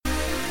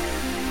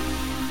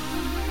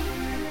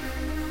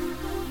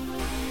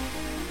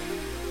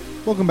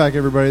Welcome back,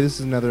 everybody. This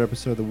is another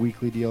episode of the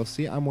Weekly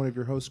DLC. I'm one of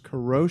your hosts,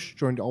 Karosh,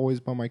 joined always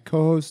by my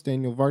co-host,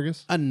 Daniel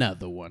Vargas.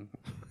 Another one.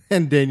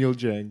 And Daniel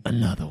Jang.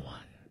 Another one.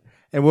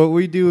 And what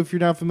we do, if you're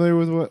not familiar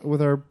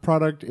with our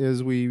product,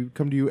 is we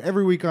come to you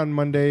every week on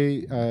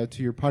Monday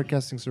to your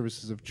podcasting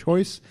services of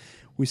choice.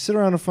 We sit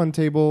around a fun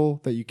table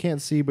that you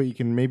can't see, but you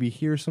can maybe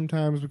hear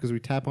sometimes because we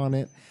tap on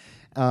it.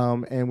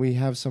 And we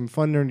have some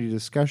fun, nerdy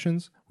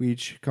discussions. We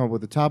each come up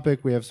with a topic.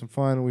 We have some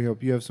fun. We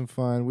hope you have some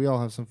fun. We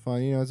all have some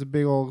fun. You know, it's a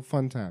big old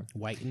fun time.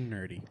 White and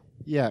nerdy.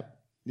 Yeah.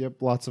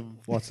 Yep. Lots of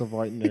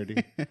white and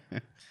nerdy.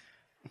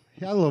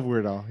 Yeah, I love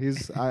Weird Al.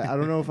 I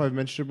don't know if I've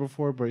mentioned it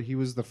before, but he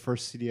was the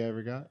first CD I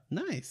ever got.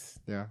 Nice.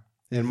 Yeah.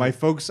 And my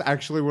folks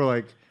actually were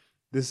like,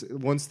 this.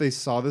 Once they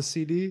saw the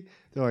CD,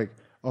 they're like,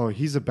 oh,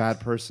 he's a bad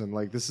person.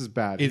 Like, this is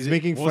bad. He's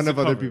making fun of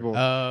other people.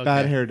 Okay.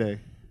 Bad Hair Day.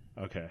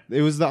 Okay.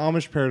 It was the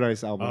Amish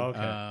Paradise album. Oh,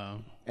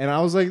 okay. And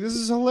I was like, this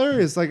is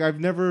hilarious. Like, I've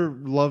never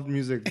loved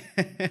music.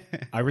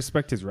 I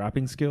respect his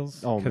rapping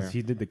skills Oh, because man.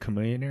 he did the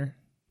Chameleonaire.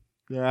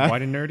 Yeah.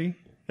 White and nerdy.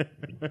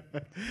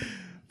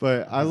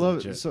 But I love it.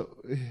 legit. So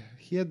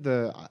he had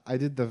I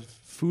did the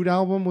Food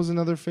album was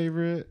another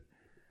favorite.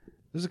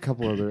 There's a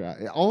couple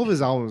other, all of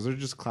his albums, they're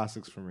just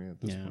classics for me at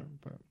this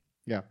point. But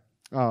yeah.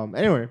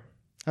 Anyway, how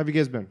have you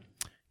guys been?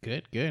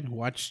 Good.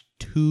 Watched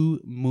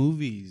 2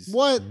 movies.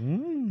 What?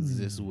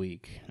 This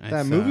week?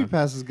 That movie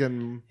pass is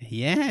getting,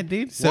 Yeah,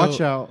 dude. So,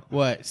 watch out.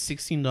 What?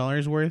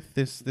 $16 worth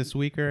this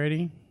week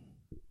already?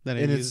 That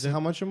I And it's used it? how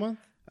much a month?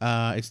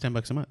 It's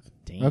 $10 a month.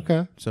 Damn.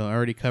 Okay. So I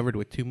already covered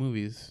with 2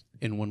 movies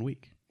in 1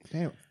 week.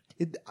 Damn.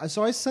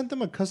 So I sent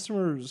them a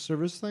customer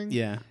service thing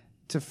Yeah.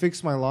 to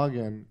fix my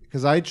login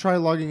because I try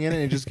logging in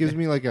and it just gives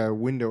me like a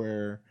window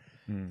error.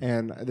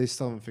 And they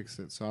still haven't fixed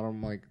it, so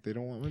I'm like, they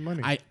don't want my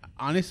money.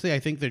 I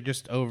think they're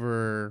just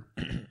over.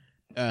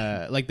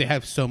 Like they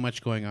have so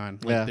much going on.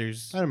 Like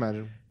I'd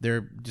imagine.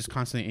 they're just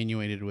constantly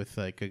inundated with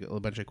like a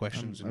bunch of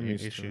questions I'm and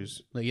used to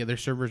issues. Like, yeah, their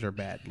servers are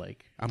bad.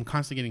 Like I'm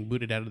constantly getting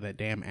booted out of that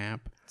damn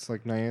app. It's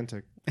like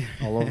Niantic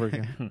all over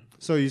again.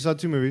 So you saw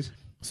 2 movies.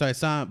 So I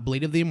saw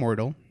Blade of the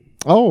Immortal,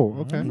 Oh,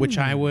 okay. which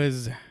I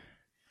was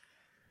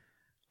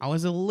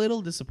a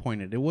little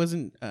disappointed. It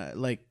wasn't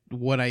like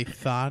what I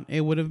thought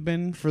it would have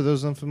been. For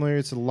those unfamiliar,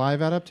 it's a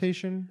live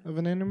adaptation of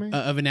an anime.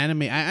 Of an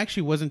anime. I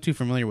actually wasn't too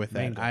familiar with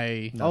that.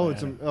 Manga.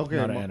 It's okay.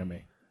 Not an anime.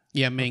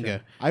 Yeah,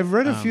 manga. I've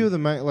read a few of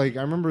them. Like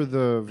I remember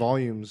the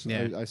volumes.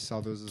 Yeah. I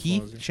saw those as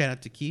Keith, well. shout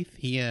out to Keith.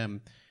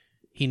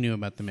 He knew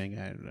about the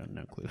manga. I have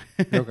no clue.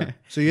 Okay,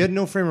 so you had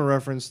no frame of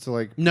reference to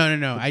like.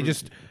 No. I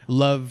just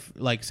love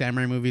like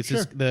samurai movies.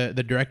 Sure.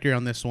 The director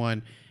on this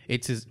one,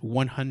 it's his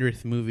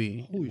 100th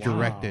movie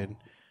directed.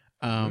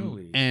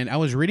 Really? And I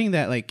was reading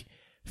that like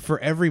for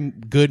every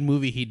good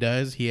movie he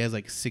does, he has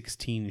like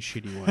 16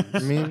 shitty ones. I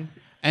mean,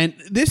 And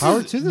this Power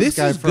is to this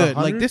guy is for good.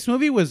 100? Like this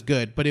movie was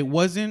good, but it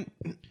wasn't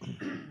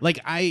like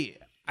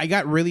I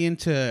got really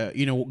into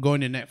going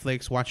to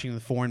Netflix, watching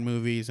the foreign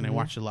movies, and I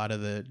watched a lot of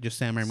the just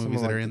samurai some movies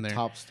of, that like, are in the there.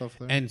 top stuff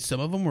there. And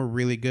some of them were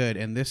really good.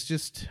 And this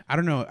just, I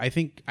don't know. I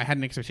think I had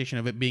an expectation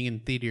of it being in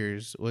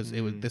theaters.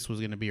 This was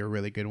going to be a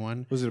really good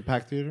one. Was it a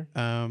packed theater?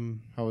 How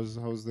was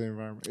the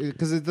environment?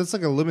 Because that's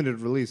like a limited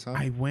release, huh?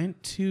 I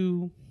went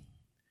to.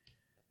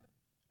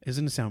 It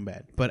doesn't sound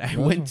bad, but I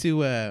went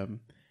to.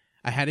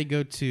 I had to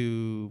go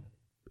to.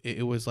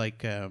 It was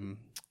like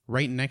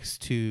right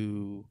next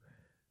to.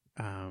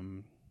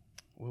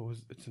 What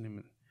was its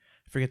name?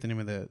 I forget the name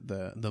of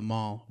the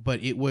mall,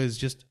 but it was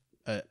just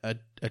a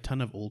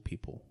ton of old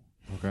people.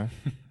 Okay.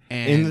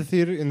 And In the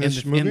theater in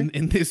this movie.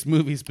 in this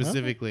movie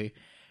specifically,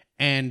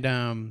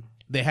 and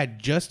they had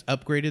just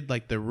upgraded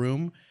like the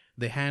room.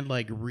 They had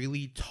like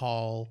really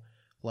tall,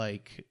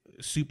 like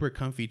super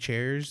comfy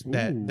chairs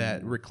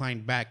that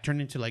reclined back,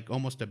 turned into like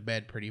almost a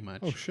bed, pretty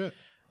much. Oh shit!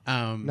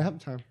 Um, Nap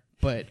time.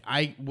 but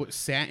I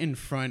sat in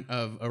front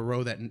of a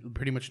row that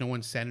pretty much no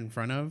one sat in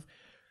front of,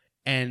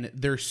 and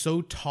they're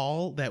so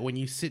tall that when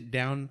you sit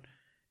down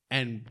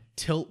and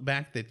tilt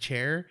back the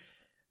chair,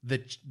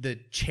 the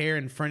chair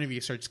in front of you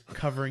starts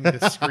covering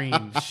the screen.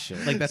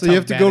 Like that's So you how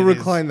have to bad go it is.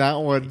 recline that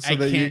one so I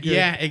that you can't. can.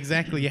 Yeah,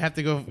 exactly. You have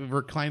to go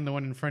recline the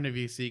one in front of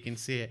you so you can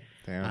see it.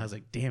 Damn. I was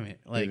like, damn it!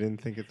 I Like,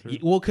 didn't think it through.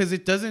 well, because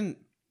it doesn't.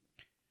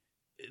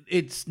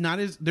 It's not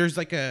as there's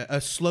like a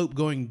slope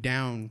going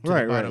down. To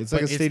Right, the bottom, It's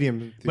like a but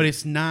stadium. but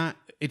it's not.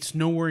 It's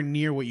nowhere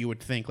near what you would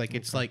think. Like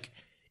it's like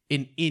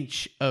an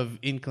inch of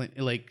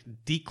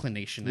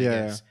declination, I Yeah.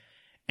 guess,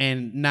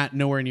 and not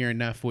nowhere near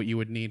enough what you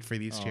would need for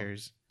these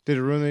chairs. Did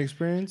it ruin the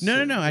experience?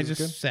 No. I Was it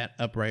just sat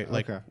upright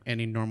like Okay.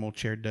 any normal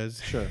chair does.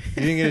 good? Sure.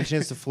 You didn't get a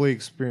chance to fully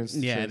experience.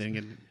 The Yeah, I chairs. didn't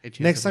get a chance.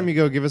 Next to time you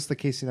go, give us the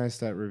Casey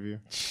Neistat review.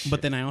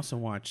 But then I also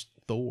watched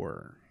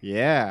Thor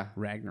Yeah.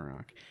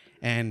 Ragnarok,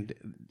 and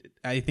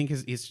I think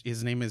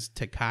his name is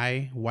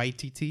Takai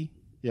Waititi.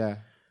 Yeah.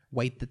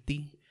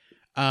 Waititi.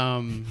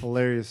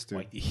 Hilarious,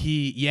 dude.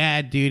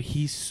 Dude,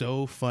 he's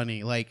so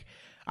funny. Like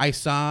I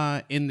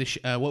saw in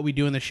the What We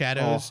Do in the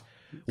Shadows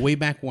way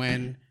back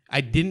when. I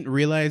didn't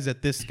realize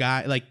that this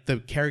guy, like the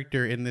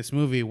character in this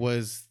movie,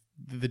 was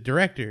the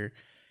director.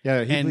 Yeah,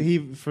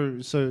 And-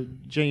 so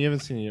Jane, you haven't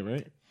seen it yet,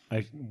 right?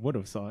 I would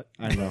have saw it.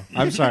 I know.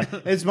 I'm sorry.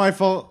 It's my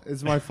fault.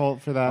 It's my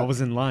fault for that. I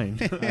was in line.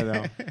 I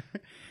know.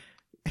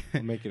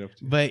 I'll make it up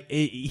to you. But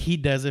he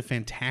does a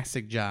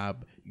fantastic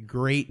job.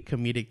 Great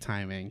comedic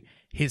timing.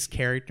 His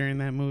character in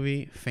that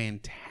movie,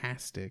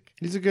 fantastic.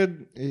 He's a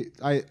good.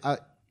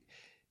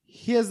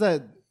 He has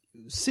that.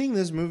 Seeing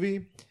this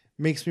movie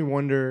makes me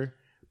wonder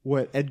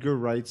what Edgar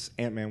Wright's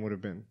Ant-Man would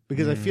have been,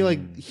 because I feel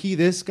like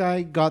this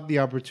guy got the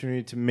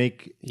opportunity to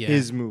make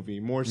his movie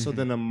more so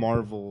than a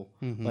Marvel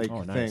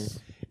thing,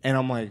 and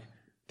I'm like,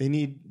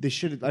 they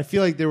should. I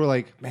feel like they were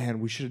like, man,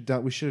 we should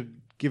have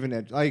given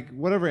it like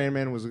whatever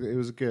Ant-Man was. It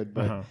was good,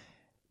 but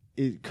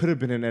it could have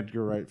been an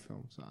Edgar Wright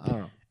film. So I don't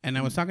know. And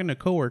I was talking to a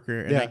coworker,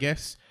 and I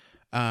guess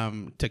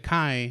to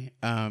Kai,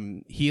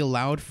 he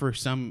allowed for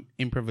some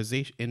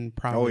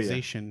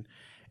improvisation,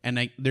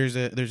 and there's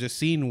a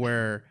scene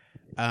where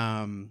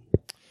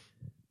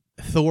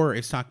Thor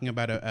is talking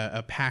about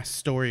a past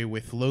story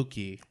with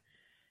Loki,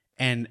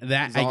 and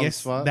that I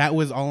guess that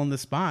was all on the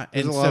spot.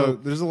 There's and a lot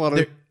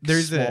of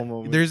small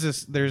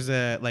moments. There's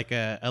a like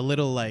a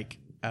little like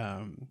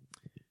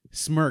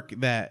smirk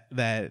that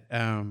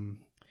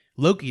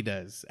Loki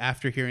does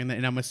after hearing that,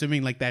 and I'm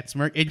assuming like that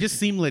smirk, it just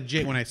seemed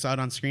legit when I saw it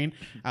on screen.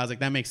 I was like,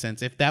 that makes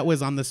sense. If that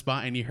was on the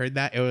spot and you heard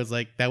that, it was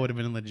like that would have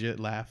been a legit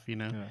laugh,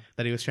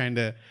 that he was trying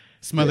to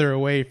smother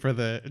away for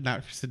the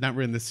not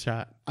ruin this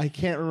shot. I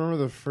can't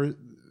remember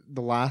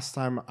the last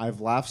time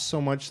I've laughed so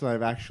much that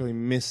I've actually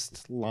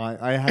missed line.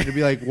 I had to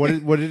be like, what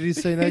did he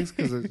say next?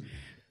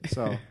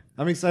 So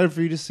I'm excited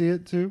for you to see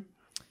it too.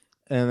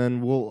 And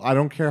then I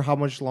don't care how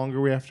much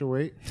longer we have to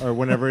wait or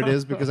whenever it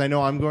is, because I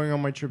know I'm going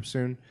on my trip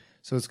soon.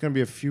 So it's going to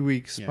be a few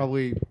weeks,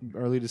 probably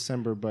early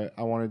December, but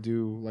I want to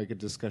do like a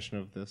discussion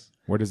of this.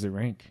 Where does it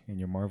rank in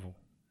your Marvel?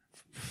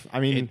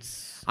 I mean,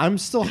 I'm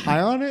still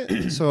high on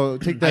it, so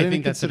take that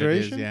into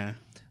consideration. Yeah.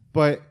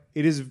 But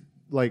it is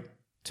like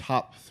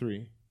top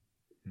 3.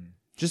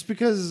 Just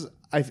because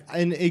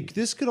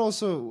this could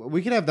also,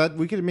 we could have that,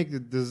 we could make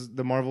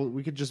the Marvel,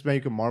 we could just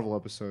make a Marvel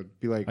episode.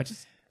 Be like,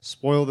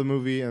 spoil the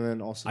movie and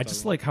then also. I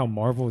just like how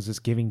Marvel is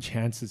just giving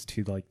chances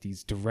to like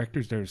these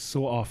directors that are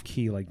so off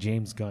key, like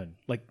James Gunn.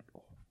 Like,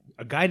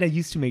 a guy that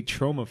used to make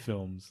trauma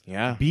films,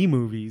 B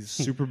movies,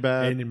 super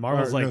bad, and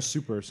Marvel's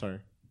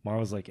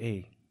Marvel's like,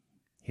 hey,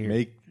 here,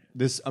 make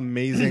this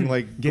amazing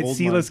like get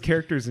C-list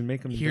characters and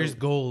make them. Here's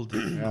gold,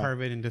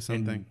 carve it into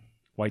something. And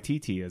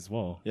Waititi as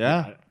well.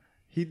 Yeah,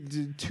 he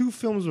did 2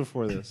 films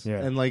before this,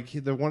 and like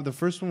the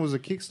first one was a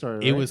Kickstarter.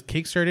 Right? It was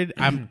kickstarted.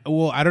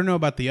 I don't know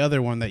about the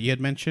other one that you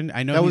had mentioned.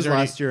 I know that was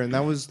last year, and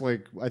that was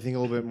like I think a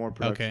little bit more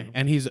production. Okay,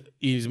 and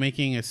he's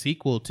making a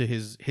sequel to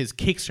his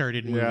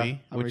kickstarted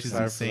movie, which is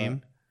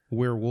insane.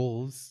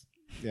 Werewolves.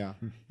 Yeah.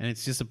 And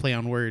it's just a play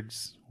on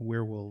words.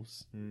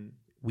 Werewolves.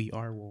 We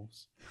are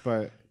wolves.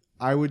 But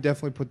I would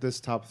definitely put this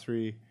top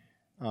 3.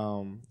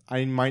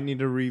 I might need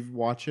to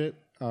re-watch it.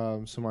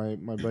 So my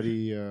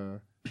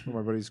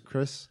buddy's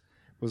Chris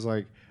was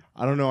like,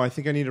 I don't know, I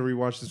think I need to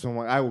rewatch this film.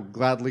 Like, I will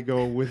gladly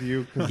go with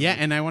you. Yeah,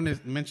 and I want to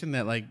mention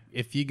that like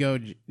if you go,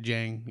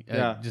 Jang,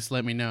 just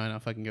let me know and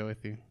I'll fucking go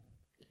with you.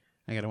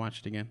 I gotta watch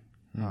it again.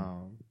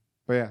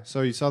 But yeah,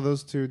 so you saw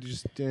those 2. Did you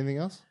do anything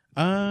else?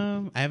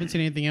 I haven't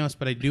seen anything else,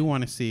 but I do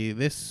want to see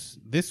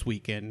this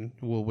weekend,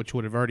 which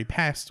would have already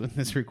passed with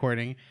this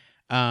recording.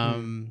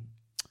 I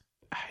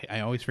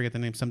always forget the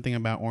name. Something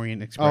about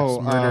Orient Express.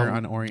 Murder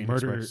on Orient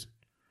Express.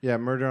 Yeah,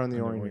 Murder on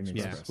the Orient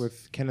Express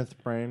with Kenneth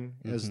Branagh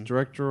as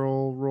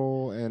directorial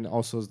role and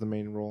also as the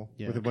main role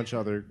with a bunch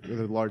of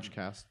with a large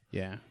cast.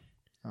 Yeah,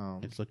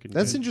 it's looking.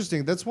 That's good.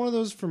 interesting. That's one of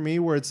those for me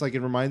where it's like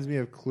it reminds me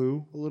of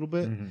Clue a little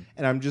bit,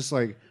 and I'm just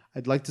like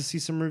I'd like to see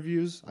some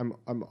reviews.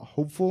 I'm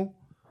hopeful.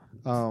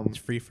 It's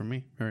free for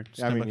me. Or it's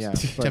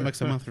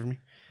 $10 a month for me.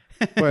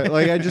 But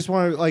like, I just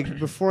want to like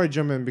before I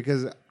jump in,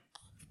 because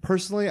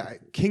personally,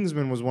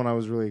 Kingsman was one I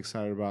was really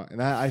excited about,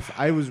 and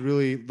I was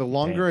really the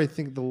longer I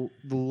think the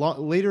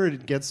later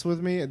it gets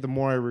with me, the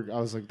more I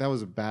was like that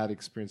was a bad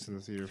experience in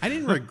the theater. I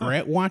didn't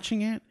regret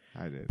watching it.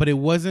 I did, but it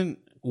wasn't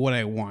what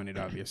I wanted.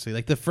 Obviously,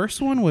 like the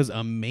first one was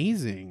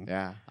amazing.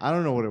 Yeah, I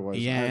don't know what it was.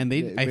 Yeah, and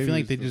I feel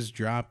like they just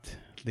dropped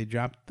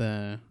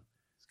the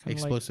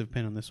explosive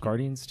pin on this one.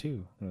 Guardians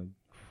 2.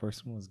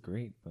 First one was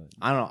great, but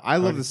I don't know. I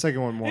love the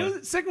second one more.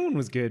 The second one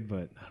was good,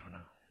 but I don't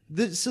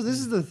know. So this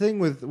is the thing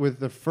with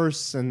the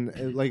firsts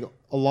and like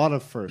a lot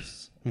of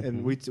firsts,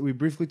 and we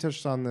briefly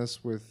touched on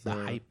this with the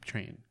hype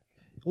train.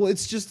 Well,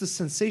 it's just the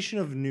sensation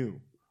of new.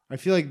 I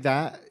feel like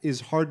that is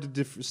hard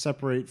to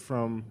separate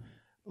from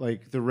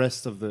like the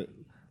rest of the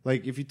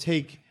like. If you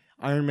take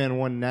Iron Man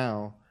 1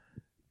 now,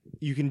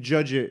 you can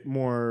judge it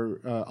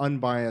more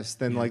unbiased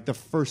than like the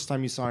first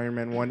time you saw Iron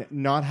Man 1,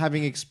 not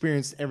having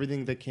experienced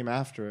everything that came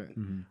after it.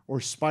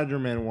 Or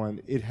Spider-Man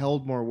 1, it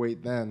held more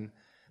weight then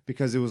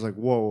because it was like,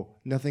 whoa,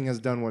 nothing has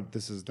done what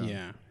this has done.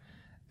 Yeah.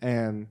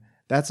 And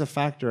that's a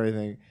factor, I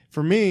think.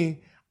 For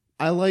me,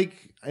 I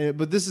like,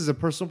 but this is a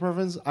personal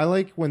preference, I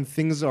like when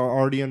things are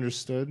already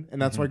understood.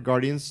 And that's why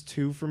Guardians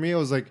 2, for me, I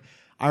was like,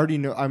 I already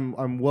know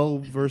I'm well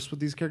versed with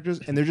these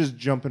characters, and they're just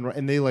jumping right,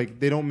 and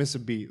they don't miss a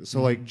beat.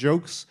 So like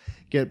jokes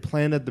get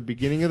planned at the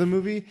beginning of the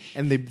movie,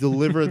 and they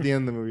deliver at the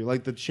end of the movie,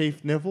 like the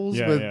chafed nipples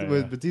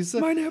with Batista.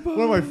 My nipples.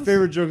 One of my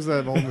favorite jokes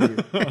of that whole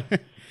movie.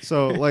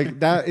 So like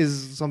that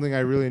is something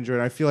I really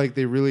enjoyed. I feel like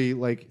they really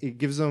like it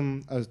gives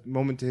them a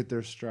moment to hit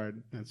their stride.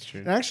 That's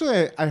true. And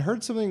actually, I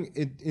heard something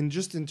in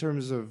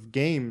terms of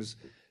games.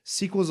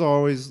 Sequels are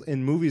always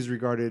in movies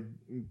regarded,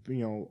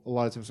 a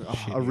lot of times a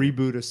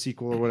reboot, a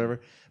sequel, or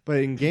whatever. But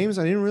in games,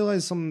 I didn't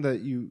realize something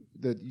that you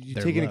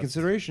take into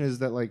consideration is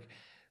that like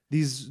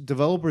these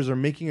developers are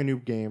making a new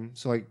game.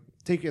 So like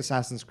take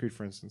Assassin's Creed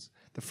for instance.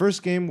 The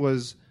first game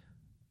was,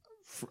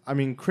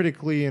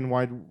 critically and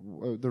wide,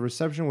 the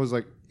reception was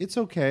like it's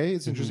okay,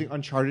 it's interesting.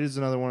 Uncharted is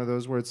another one of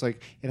those where it's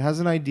like it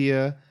has an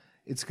idea.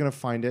 It's going to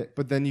find it,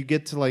 but then you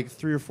get to like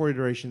 3 or 4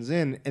 iterations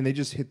in and they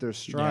just hit their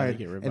stride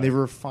and they've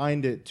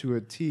refined it to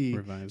a T.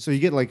 So you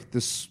get like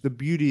the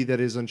beauty that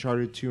is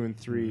Uncharted 2 and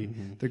 3,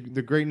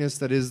 the greatness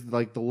that is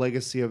like the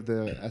legacy of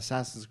the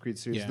Assassin's Creed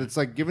series. That's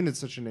like given it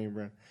such a name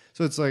brand.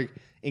 So it's like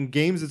in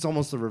games, it's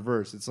almost the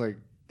reverse. It's like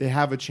they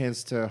have a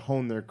chance to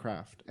hone their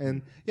craft.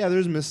 And yeah,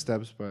 there's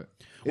missteps, but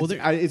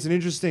it's an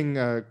interesting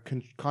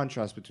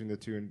contrast between the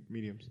two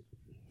mediums.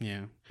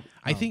 Yeah.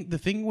 I think the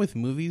thing with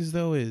movies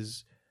though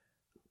is,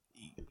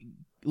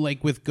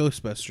 like with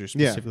Ghostbusters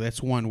specifically, that's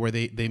one where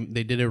they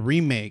did a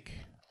remake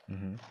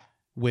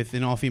with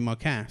an all-female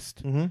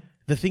cast.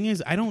 The thing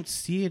is, I don't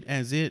see it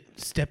as it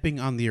stepping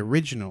on the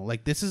original.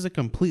 Like this is a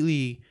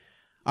completely,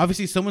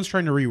 obviously someone's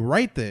trying to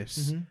rewrite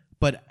this,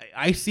 but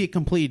I see it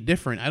completely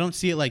different. I don't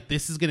see it like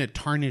this is going to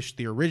tarnish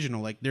the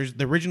original. Like the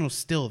original's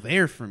still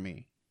there for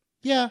me.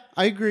 Yeah,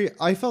 I agree.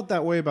 I felt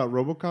that way about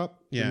RoboCop,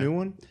 the new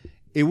one.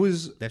 It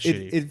was that's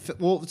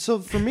shitty. So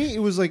for me, it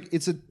was like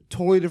it's a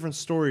totally different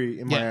story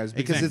in my eyes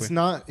because it's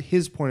not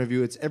his point of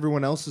view; it's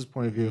everyone else's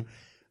point of view.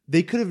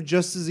 They could have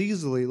just as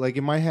easily, like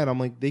in my head, I'm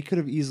like they could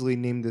have easily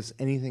named this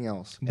anything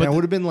else, but I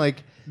would have been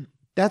like,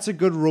 "That's a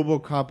good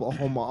RoboCop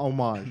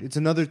homage." It's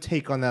another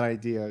take on that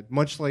idea,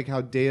 much like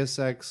how Deus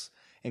Ex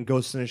and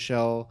Ghost in a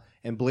Shell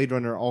and Blade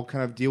Runner all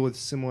kind of deal with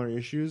similar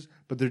issues,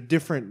 but they're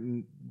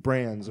different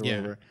brands or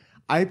whatever.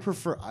 I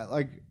prefer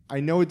I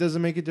know it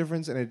doesn't make a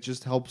difference, and it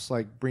just helps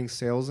like bring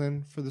sales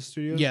in for the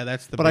studios. Yeah,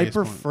 that's the. But I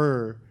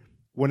prefer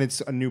when it's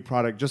a new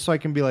product, just so I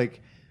can be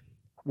like,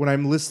 when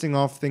I'm listing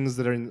off things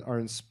that are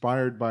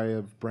inspired by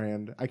a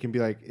brand, I can be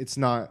like, it's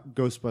not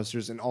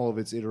Ghostbusters in all of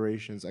its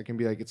iterations. I can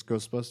be like, it's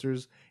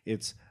Ghostbusters,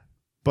 it's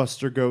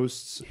Buster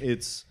Ghosts,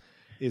 it's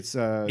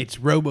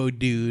Robo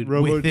Dude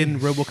within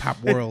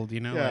RoboCop world.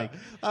 Like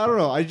I don't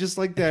know. I just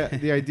like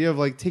the idea of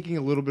like taking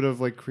a little bit of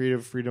like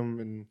creative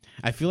freedom, and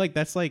I feel like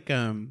that's like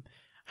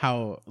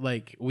how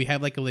like we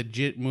have like a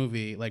legit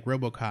movie like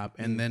RoboCop,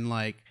 and then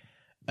like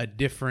a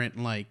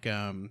different like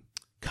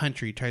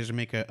country tries to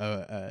make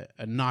a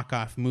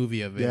knockoff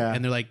movie of it,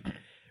 and they're like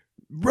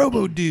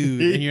Robo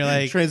Dude, and you're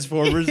like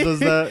Transformers does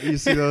that. You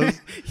see those?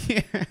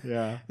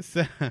 Yeah.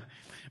 So,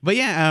 but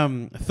yeah,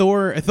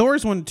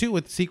 Thor's one too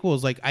with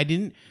sequels. Like I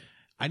didn't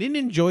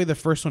enjoy the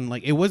first one.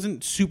 Like it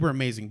wasn't super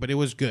amazing, but it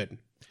was good.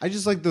 I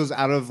just like those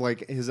out of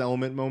like his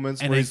element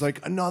moments where he's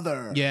like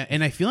another. Yeah,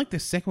 and I feel like the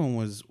second one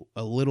was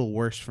a little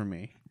worse for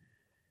me.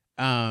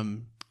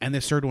 And the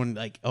third one,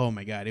 like, oh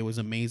my god, it was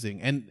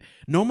amazing. And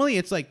normally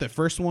it's like the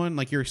first one,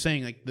 like you're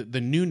saying, like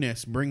the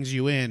newness brings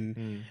you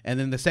in, and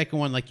then the second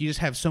one, like you just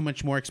have so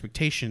much more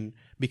expectation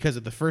because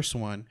of the first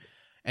one,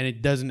 and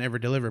it doesn't ever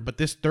deliver. But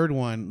this third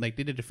one, like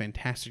they did a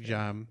fantastic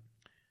job.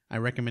 I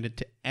recommend it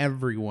to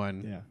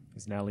everyone. Yeah,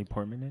 is Natalie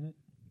Portman in it?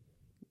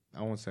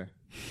 I won't say.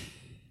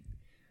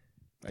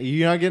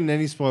 You're not getting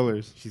any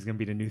spoilers. She's gonna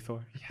be the new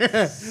Thor.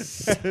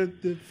 Yes.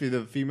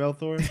 the female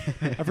Thor.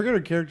 I forgot her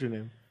character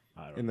name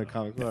in the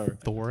comic.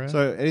 Thora.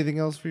 So, anything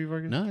else for you,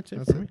 Vargas? No, that's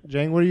it.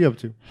 Jang, what are you up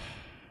to?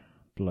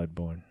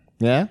 Bloodborne.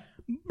 Yeah.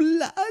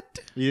 Blood.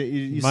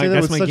 You say that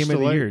that's with my such game of the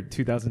delight. year,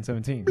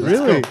 2017.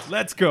 Really?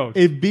 Let's go.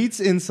 It beats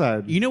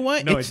Inside. You know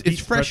what? No,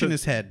 it's fresh in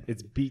his head.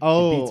 It beats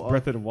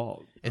Breath of the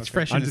Wild. It's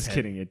fresh in his head. I'm just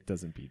kidding. It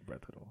doesn't beat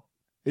Breath of the Wild.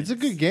 It's a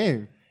good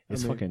game.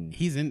 It's fucking.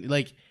 He's in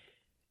like.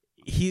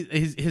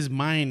 His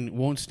mind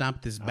won't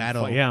stop this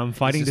battle. I'm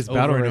fighting this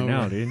battle right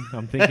now, dude.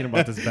 I'm thinking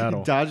about this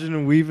battle. Dodging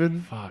and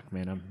weaving. Fuck,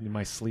 man. I'm in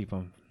my sleep.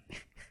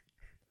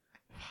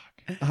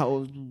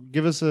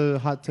 Give us a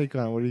hot take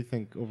on it. What do you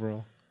think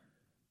overall?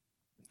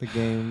 The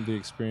game, the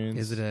experience.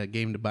 Is it a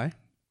game to buy?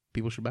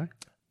 People should buy?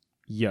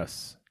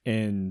 Yes.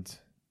 And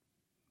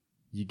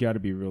you got to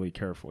be really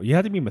careful. You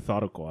have to be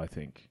methodical, I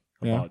think,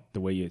 about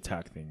the way you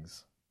attack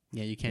things.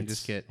 Yeah, you can't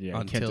just get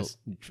on tilt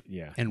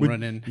and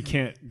run in. You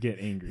can't get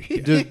angry.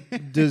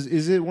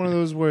 Is it one of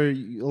those where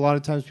a lot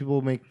of times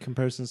people make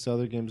comparisons to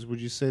other games? Would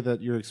you say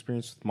that your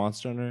experience with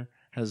Monster Hunter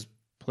has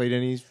played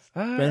any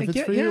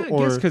benefits for you? I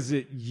guess because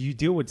you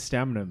deal with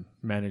stamina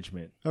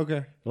management.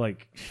 Okay.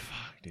 Like,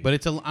 fuck, dude. But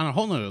it's on a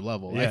whole nother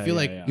level. I feel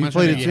like you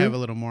played it you too? have a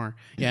little more.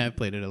 Yeah, I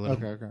played it a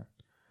little. Okay.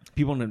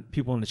 People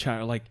in the chat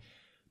are like,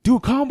 do a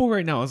combo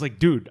right now. I was like,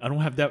 dude, I don't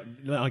have that.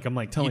 Like, I'm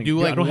like telling you do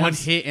like I don't one have,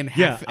 hit and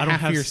yeah, half, I don't half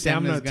have of your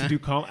stamina stamina's to do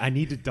gone. I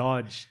need to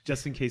dodge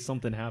just in case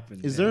something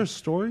happens. Is there a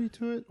story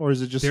to it, or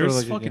is it just There's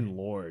sort of like fucking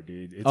lore,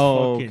 dude. It's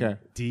Oh, fucking okay.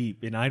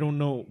 deep, and I don't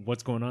know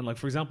what's going on. Like,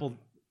 for example,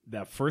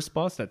 that first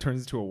boss that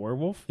turns into a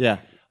werewolf. Yeah,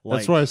 Like-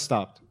 that's where I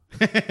stopped.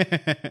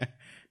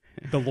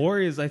 The lore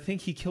is, I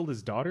think he killed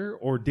his daughter,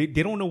 or they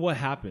don't know what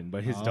happened,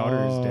 but his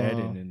daughter is dead,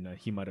 Oh. and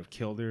he might have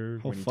killed her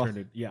when he fuck. turned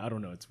it. Yeah, I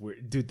don't know. It's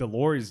weird, dude. The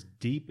lore is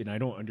deep, and I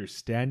don't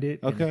understand it.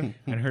 Okay.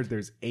 and I heard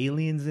there's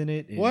aliens in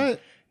it. And What?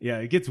 Yeah,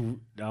 it gets. I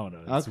don't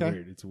know. It's Okay.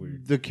 weird. It's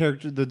weird. The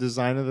character, the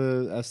design of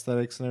the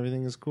aesthetics and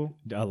everything is cool.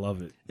 I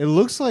love it. It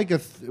looks like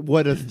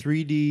what a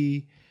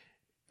 3D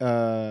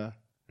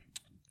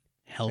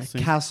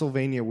Helsing.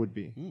 Castlevania would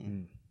be.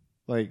 Mm.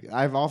 Like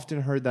I've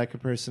often heard that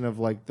comparison of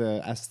like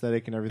the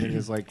aesthetic and everything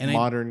is like And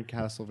modern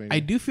Castlevania. I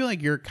do feel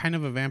like you're kind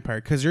of a vampire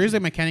because there is a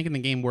mechanic in the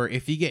game where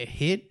if you get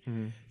hit,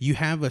 you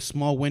have a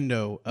small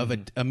window of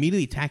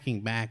immediately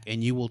attacking back,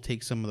 and you will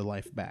take some of the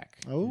life back.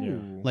 Oh, Yeah.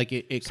 Like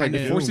it like kind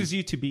It of forces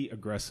you to be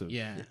aggressive.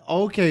 Yeah.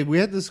 okay. We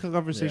had this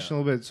conversation a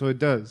little bit, so it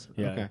does.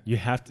 Yeah. Okay. You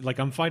have to, like,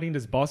 I'm fighting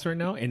this boss right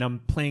now, and I'm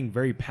playing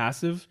very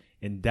passive,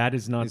 and that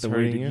is not It's the way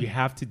hurting to, you? you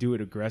have to do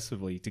it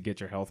aggressively to get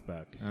your health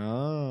back.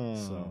 Oh,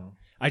 So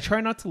I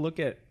try not to look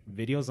at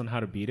videos on how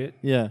to beat it.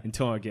 yeah.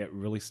 Until I get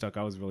really stuck.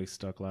 I was really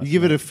stuck last. You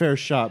give it night. a fair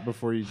shot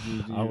before you.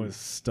 I was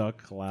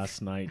stuck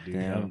last night, dude.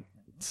 Damn. I'm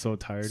so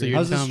tired. So of you're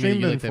How's the telling me stream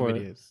you been like that for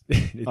videos?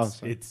 it. it's Oh,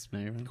 sorry. it's No,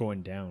 you're fine.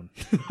 going down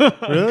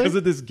Really? because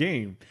of this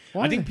game.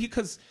 Why? I think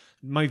because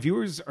my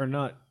viewers are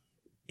not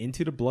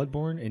into the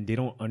Bloodborne and they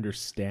don't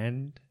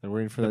understand. They're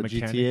waiting for The that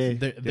mechanics.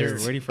 GTA. They're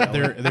waiting for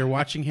they're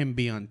watching him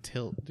be on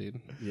tilt,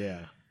 dude.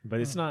 Yeah, but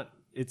it's not.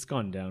 It's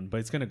gone down, but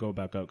it's gonna go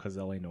back up because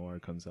LA Noir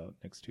comes out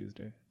next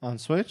Tuesday. On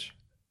Switch?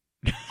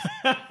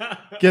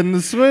 Getting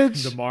the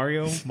Switch? The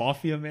Mario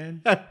Mafia,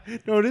 man.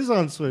 No, it is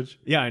on Switch.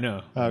 Yeah, I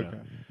know. I Okay.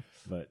 know.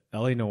 But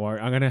LA Noir,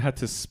 I'm gonna have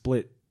to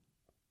split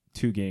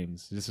 2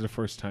 games. This is the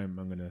first time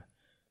I'm gonna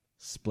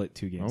split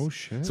 2 games. Oh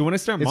shit! So when I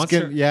start it's Monster,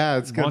 good. Yeah,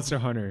 it's good. Monster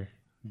Hunter,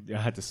 I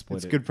had to split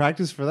It's it. good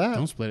practice for that.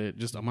 Don't split it.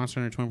 Just a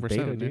Monster Hunter 24/7,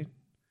 Beta, dude. dude.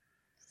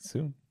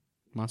 Soon.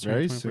 Monster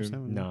Very Hunter 24/7.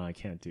 soon. No, I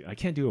can't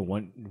do a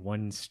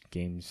one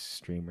game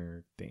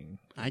streamer thing.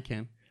 I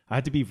can. I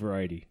had to be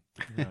variety.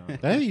 No.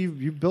 Hey,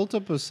 you built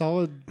up a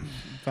solid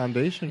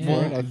foundation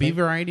for it. I be think.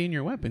 variety in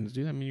your weapons,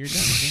 dude. I mean, you're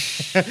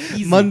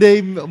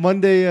done.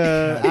 Monday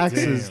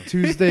axes, damn.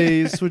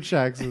 Tuesday Switch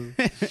axes.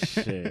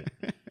 Shit.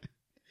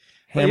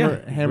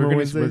 Hammer Yeah, Hammer we're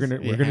Wednesdays. gonna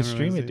Yeah, Hammer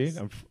stream it, dude. dude.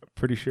 I'm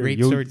pretty sure Great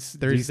you'll- Swords these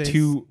Thursdays.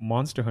 2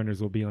 Monster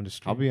Hunters will be on the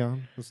stream. I'll be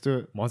on. Let's do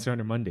it. Monster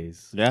Hunter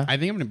Mondays. Yeah. I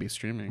think I'm gonna be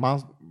streaming.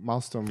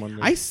 Milestone Monday.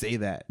 I say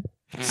that.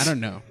 I don't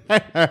know.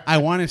 I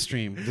want to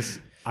stream, Just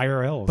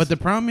IRL. but the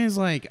problem is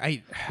like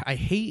I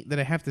hate that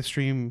I have to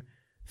stream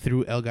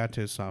through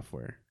Elgato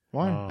software.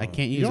 Why? Oh. I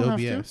can't You use don't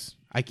have OBS.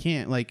 I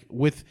can't like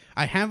with.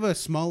 I have a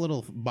small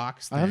little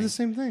box thing, I have the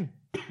same thing.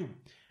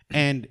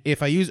 and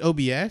if I use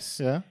OBS,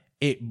 Yeah.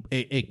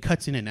 it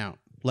cuts in and out.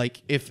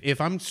 Like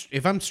if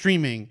I'm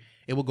streaming,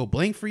 it will go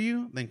blank for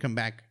you, then come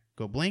back,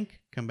 go blank,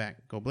 come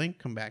back, go blank,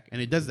 come back,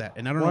 and it does that,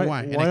 and I don't know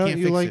why. And Why I don't can't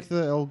you fix like it.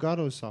 the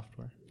Elgato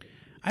software?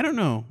 I don't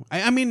know.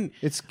 I mean,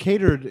 It's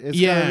catered. It's got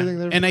yeah, everything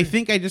there. and for I you.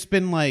 think I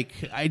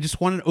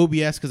just wanted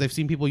OBS because I've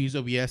seen people use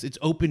OBS. It's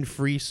open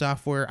free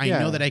software. I Yeah.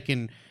 know that I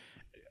can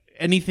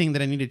anything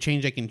that I need to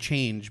change, I can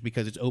change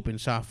because it's open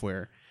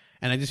software.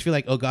 And I just feel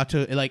like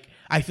Elgato,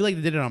 I feel like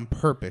they did it on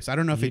purpose. I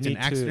don't know if You it's an need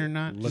to accident or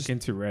not. Look Just-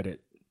 into Reddit.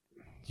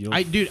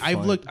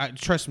 I've looked.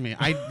 Trust me,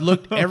 I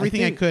looked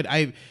everything I think- could.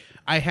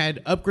 I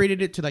had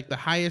upgraded it to like the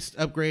highest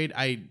upgrade.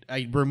 I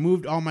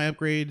removed all my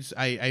upgrades.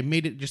 I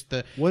made it just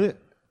the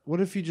What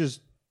if you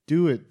just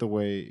do it the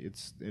way it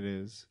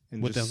is?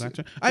 And with the just,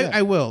 Elgato. yeah.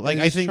 I will. Like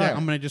And I just think try that it.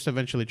 I'm gonna just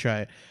eventually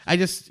try it. I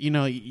just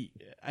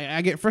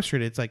I get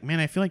frustrated. It's like, man,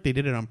 I feel like they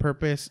did it on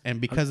purpose,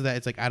 and because of that,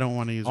 it's like I don't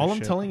want to use. All their I'm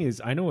shit. telling you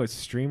is, I know a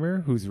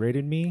streamer who's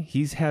rated me.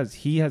 He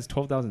has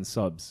 12,000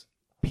 subs,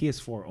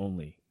 PS4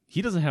 only.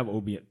 He doesn't have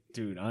OBS,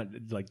 dude.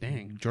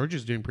 Dang, George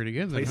is doing pretty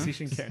good. Then, huh?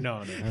 PlayStation.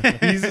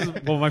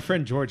 No. Well, my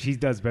friend George, he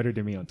does better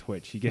than me on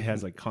Twitch. He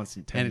has like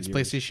constant 10 and it's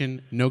viewers.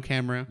 PlayStation, no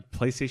camera.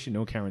 PlayStation,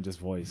 no camera, just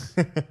voice.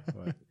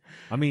 But,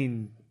 I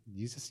mean,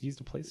 you just use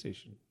the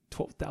PlayStation.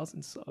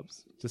 12,000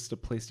 subs, just a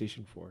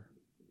PlayStation 4.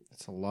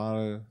 It's a lot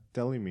of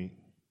deli meat.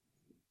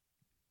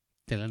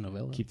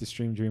 Telenovela. Keep the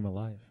stream dream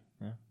alive.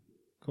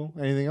 Cool.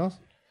 Anything else?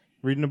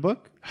 Reading a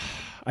book?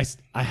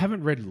 I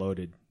haven't read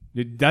Loaded.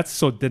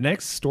 So the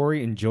next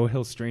story in Joe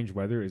Hill's Strange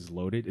Weather is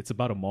Loaded. It's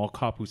about a mall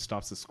cop who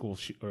stops a school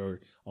or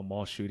a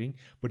mall shooting,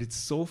 but it's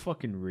so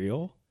fucking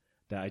real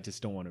that I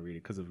just don't want to read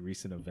it because of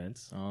recent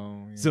events.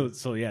 Oh, yeah.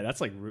 So yeah,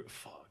 that's like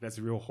fuck, that's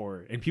real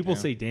horror. And people Yeah.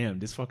 say, "Damn,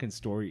 this fucking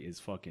story is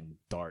fucking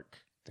dark."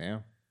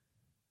 Damn.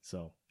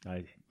 So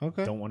I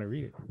Okay. don't want to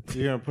read it.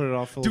 You're gonna put it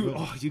off a little Dude,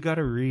 bit. oh, you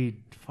gotta read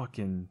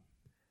fucking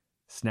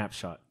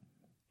Snapshot.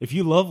 If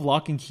you love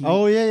Lock and Key,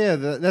 Oh yeah.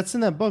 That's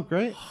in that book,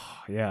 right?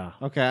 yeah.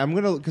 Okay, I'm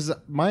gonna because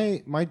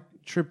my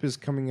trip is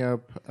coming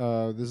up.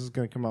 This is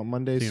gonna come out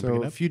Monday, So you're gonna so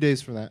pick it a up? few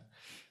days from that.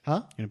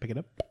 Huh? You gonna pick it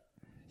up?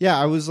 Yeah,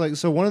 I was like,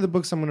 so one of the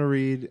books I'm going to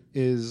read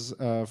is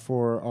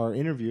for our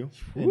interview.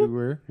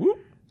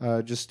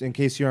 Just in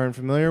case you aren't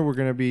familiar,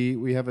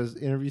 we have an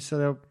interview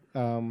set up.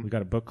 We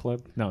got a book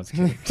club. No, it's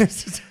kidding.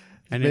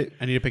 I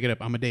need to pick it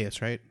up.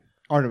 Amadeus, right?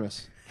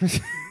 Artemis.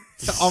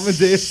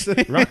 Amadeus.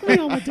 Rock me,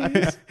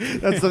 Amadeus.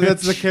 That's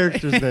the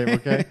character's name,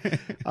 okay?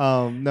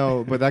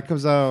 No, but that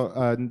comes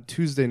out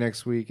Tuesday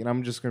next week,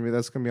 and that's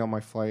gonna be on my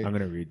flight. I'm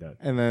gonna read that.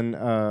 And then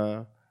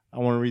I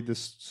want to read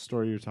this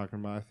story you're talking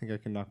about. I think I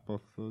can knock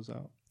both of those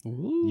out.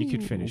 Ooh. You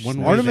could finish.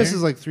 One Artemis there?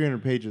 is like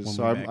 300 pages, One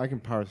so more back. I can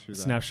power through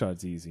that.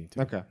 Snapshot's easy.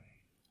 Too. Okay.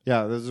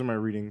 Yeah, those are my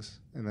readings.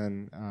 And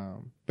then,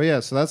 but yeah,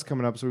 so that's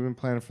coming up. So we've been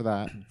planning for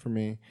that for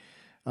me.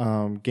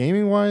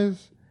 Gaming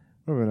wise,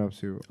 what have I been up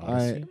to?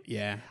 Odyssey?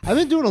 Yeah. I've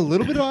been doing a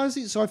little bit of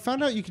Odyssey. So I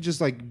found out you could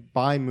just like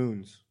buy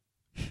moons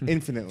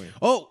infinitely.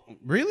 Oh,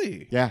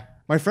 really? Yeah.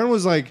 My friend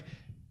was like,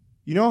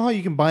 you know how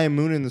you can buy a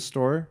moon in the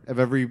store of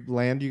every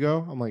land you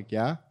go? I'm like,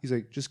 yeah. He's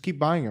like, just keep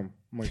buying them.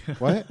 I'm like,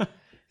 what?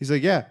 He's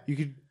like, yeah, you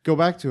could go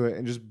back to it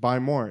and just buy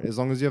more as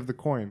long as you have the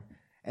coin.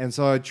 And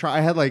so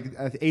I had like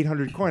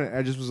 800 coin. And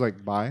I just was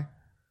like, buy.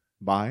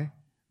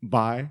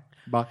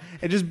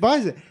 It just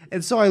buys it.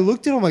 And so I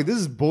looked at him like, this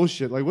is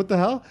bullshit. Like, what the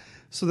hell?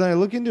 So then I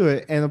look into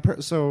it. And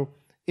so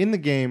in the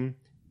game,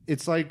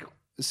 it's like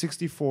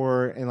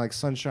 64 and like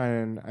Sunshine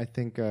and I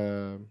think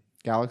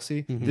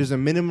Galaxy. Mm-hmm. There's a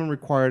minimum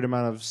required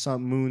amount of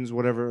sun, moons,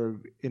 whatever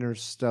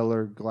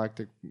interstellar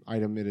galactic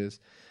item it is,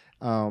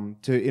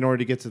 in order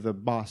to get to the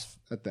boss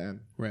at the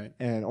end. Right.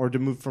 Or to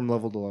move from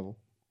level to level.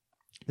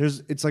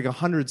 It's like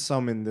 100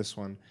 some in this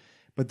one,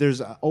 but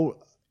there's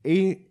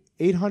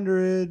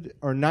 800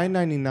 or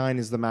 999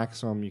 is the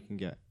maximum you can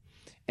get,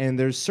 and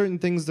there's certain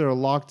things that are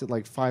locked at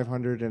like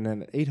 500 and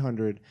then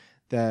 800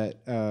 that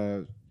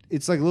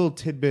it's like little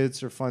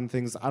tidbits or fun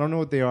things. I don't know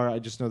what they are. I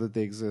just know that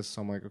they exist.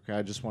 So I'm like, okay,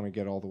 I just want to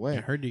get all the way.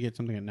 I heard you get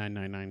something at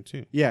 999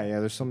 too. Yeah,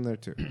 there's something there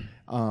too,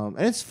 and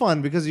it's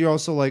fun because you're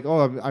also like,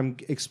 oh, I'm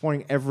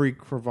exploring every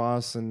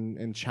crevasse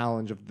and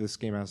challenge of this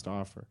game has to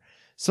offer.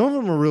 Some of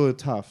them are really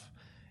tough.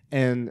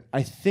 And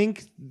I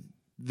think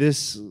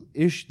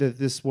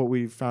what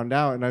we found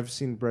out, and I've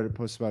seen Reddit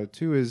posts about it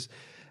too, is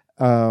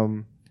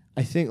I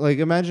think like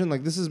imagine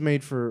like this is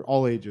made for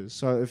all ages.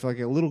 So if like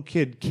a little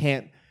kid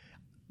can't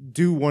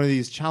do one of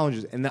these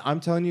challenges, and I'm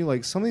telling you,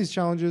 like some of these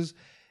challenges,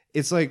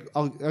 it's like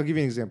I'll give you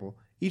an example.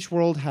 Each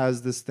world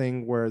has this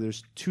thing where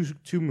there's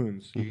two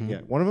moons you can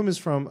get. One of them is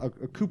from a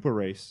Koopa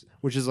race,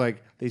 which is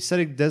like they set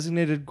a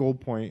designated goal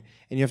point,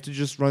 and you have to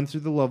just run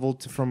through the level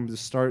from the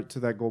start to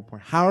that goal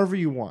point, however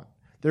you want.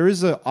 There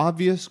is an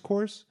obvious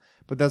course,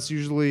 but that's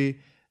usually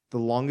the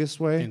longest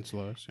way. And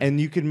slowest.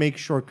 And you can make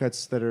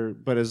shortcuts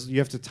you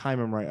have to time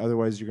them right,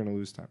 otherwise you're going to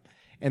lose time.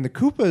 And the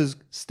Koopas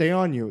stay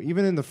on you,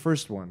 even in the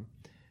first one.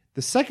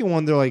 The second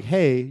one, they're like,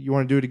 hey, you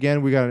want to do it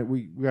again? We got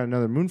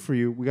another moon for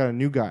you. We got a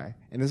new guy.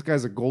 And this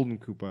guy's a golden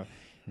Koopa.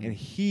 And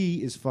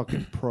he is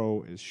fucking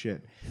pro as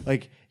shit.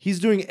 Like, he's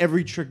doing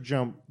every trick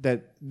jump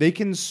that they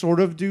can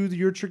sort of do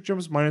your trick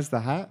jumps minus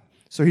the hat.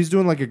 So he's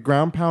doing like a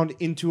ground pound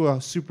into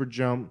a super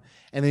jump,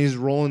 and then he's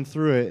rolling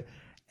through it.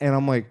 And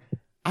I'm like,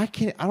 I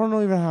don't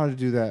know even how to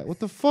do that. What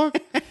the fuck?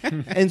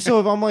 And so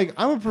if I'm like,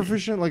 I'm a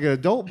proficient, like an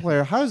adult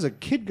player, how is a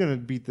kid going to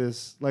beat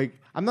this? Like,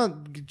 I'm not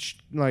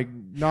like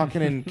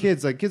knocking in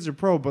kids. Like, kids are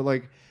pro, but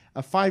like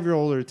a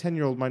 5-year-old or a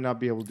 10-year-old might not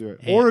be able to do it.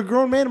 Yeah. Or a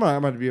grown man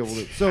might be able to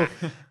do it. So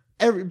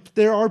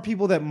there are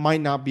people that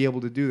might not be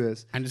able to do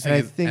this. I'm just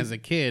And saying, as a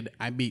kid,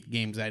 I beat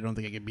games I don't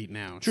think I could beat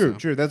now. True, so.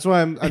 true. That's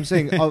why I'm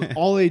saying of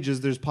all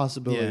ages, there's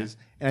possibilities.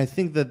 And I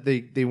think that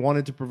they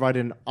wanted to provide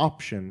an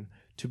option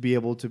to be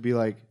able to be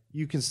like,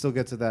 you can still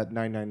get to that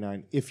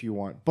 999 if you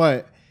want.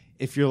 But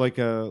if you're like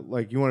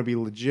you want to be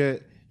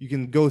legit, you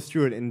can go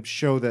through it and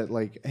show that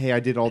like, hey, I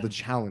did all the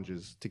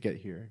challenges to get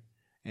here.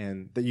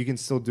 And that you can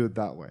still do it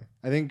that way.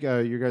 I think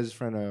your guys'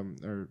 friend,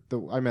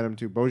 I met him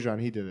too,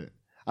 Bojan, he did it.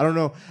 I don't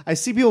know. I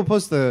see people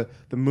post the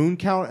moon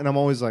count, and I'm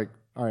always like,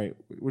 all right,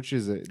 which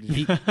is it?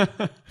 He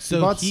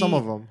bought some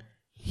of them.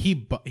 He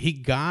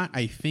got,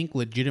 I think,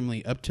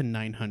 legitimately up to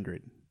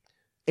 900.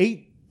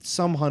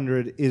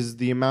 800 is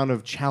the amount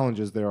of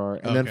challenges there are,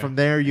 and then from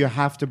there you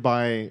have to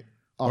buy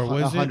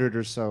 100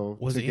 or so.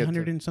 Was it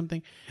 800 and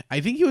something? I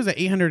think he was at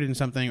 800 and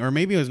something, or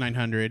maybe it was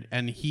 900,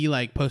 and he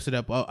like posted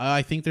up, "Oh,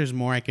 I think there's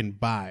more I can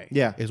buy."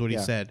 Yeah, is what he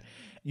said.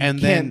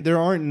 Then there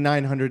aren't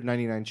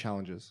 999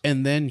 challenges.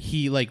 And then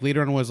he like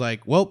later on was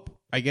like, "Well,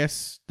 I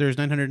guess there's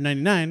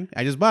 999.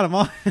 I just bought them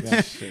all."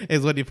 Yeah,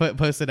 is what he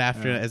posted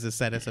after as a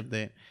status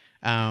update.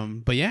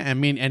 But yeah, I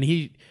mean, and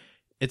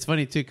it's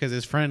funny too because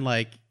his friend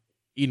like,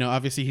 you know,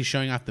 obviously he's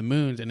showing off the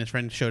moons, and his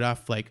friend showed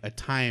off like a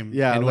time.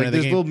 Yeah, in like one of the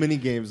there's games. little mini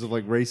games of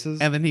like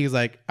races. And then he's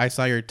like, "I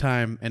saw your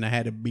time, and I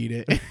had to beat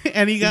it."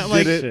 And he got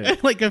like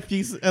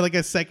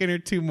a second or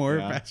two more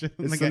faster.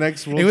 It's like the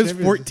next World It was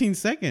Championships. 14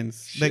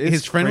 seconds. Like It's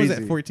his friend was at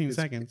crazy. 14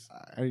 seconds.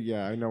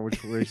 I know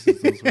which races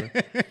those were.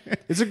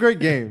 It's a great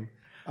game.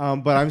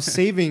 But I'm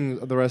saving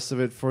the rest of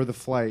it for the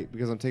flight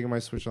because I'm taking my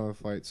Switch on the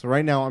flight. So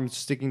right now I'm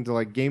sticking to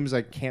like games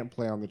I can't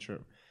play on the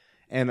trip.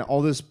 And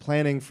all this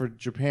planning for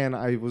Japan,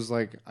 I was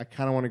like, I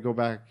kind of want to go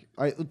back.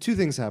 Two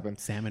things happened.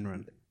 Salmon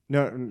Run.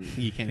 No,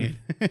 You can't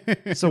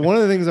eat. so one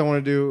of the things I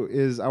want to do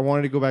is I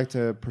wanted to go back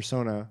to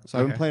Persona. So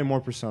I've been Okay. playing more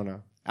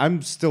Persona.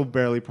 I'm still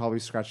barely probably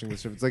scratching the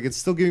surface. Like it's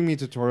still giving me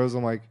tutorials.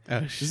 I'm like,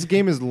 Oh, this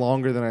game is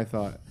longer than I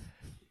thought.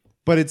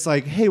 But it's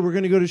like, hey, we're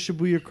gonna go to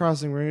Shibuya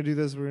Crossing. We're gonna do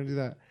this. We're gonna do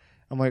that.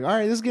 I'm like, all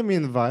right, this is getting me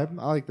in the vibe.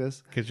 I like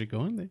this. Because you're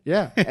going there.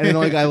 Yeah, and then,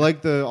 like I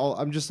like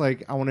I'm just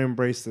like I want to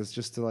embrace this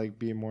just to like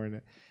be more in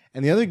it.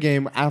 And the other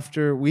game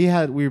after we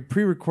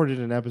pre-recorded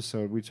an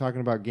episode. We were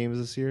talking about games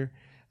this year.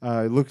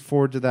 Look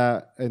forward to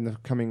that in the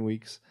coming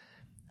weeks.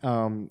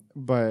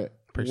 But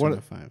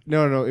Persona 5.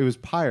 No, it was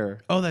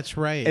Pyre. Oh, that's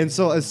right. And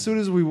so as soon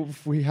as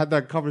we had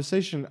that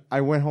conversation,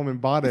 I went home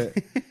and bought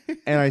it,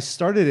 and I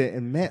started it.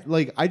 And man,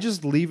 like I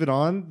just leave it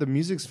on. The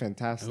music's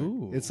fantastic.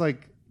 Ooh. It's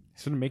like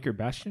So the maker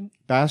Bastion.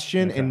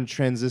 Bastion Okay. and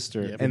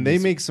Transistor, Yep. and they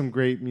make some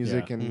great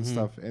music Yeah. and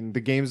stuff. And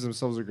the games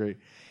themselves are great.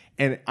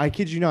 And I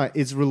kid you not,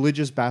 it's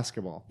religious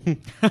basketball.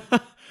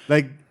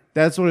 Like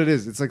that's what it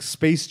is. It's like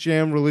Space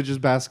Jam religious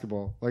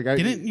basketball. Like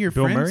Didn't your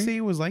Bill friend Murray? say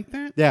it was like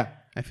that? yeah.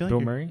 I feel like Bill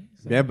you're- Murray.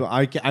 Yeah, but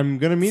I'm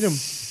gonna meet him.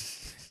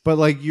 But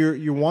like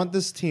you want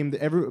this team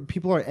that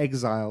people are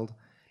exiled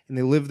and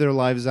they live their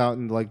lives out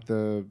in like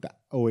the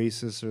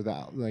oasis or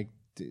the like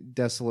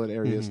desolate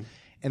areas,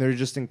 and they're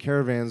just in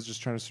caravans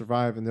just trying to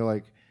survive. And they're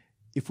like,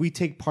 if we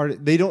take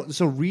part, they don't.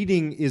 So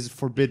reading is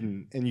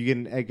forbidden, and you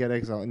get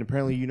exiled. And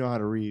apparently you know how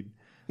to read,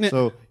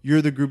 so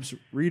you're the group's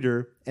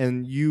reader,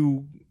 and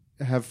you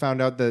have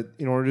found out that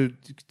in order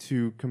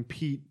to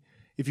compete,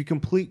 if you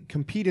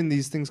compete in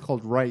these things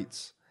called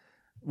rights,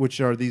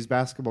 which are these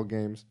basketball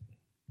games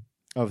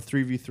of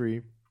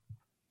 3v3,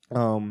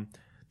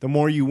 the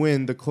more you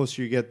win, the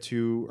closer you get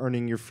to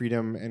earning your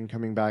freedom and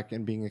coming back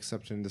and being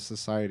accepted into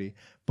society.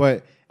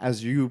 But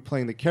as you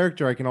playing the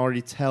character, I can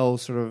already tell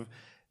sort of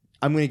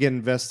I'm going to get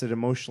invested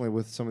emotionally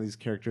with some of these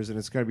characters, and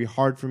it's going to be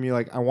hard for me.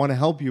 Like I want to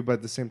help you, but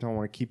at the same time I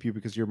want to keep you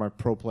because you're my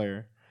pro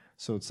player.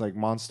 So it's like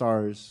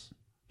Monstars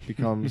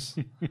becomes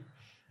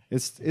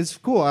it's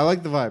cool. I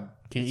like the vibe.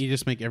 Can't you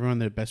just make everyone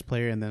their best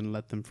player and then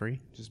let them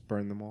free? Just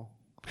burn them all.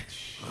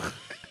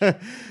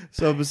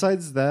 So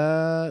besides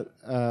that,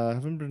 I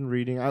haven't been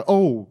reading.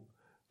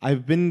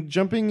 I've been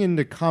jumping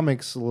into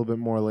comics a little bit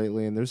more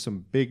lately, and there's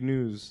some big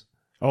news.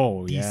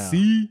 Oh yeah,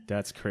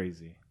 that's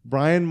crazy.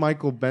 Brian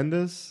Michael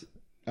Bendis,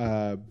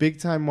 big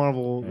time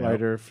Marvel Yep.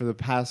 writer for the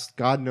past,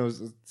 God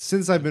knows,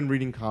 since I've been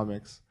reading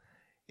comics,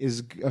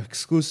 is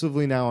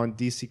exclusively now on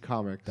DC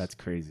Comics. That's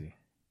crazy.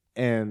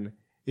 And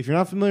if you're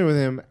not familiar with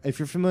him, if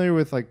you're familiar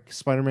with like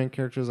Spider-Man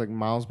characters like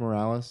Miles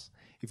Morales,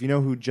 if you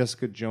know who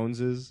Jessica Jones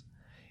is,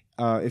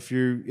 if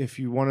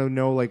you want to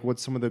know like what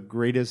some of the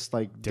greatest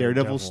like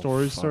Daredevil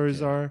stories fuck yeah.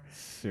 are,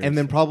 Seriously. and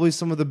then probably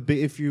some of the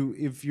if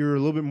you're a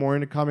little bit more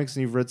into comics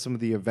and you've read some of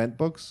the event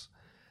books.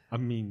 I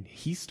mean,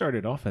 he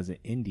started off as an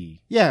indie.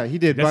 Yeah, he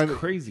did. That's Brian-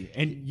 crazy.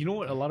 And you know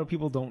what? A lot of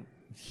people don't.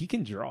 He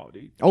can draw,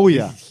 dude. Oh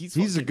yeah, He's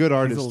he's a fucking- good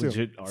artist he's a too.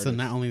 legit artist. So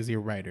not only is he a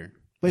writer,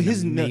 But an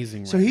his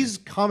amazing so writer. his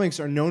comics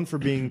are known for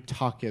being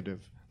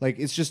talkative. Like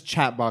it's just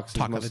chat boxes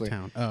talk mostly. of the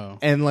town. Oh,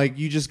 And like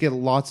you just get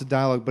lots of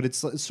dialogue, but it's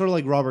sort of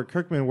like Robert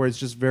Kirkman, where it's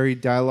just very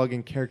dialogue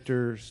and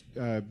character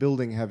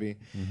building heavy.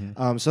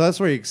 So that's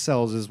where he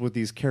excels, is with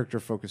these character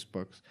focused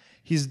books.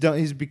 He's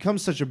become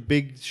such a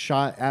big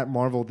shot at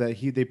Marvel that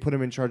they put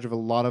him in charge of a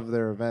lot of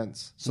their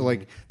events. So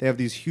like they have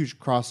these huge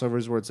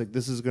crossovers where it's like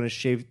this is going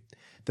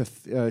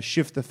to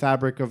shift the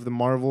fabric of the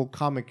Marvel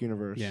comic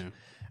universe. yeah.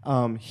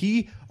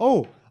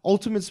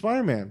 Ultimate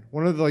Spider-Man,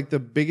 one of the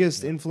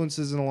biggest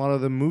influences in a lot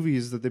of the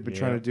movies that they've been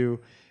trying to do.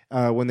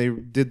 When they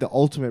did the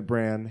Ultimate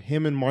brand,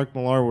 him and Mark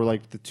Millar were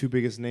like the two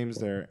biggest names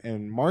there.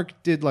 And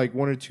Mark did like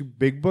one or two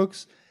big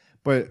books,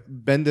 but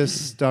Bendis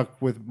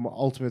stuck with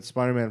Ultimate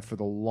Spider-Man for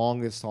the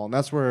longest haul, and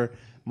that's where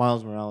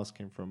Miles Morales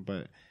came from.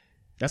 But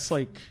That's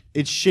like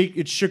it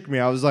shook me.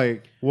 I was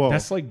like, whoa.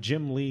 that's like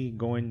Jim Lee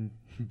going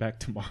back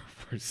to Marvel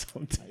or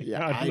something.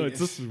 Yeah, I don't know. It's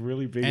just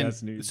really big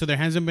ass And news. so there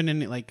hasn't been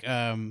any like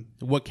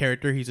what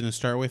character he's going to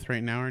start with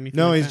right now or anything.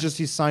 No, like he's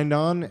that? signed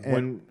on,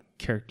 and What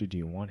character do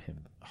you want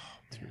him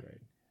to write?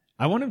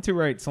 I want him to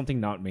write something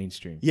not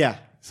mainstream. yeah,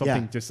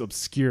 Something yeah. just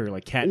obscure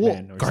like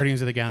Catman or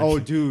Guardians of the Galaxy. Oh,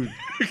 dude.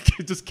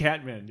 something. Just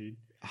Catman,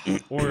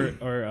 dude.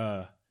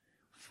 or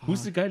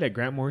who's the guy that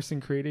Grant Morrison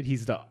created?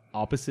 He's the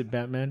opposite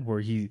Batman, where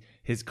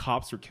his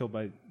cops were killed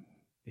by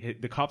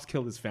the cops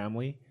killed his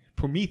family.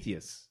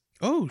 Prometheus.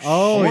 Oh, shit.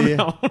 Oh,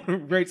 yeah. I want to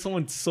write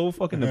someone so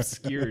fucking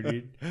obscure,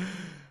 dude.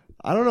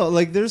 I don't know.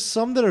 Like, there's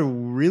some that are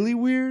really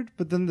weird,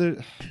 but then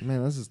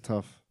man, this is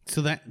tough.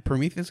 So that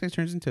Prometheus guy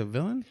turns into a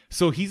villain?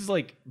 So he's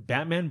like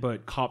Batman,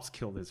 but cops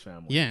killed his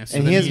family. Yeah. So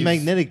And then he has he's-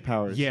 magnetic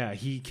powers. Yeah,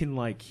 he can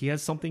he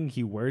has something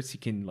he wears. He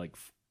can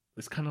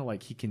it's kind of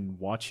like he can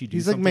watch you do.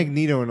 He's like something.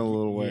 Magneto in a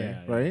little way,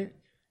 Yeah, yeah. right?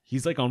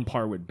 He's like on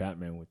par with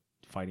Batman with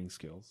fighting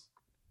skills.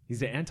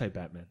 He's the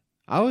anti-Batman.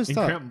 I always And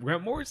thought.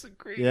 Grant Morrison,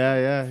 great.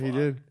 Yeah, he Fuck.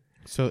 did.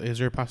 So is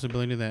there a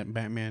possibility that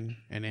Batman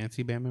and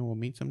anti-Batman will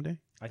meet someday?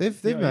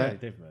 They've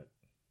met. They've met.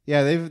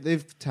 Yeah,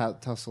 they've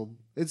tussled.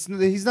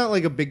 He's not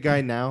like a big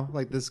guy now,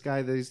 like this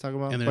guy that he's talking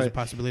about. And there's a but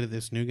possibility that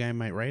this new guy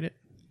might write it.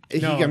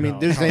 I mean,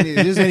 there's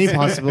any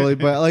possibility,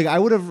 but like I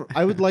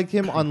would like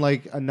him on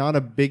like not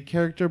a big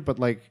character, but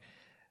like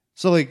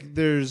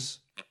there's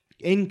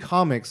in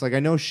comics, like I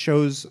know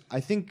shows. I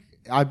think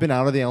I've been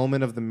out of the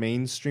element of the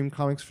mainstream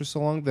comics for so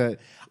long that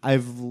I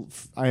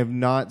have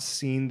not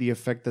seen the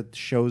effect that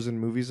shows and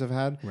movies have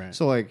had. Right.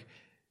 So like,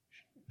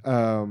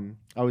 I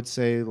would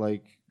say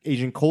like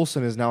Agent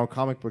Coulson is now a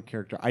comic book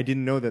character. I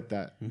didn't know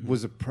that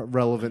was a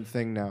relevant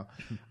thing now.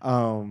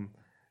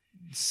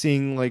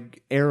 Seeing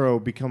like Arrow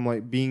become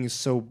like being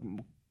so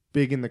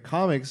big in the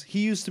comics, he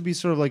used to be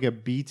sort of like a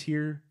B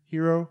tier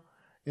hero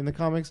in the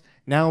comics.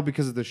 Now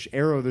because of the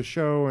Arrow, the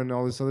show, and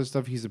all this other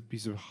stuff, he's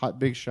a hot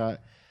big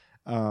shot.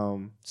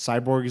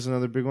 Cyborg is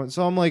another big one.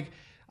 So I'm like,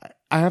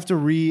 I have to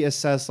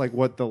reassess like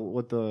what the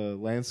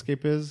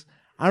landscape is.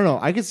 I don't know.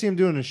 I could see him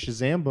doing a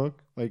Shazam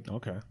book, like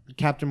Okay.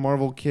 Captain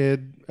Marvel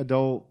kid,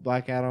 adult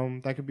Black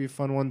Adam. That could be a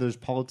fun one. There's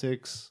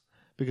politics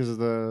because of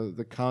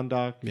the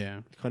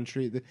Kahndaq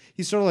country.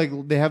 He's sort of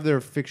like they have their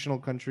fictional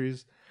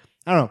countries.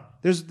 I don't know.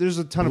 There's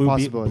a ton of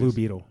possibilities. Blue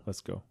Beetle.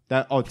 Let's go.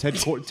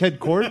 Ted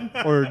Cord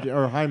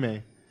or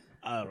Jaime.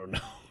 I don't know.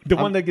 The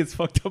one that gets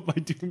fucked up by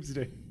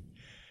Doomsday.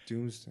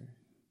 Doomsday.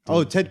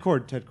 Oh, Ted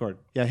Cord.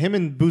 Yeah, him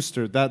and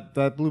Booster.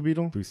 That Blue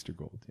Beetle. Booster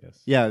Gold. Yes.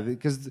 Yeah,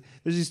 because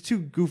there's these two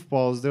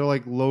goofballs. They're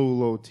like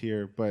low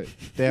tier, but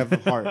they have the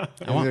heart.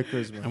 I want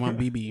charisma. I want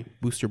BB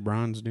Booster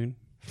Bronze, dude.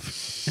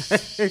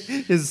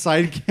 His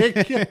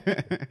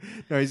sidekick.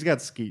 No, he's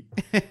got Skeet.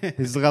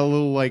 He's got a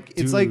little like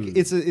it's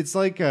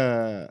like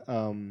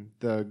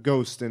the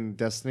ghost in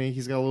Destiny.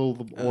 He's got a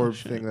little orb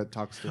thing that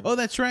talks to him. Oh,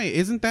 that's right.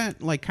 Isn't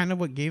that like kind of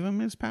what gave him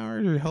his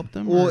powers or helped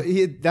him? Well,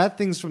 that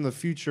thing's from the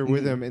future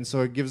with him, and so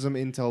it gives him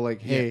intel.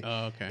 Like, hey,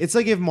 okay. It's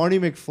like if Marty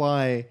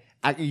McFly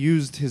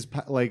used his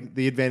like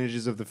the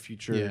advantages of the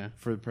future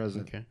for the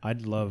present. Okay.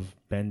 I'd love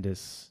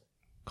Bendis,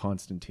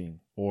 Constantine,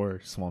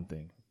 or Swamp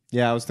Thing.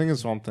 Yeah, I was thinking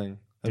Swamp Thing.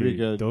 That'd be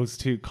good. Those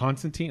two,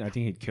 Constantine, I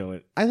think he'd kill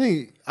it. I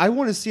think I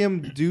want to see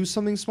him do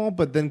something small,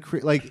 but then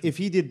like if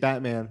he did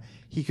Batman,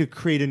 he could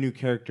create a new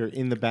character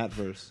in the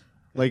Batverse.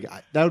 Like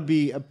that would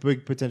be a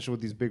big potential with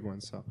these big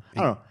ones. So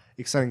I don't know,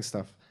 exciting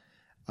stuff.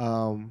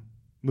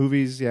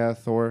 Movies,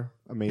 Thor,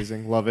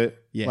 amazing, love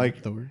it. Yeah,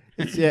 like Thor.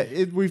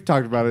 We've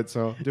talked about it,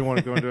 so didn't want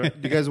to go into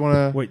it. Do you guys want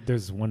to? Wait,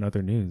 there's one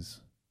other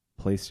news.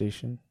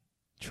 PlayStation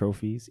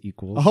trophies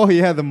equals. Oh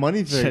yeah, the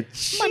money thing.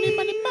 Money.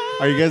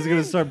 Are you guys going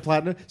to start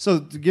platinum?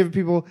 So to give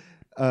people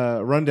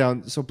a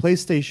rundown, so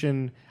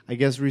PlayStation, I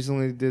guess,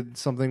 recently did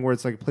something where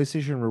it's like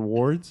PlayStation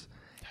Rewards.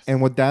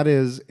 And what that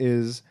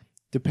is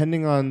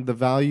depending on the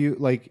value,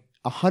 like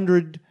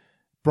 100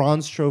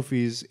 bronze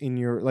trophies in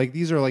your, like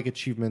these are like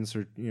achievements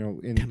or,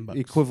 in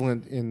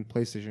equivalent in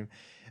PlayStation.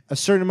 A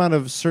certain amount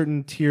of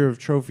certain tier of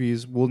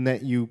trophies will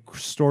net you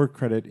store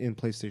credit in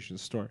PlayStation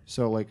Store.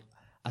 So like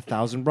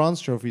 1,000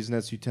 bronze trophies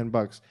nets you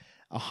 $10.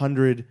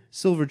 100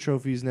 silver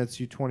trophies nets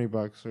you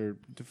 $20,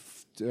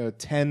 or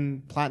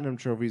 10 platinum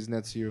trophies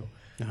nets you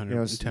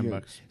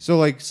 $10. So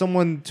like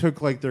someone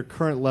took like their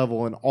current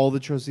level and all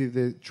the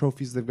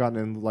trophies they've gotten,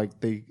 and like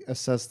they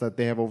assessed that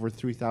they have over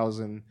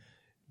 3,000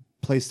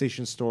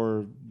 PlayStation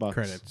Store bucks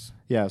credits.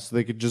 Yeah, so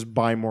they could just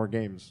buy more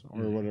games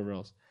or whatever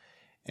else.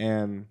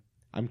 And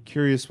I'm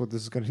curious what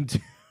this is going to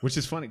do. Which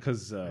is funny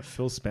because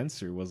Phil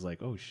Spencer was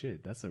like, "Oh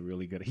shit, that's a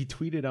really good." He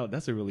tweeted out,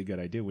 "That's a really good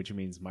idea," which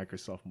means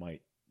Microsoft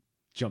might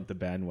jump the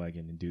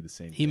bandwagon and do the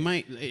same. It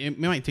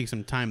might take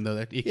some time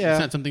though. It's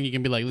not something you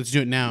can be like, let's do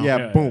it now.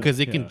 Yeah, boom.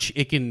 Because it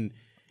can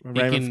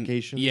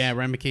Ramifications.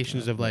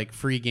 Ramifications of like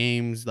free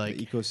games, like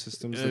the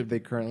ecosystems that they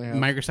currently have.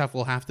 Microsoft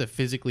will have to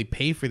physically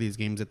pay for these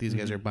games that these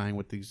guys are buying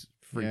with these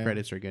free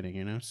credits are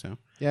getting. So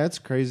yeah, it's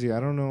crazy.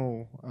 I don't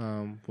know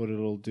what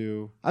it'll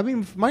do. I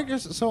mean,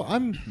 Microsoft. So I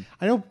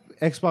know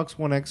Xbox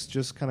One X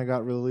just kind of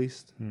got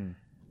released.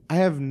 I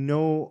have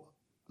no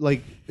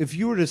if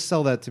you were to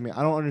sell that to me,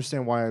 I don't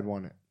understand why I'd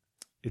want it.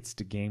 It's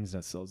the games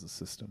that sells the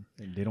system,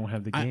 and they don't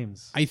have the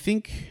games. I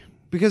think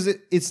because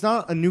it's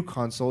not a new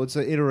console; it's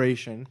an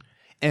iteration.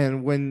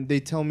 And when they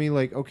tell me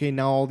like, okay,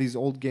 now all these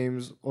old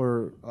games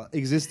or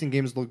existing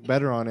games look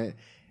better on it,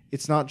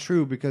 it's not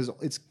true because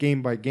it's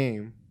game by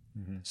game.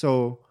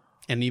 So,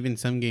 and even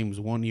some games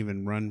won't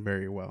even run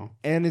very well.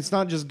 And it's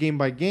not just game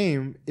by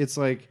game; it's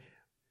like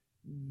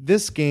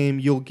this game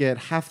you'll get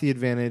half the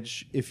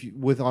advantage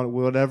on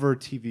whatever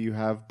TV you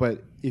have,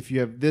 but if you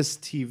have this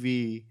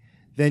TV,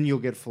 then you'll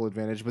get full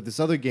advantage. But this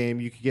other game,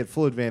 you could get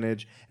full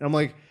advantage. And I'm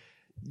like,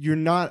 you're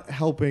not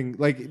helping.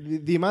 Like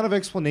the amount of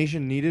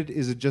explanation needed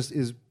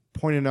is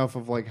point enough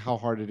of like how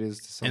hard it is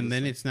to sell. And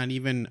then it's not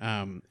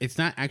even it's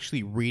not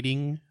actually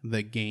reading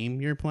the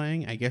game you're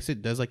playing. I guess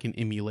it does like an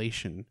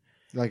emulation.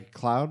 Like a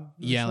cloud?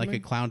 Yeah, like a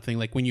cloud thing.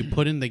 Like when you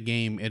put in the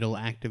game, it'll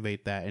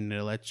activate that and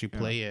it'll let you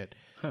play it.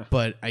 Huh.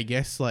 But I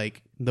guess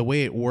like the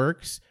way it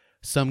works,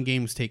 some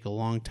games take a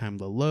long time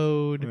to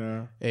load.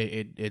 Yeah.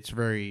 It's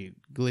very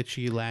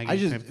glitchy,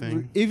 laggy type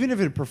thing. Even if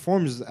it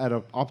performs at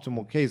an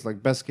optimal case,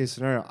 like best case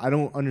scenario, I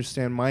don't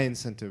understand my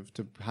incentive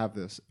to have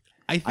this.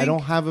 I think I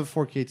don't have a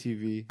 4K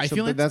TV. I so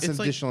feel like that's an it's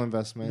like additional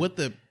investment. what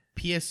the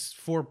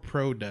PS4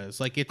 Pro does.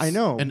 Like it's I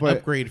know, an but-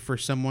 upgrade for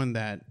someone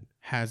that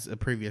has a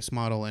previous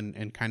model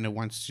and kind of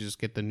wants to just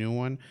get the new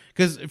one.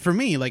 Because for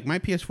me, like my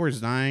PS4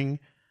 is dying.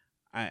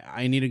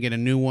 I need to get a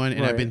new one,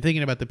 and I've Right. been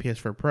thinking about the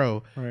PS4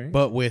 Pro. Right.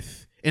 But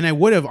and I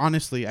would have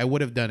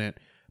done it,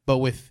 but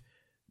with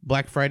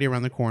Black Friday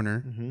around the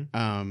corner,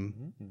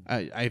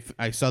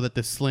 I saw that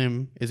the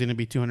Slim is going to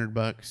be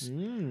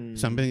 $200.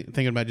 So I'm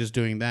thinking about just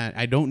doing that.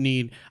 I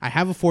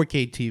have a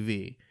 4K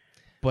TV,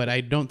 but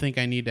I don't think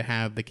I need to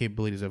have the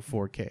capabilities of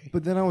 4K.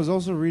 But then I was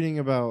also reading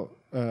about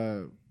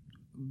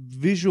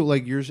visual,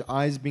 like your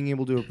eyes being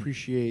able to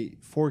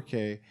appreciate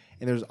 4K,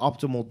 and there's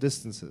optimal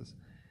distances.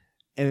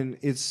 And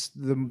it's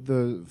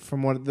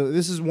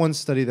this is one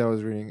study that I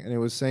was reading, and it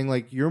was saying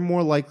like you're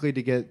more likely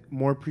to get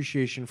more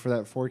appreciation for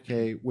that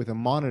 4K with a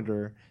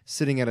monitor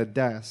sitting at a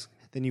desk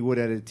than you would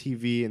at a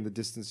TV, and the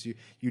distance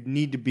you'd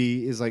need to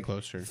be is like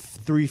Closer.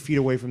 3 feet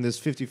away from this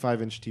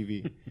 55-inch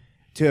TV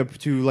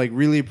to like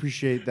really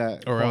appreciate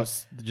that. Or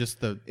else just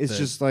the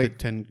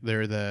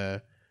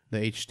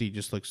HD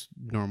just looks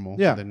normal.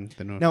 Yeah.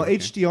 Now 4K.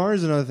 HDR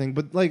is another thing,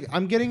 but like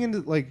I'm getting into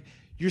like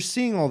you're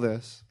seeing all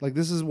this. Like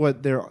this is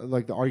what they're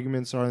like the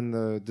arguments are and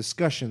the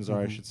discussions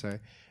are, I should say.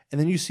 And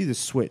then you see the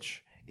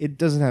Switch. It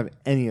doesn't have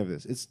any of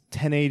this. It's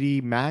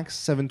 1080 max,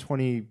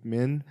 720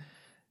 min,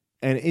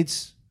 and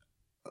it's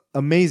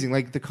amazing.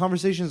 Like the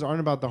conversations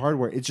aren't about the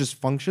hardware. It just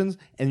functions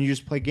and you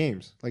just play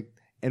games. Like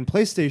and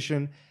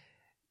PlayStation,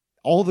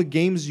 all the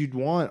games you'd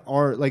want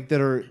are like that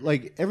are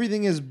like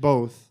everything is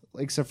both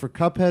except for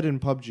Cuphead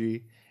and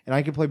PUBG, and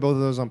I can play both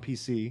of those on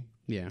PC.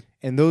 Yeah.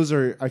 And those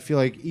are, I feel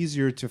like,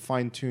 easier to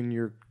fine tune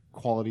your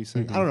quality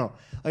setting. I don't know.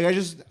 Like,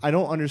 I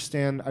don't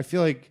understand. I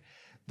feel like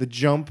the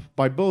jump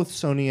by both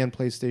Sony and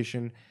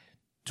PlayStation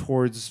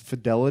towards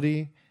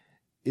fidelity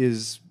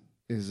is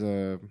I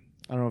don't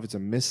know if it's a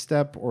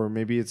misstep or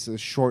maybe it's a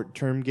short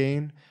term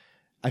gain.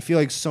 I feel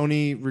like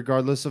Sony,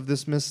 regardless of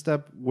this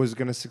misstep, was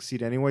going to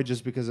succeed anyway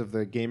just because of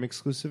the game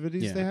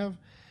exclusivities they have.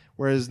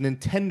 Whereas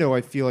Nintendo, I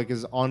feel like,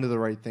 is onto the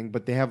right thing,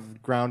 but they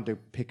have ground to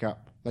pick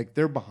up. Like,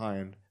 they're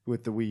behind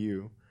with the Wii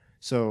U.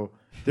 So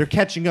they're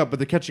catching up, but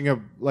they're catching up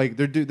like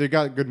they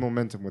got good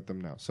momentum with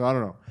them now. So I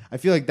don't know. I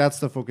feel like that's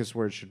the focus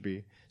where it should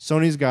be.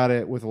 Sony's got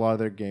it with a lot of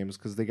their games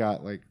because they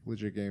got like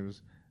legit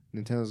games.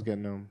 Nintendo's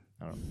getting them.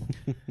 I don't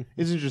know.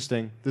 It's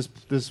interesting.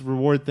 This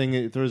reward thing,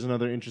 it throws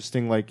another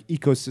interesting like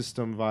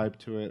ecosystem vibe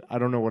to it. I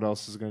don't know what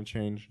else is going to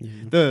change.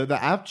 The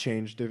app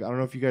changed. I don't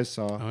know if you guys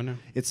saw. Oh no.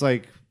 It's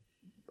like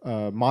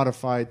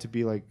modified to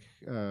be like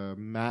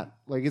matte.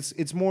 Like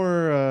it's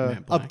more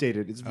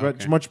updated.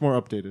 It's much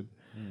more updated.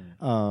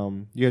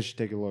 You guys should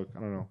take a look. I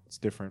don't know. It's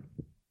different.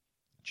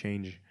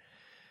 Change.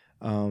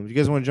 You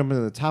guys want to jump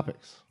into the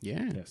topics?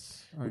 Yeah.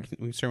 Yes. We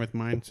can start with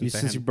mine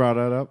Since you brought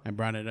that up. I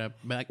brought it up.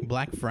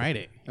 Black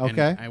Friday.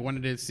 Okay. And I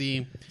wanted to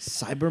see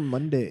Cyber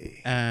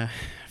Monday.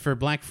 for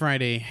Black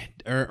Friday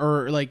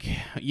or like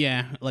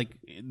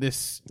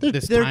this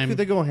time.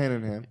 They go hand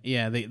in hand.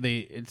 Yeah,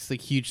 it's a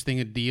huge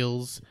thing of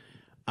deals.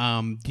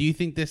 Do you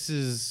think this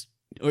is,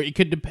 or it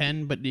could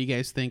depend, but do you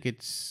guys think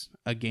it's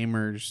a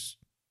gamer's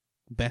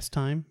best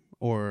time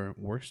or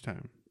worst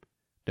time,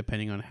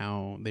 depending on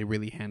how they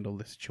really handle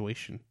the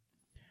situation?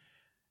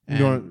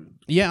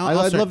 Yeah,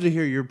 I'd love to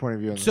hear your point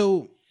of view on this.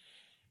 So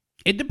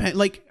it depends,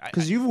 like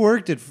because you've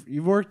worked at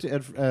it was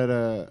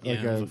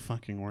the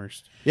fucking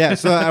worst. Yeah,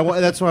 so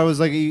that's why I was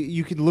like,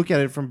 you could look at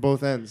it from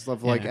both ends,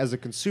 of like as a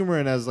consumer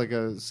and as like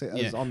as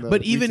on the.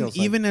 But retail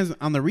side. even as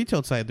on the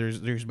retail side,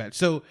 there's bad.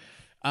 So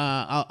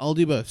I'll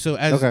do both. So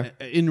as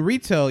in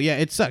retail,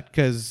 it sucked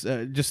because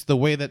just the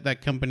way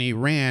that company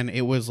ran,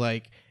 it was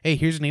like, hey,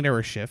 here's an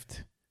 8-hour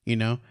shift. You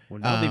know, well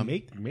now they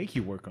make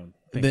you work on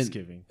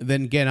Thanksgiving,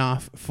 then get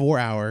off 4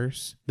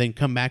 hours, then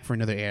come back for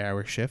another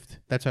 8-hour shift.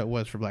 That's how it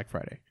was for Black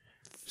Friday.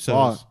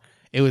 So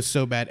it was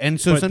so bad, and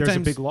so but sometimes there's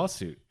a big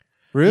lawsuit.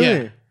 Really?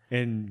 Yeah.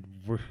 And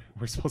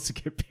we're supposed to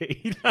get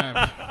paid.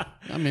 I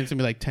mean, it's gonna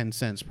be like 10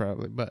 cents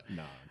probably, but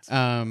no.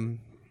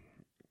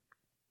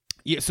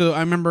 Yeah, so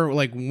I remember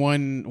like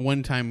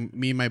one time,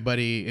 me and my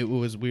buddy,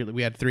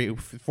 we had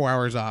 4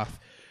 hours off.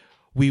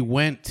 We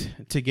went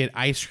to get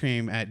ice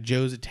cream at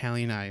Joe's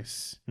Italian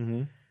Ice.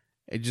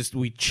 Mm-hmm.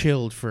 We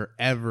chilled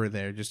forever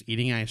there, just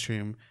eating ice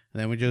cream.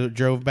 And then we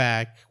drove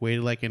back,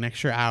 waited like an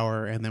extra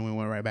hour, and then we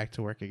went right back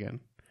to work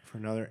again. For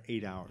another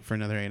 8 hours. For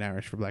another 8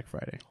 hours for Black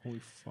Friday. Holy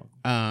fuck.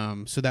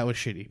 So that was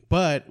shitty.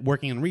 But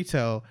working in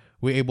retail,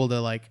 we were able to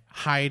like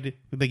hide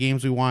the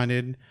games we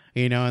wanted,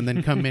 you know, and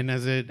then come in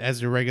as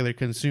a regular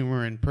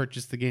consumer and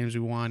purchase the games we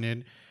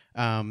wanted.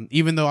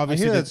 Even though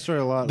obviously I hear that story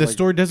a lot. The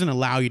store doesn't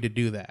allow you to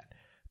do that.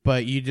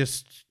 But you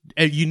just,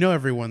 you know,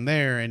 everyone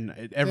there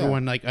and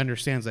everyone like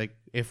understands like,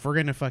 if we're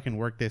going to fucking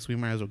work this, we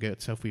might as well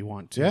get stuff we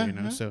want to, you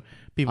know? So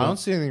people, I don't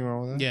see anything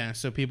wrong with that. Yeah.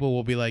 So people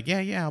will be like,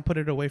 yeah, I'll put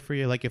it away for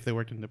you. Like if they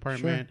worked in the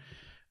department.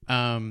 Sure.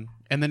 And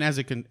then as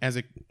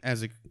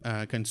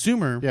a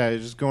consumer. Yeah. You're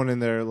just going in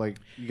there. Like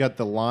you got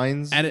the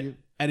lines. At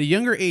a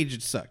younger age,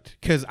 it sucked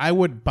because I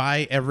would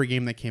buy every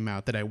game that came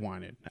out that I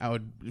wanted. I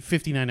would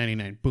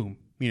 $59.99, boom.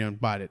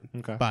 bought it,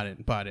 Okay.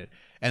 bought it.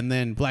 And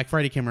then Black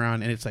Friday came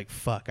around, and it's like,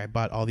 fuck, I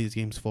bought all these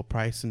games full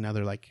price, and now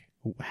they're like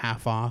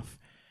half off.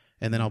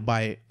 And then I'll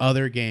buy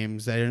other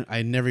games that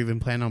I never even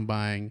planned on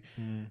buying,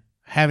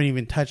 haven't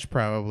even touched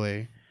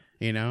probably,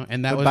 And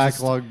that The was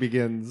backlog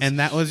begins. and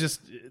that was just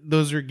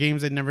those are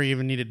games I never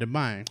even needed to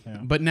buy.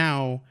 Yeah. But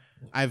now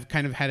I've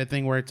kind of had a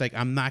thing where it's like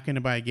I'm not going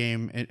to buy a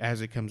game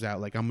as it comes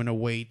out. Like I'm going to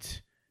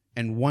wait,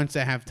 and once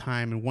I have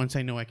time and once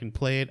I know I can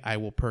play it, I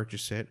will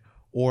purchase it.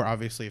 Or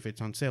obviously, if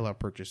it's on sale, I'll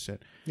purchase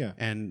it. Yeah.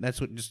 And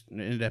that's what just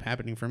ended up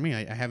happening for me.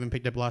 I haven't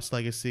picked up Lost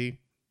Legacy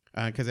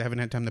because I haven't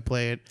had time to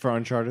play it. For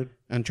Uncharted.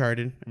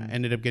 I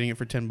ended up getting it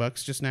for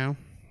 $10 just now.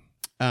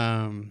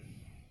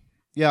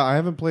 Yeah, I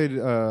haven't played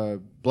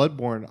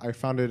Bloodborne. I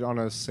found it on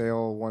a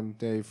sale one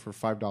day for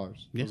 $5. I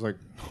Yeah. was like,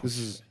 this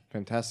is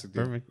fantastic.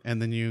 Deal. Perfect.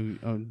 And then you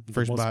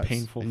first most bought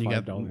painful and you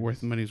got $5.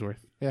 worth money's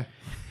worth. Yeah.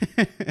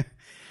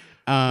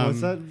 Um,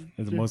 What's that?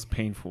 It's the most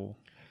painful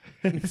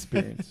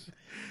experience.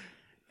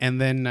 And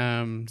then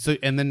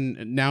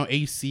now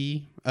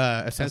AC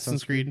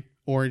Assassin's Creed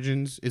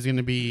Origins is going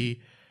to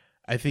be,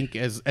 I think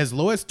as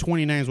low as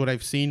 29 is what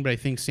I've seen, but I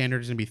think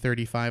standard is going to be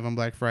 35 on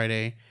Black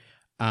Friday.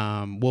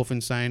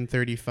 Wolfenstein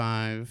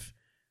 35.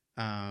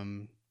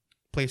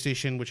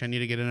 PlayStation, which I need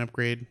to get an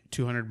upgrade,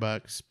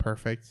 $200,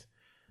 perfect.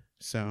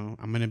 So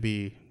I'm going to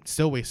be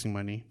still wasting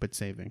money but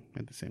saving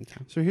at the same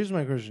time. So here's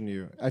my question to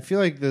you. I feel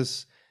like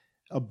this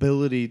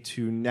ability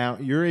to now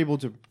you're able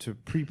to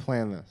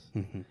pre-plan this.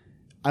 Mm-hmm.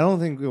 I don't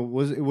think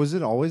was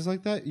it always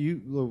like that.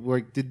 You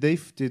like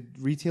did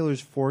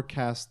retailers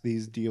forecast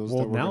these deals?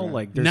 Well, that were now gonna,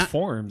 like there's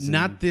forums.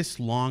 Not and- this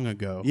long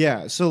ago.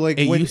 yeah. So like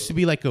It when, used to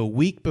be like a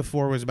week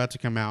before it was about to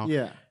come out.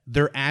 yeah,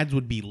 Their ads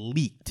would be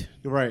leaked.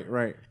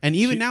 right. And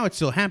even now it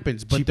still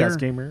happens. But cheap they're ass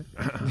gamer.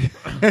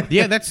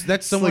 yeah, that's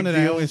someone Slick that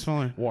I deals. always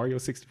follow. Wario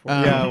 64.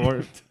 Yeah,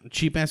 or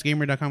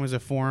Cheapassgamer.com is a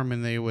forum,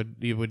 and you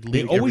would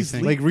leak always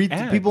everything. leak- like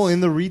ads. people in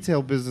the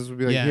retail business would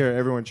be like, Yeah. here,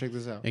 everyone, check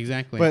this out.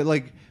 Exactly. But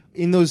like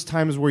in those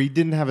times where you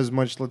didn't have as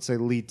much, let's say,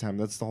 lead time.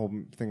 That's the whole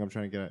thing I'm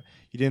trying to get at.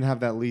 You didn't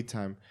have that lead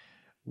time.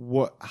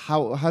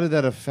 How did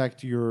that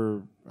affect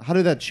your? How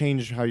did that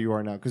change how you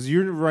are now? Because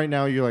you're right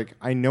now. You're like,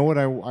 I know what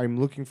I'm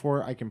looking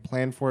for. I can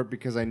plan for it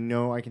because I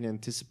know I can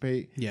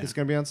anticipate it's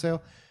going to be on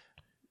sale.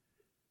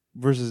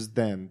 Versus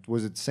then,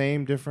 was it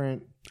same,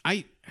 different?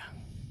 I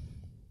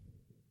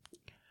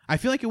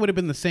feel like it would have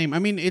been the same. I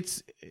mean,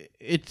 it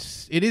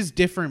is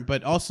different,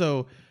 but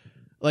also,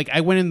 like,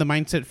 I went in the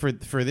mindset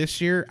for this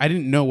year. I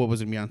didn't know what was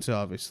gonna be on sale.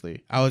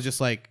 Obviously, I was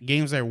just like,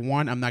 games I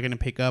want, I'm not gonna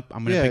pick up.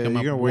 I'm gonna pick them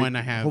up you're gonna wait. when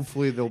I have.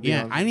 Hopefully, they'll be.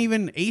 Yeah, on I didn't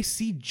even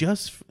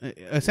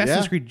Assassin's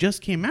Yeah. Creed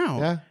just came out.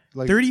 Yeah,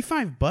 like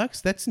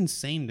 $35. That's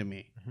insane to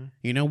me.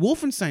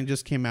 Wolfenstein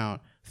just came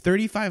out.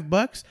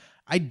 $35.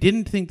 I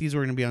didn't think these were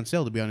going to be on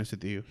sale, to be honest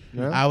with you.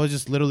 Yeah. I was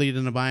just literally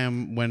going to buy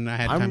them when I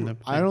had time to.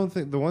 I don't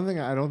think the one thing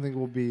I don't think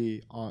will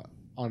be on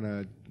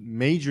a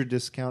major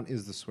discount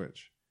is the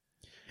Switch.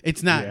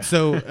 It's not. Yeah.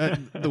 So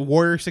the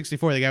Warrior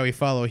 64, the guy we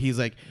follow, he's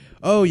like,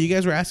 "Oh, you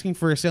guys were asking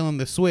for a sale on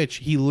the Switch."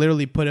 He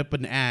literally put up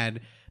an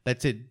ad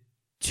that said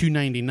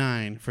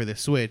 $299 for the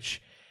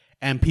Switch,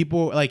 and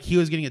people like he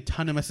was getting a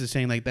ton of messages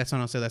saying like, "That's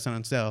not on sale. That's not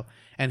on sale."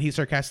 And he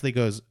sarcastically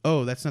goes,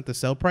 "Oh, that's not the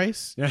sale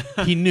price."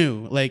 He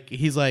knew. Like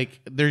he's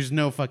like, "There's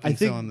no fucking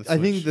sale on the Switch." I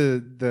think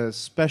the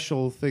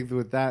special thing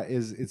with that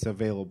is its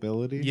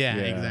availability. yeah,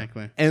 Yeah.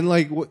 exactly. And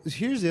like,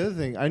 here's the other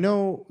thing. I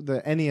know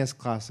the NES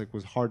Classic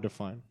was hard to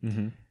find.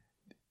 Mm-hmm.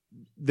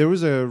 There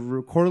was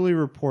a quarterly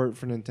report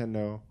for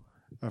Nintendo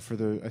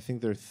for I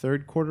think their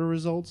third quarter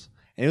results,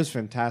 and it was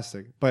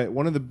fantastic. But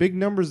one of the big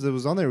numbers that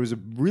was on there, was a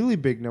really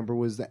big number,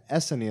 was the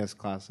SNES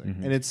Classic,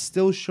 and it's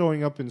still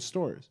showing up in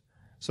stores.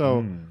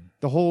 So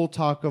the whole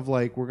talk of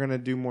like we're gonna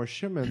do more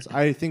shipments,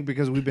 I think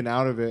because we've been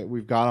out of it,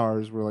 we've got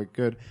ours. We're like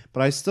good,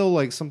 but I still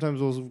like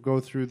sometimes we'll go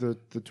through the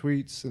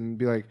tweets and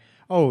be like,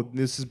 oh,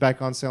 this is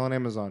back on sale on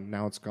Amazon.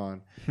 Now it's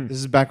gone. This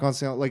is back on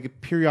sale.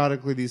 Like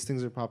periodically, these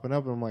things are popping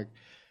up, and I'm like,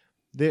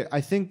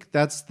 I think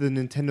that's the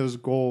Nintendo's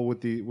goal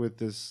with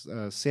this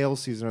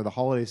sales season or the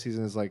holiday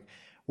season is like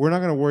we're not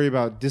going to worry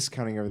about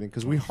discounting everything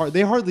because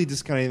they hardly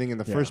discount anything in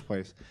the first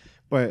place,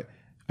 but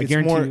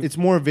it's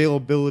more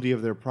availability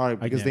of their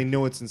product because they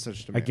know it's in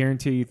such demand. I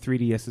guarantee you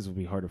 3DSs will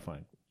be hard to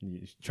find.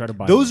 You try to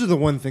buy Those are the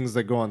one things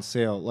that go on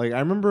sale. Like I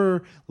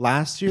remember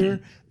last year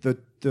the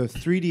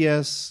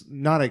 3DS,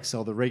 not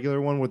XL, the regular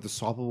one with the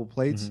swappable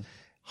plates,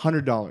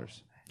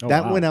 $100. Oh,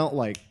 that wow. went out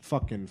like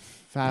fucking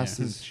fast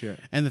as shit.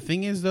 And the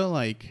thing is, though,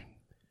 like,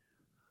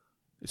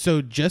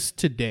 so just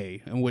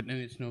today, and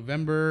it's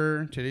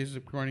November. Today's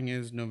recording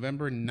is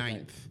November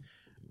 9th.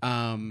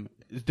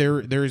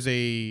 There's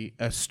a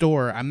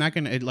store. I'm not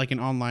gonna like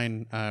an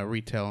online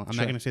retail. I'm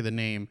not gonna say the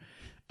name.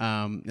 They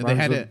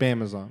had with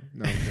Bamazon.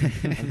 No, I'm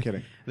kidding. I'm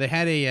kidding. They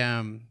had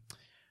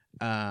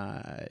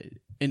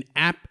an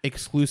app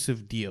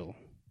exclusive deal.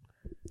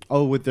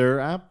 Oh, with their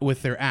app?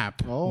 With their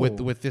app, Oh.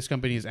 with this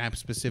company's app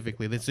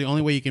specifically, that's the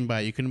only way you can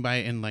buy it. You couldn't buy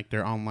it in like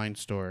their online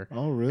store.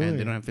 Oh, really? And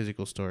they don't have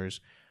physical stores.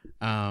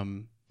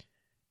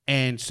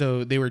 And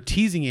so they were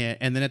teasing it,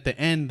 and then at the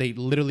end they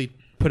literally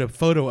put a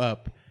photo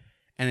up,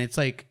 and it's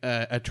like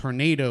a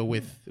tornado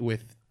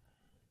with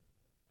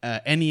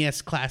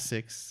NES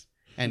classics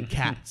and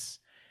cats,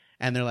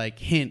 and they're like,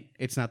 hint,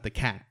 it's not the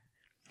cat.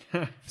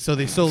 So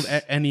they sold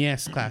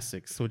NES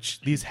classics,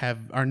 which these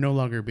are no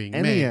longer being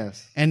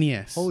NES. made.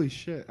 NES. Holy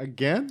shit!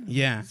 Again?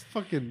 Yeah. It's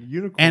fucking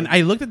unicorn. And I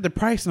looked at the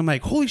price and I'm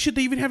like, holy shit,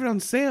 they even have it on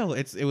sale.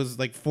 It was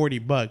like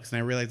 $40, and I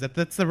realized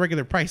that's the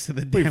regular price of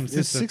the damn it's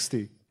system.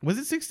 60. Was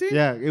it 60?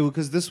 Yeah,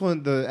 because this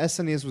one, the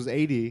SNES was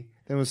 80,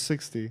 then it was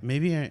 60.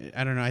 Maybe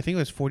I don't know. I think it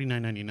was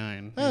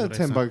 $49.99.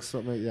 $10,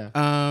 something.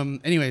 Yeah.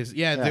 Anyways,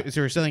 Yeah.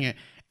 so we're selling it,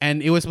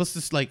 and it was supposed to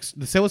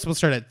the sale was supposed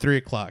to start at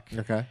 3:00.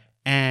 Okay.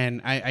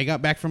 And I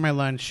got back from my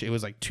lunch. It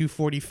was like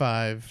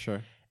 2:45.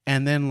 Sure.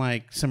 And then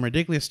like some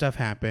ridiculous stuff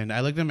happened. I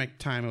looked at my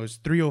time. It was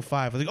 3:05.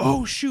 I was like,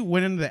 oh shoot!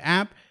 Went into the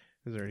app.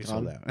 It was already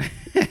sold out.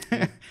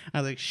 I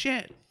was like,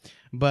 shit.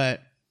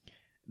 But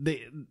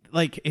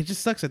it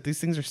just sucks that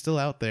these things are still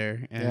out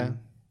there and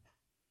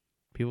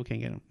people can't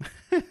get them.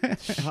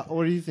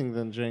 What do you think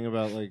then, Jang,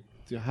 about like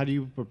how do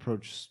you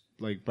approach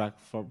like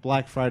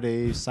Black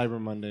Friday, Cyber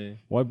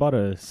Monday? Well, I bought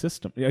a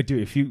system. Yeah,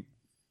 dude, if you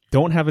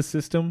don't have a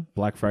system,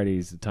 Black Friday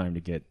is the time to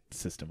get a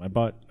system. I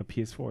bought a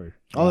PS4.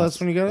 That's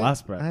when you got it?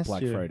 Last Black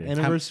Friday.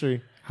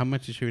 Anniversary. How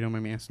much did you don't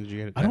mind me asking? Did you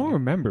get it? I don't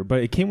remember,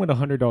 but it came with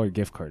 $100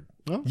 gift card.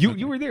 Oh,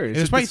 You were there. It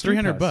was probably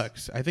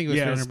 $300. I think it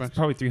was $300.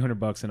 Probably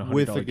 $300 and a $100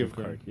 With a gift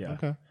card. Yeah.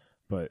 Okay.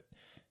 But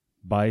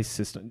buy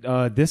system.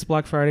 This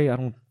Black Friday, I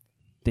don't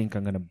think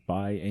I'm gonna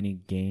buy any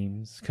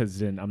games because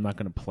then I'm not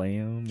gonna play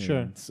them.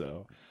 Sure.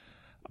 So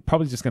I'm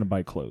probably just gonna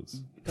buy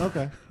clothes.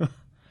 Okay.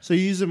 So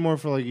you use it more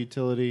for like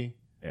utility,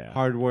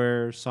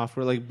 hardware,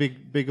 software, like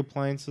big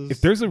appliances.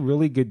 If there's a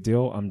really good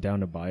deal, I'm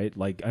down to buy it.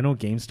 Like I know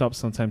GameStop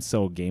sometimes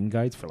sell game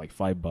guides for like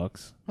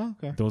 $5. Oh,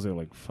 okay. Those are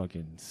like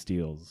fucking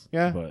steals.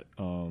 Yeah. But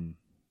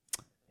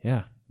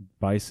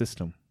buy a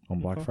system on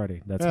Black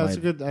Friday.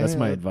 That's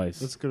my advice.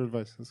 That's good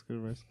advice.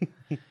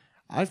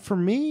 For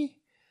me,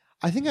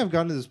 I think I've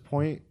gotten to this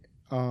point.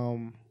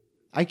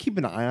 I keep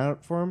an eye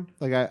out for them.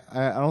 Like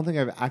I don't think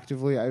I've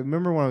actively. I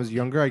remember when I was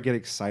younger, I'd get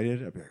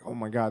excited. I'd be like, "Oh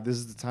my god, this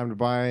is the time to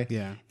buy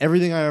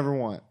everything I ever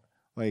want."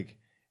 Like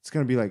it's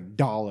gonna be like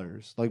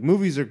dollars. Like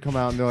movies are come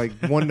out and they're like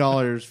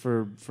 $1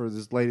 for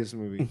this latest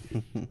movie.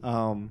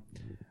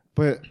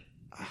 But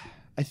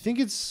I think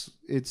it's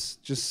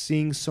just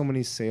seeing so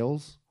many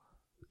sales,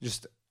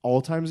 just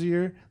all times a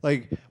year.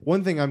 Like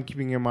one thing I'm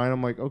keeping in mind,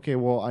 I'm like, okay,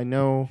 well I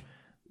know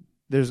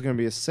there's going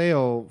to be a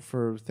sale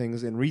for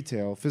things in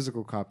retail,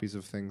 physical copies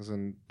of things.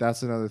 And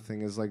that's another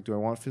thing is like, do I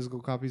want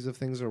physical copies of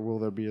things or will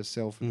there be a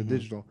sale for the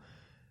digital?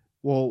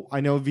 Well,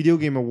 I know video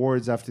game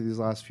awards after these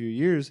last few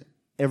years,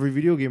 every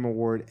video game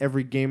award,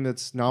 every game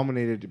that's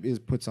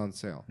nominated puts on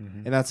sale.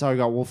 And that's how I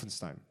got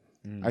Wolfenstein.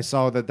 I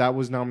saw that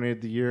was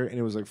nominated the year and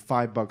it was like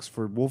 $5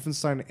 for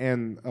Wolfenstein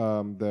and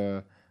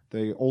the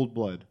Old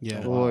Blood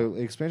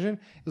expansion.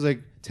 It was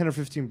like 10 or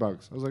 $15.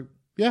 I was like,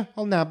 yeah,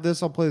 I'll nab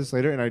this. I'll play this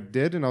later. And I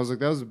did. And I was like,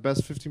 that was the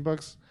best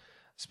 $15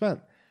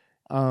 spent.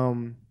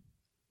 But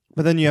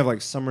then you have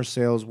like summer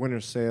sales,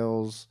 winter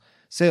sales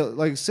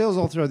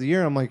all throughout the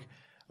year. I'm like,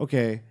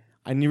 okay,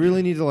 I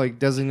really need to like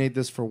designate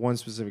this for one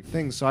specific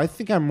thing. So I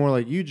think I'm more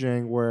like you,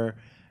 Jang, where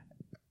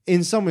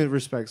in some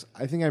respects,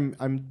 I think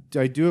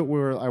I do it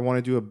where I want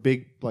to do a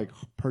big like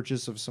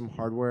purchase of some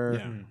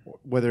hardware,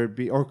 whether it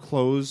be or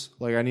clothes.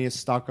 Like I need to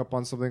stock up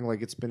on something.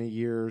 Like it's been a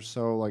year or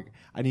so. Like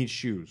I need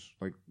shoes,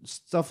 like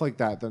stuff like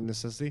that. The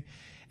necessity.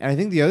 And I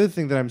think the other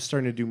thing that I'm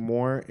starting to do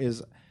more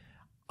is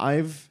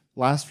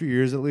last few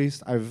years at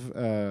least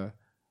I've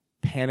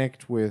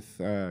panicked with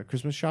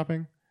Christmas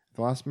shopping at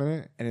the last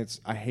minute, and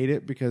I hate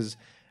it because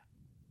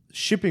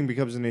shipping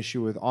becomes an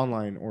issue with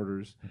online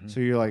orders. So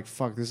you're like,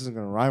 fuck, this isn't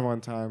going to arrive on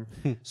time.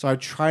 So I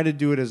try to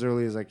do it as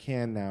early as I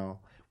can now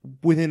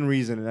within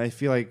reason. And I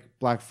feel like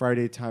Black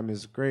Friday time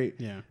is great.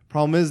 Yeah.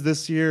 Problem is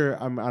this year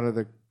I'm out of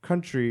the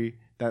country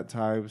that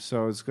time.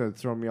 So it's going to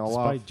throw me all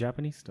off.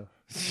 Japanese stuff.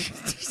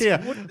 Yeah.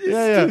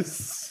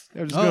 This?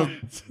 I'm just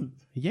gonna,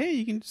 yeah,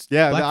 you can just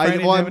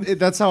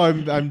that's how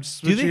I'm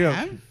switching Do they up.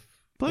 have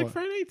Black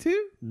Friday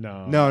too?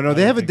 No.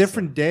 They have a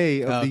different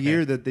day of the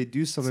year that they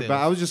do something.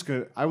 Sales.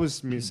 But I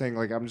was saying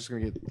like I'm just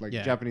gonna get like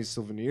Japanese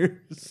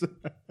souvenirs.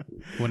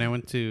 When I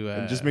went to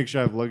and just make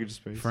sure I have luggage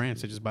space.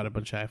 France, I just bought a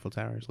bunch of Eiffel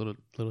Towers, little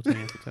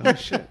tiny Eiffel Towers.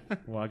 Shit.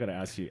 Well, I gotta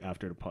ask you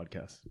after the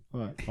podcast.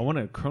 What? I want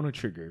a Chrono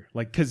Trigger,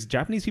 like because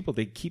Japanese people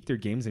they keep their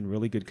games in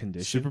really good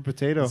condition. Super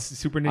Potato.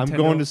 Super Nintendo. I'm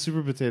going to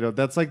Super Potato.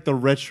 That's like the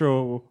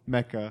retro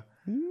mecca.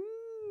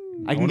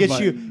 I can get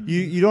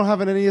you don't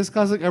have an NES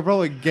classic? I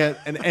probably get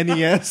an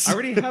NES. I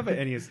already have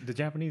an NES, the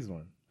Japanese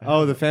one.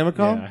 Oh, the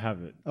Famicom? Yeah, I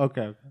have it.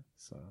 Okay.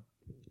 So,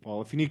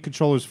 well, if you need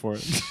controllers for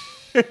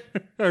it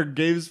or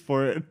games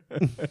for it.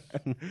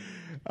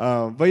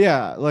 But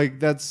yeah, like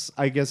that's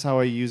I guess how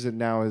I use it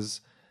now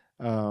is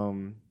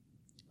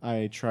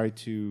I try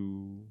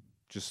to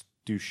just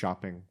do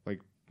shopping, like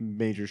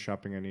major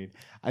shopping I need.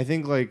 I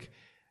think like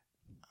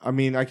I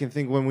mean, I can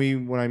think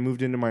when I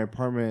moved into my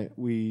apartment,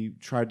 we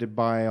tried to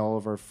buy all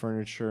of our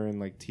furniture and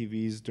like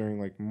TVs during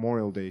like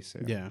Memorial Day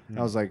sale. Yeah. And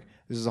I was like,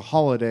 this is a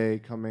holiday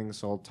coming,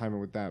 so I'll time it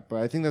with that.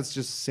 But I think that's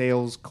just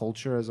sales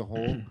culture as a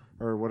whole,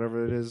 or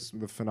whatever it is,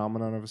 the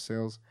phenomenon of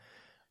sales.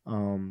 I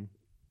don't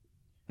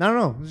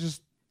know. It's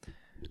just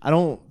I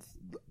don't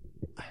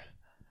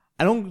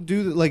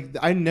do like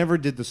I never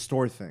did the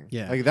store thing.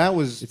 Yeah. like that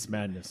was It's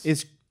madness.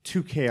 it's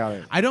too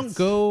chaotic. I don't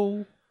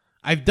go.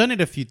 I've done it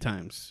a few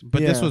times,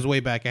 but this Yeah. was way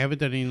back. I haven't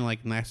done it in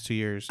like the last 2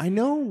 years. I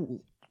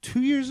know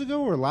 2 years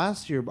ago or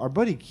last year, our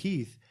buddy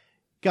Keith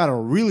got a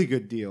really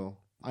good deal.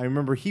 I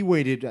remember he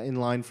waited in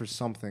line for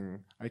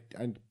something.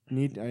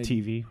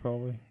 TV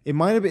probably. It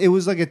might have. It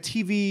was like a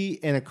TV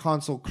and a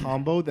console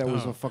combo that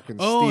was a fucking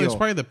Oh, steal. it's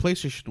probably the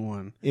PlayStation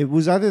one. It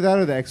was either that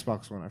or the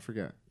Xbox one. I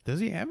forget.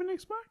 Does he have an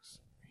Xbox?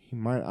 He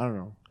might. I don't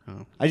know.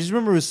 Oh. I just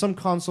remember it was some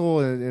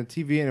console and a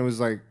TV, and it was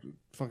like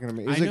fucking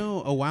amazing. It was I like-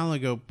 know a while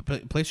ago,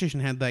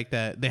 PlayStation had like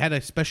that. They had a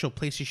special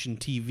PlayStation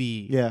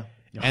TV. Yeah.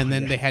 And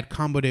then they had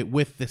comboed it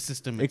with the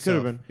system It could itself.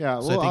 have been. Yeah.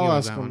 So Well, I think I'll it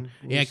was ask that him. one.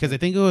 We'll Yeah, see. because I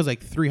think it was like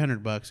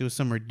 $300. It was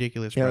some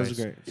ridiculous Yeah, price. that was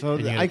great. So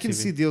And you had I a can TV.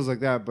 see deals like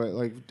that, but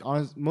like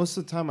most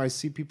of the time I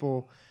see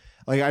people,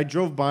 like I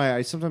drove by.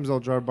 I'll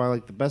drive by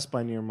like the Best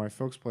Buy near my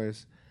folks'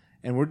 place,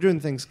 and we're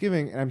doing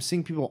Thanksgiving, and I'm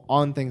seeing people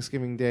on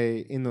Thanksgiving Day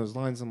in those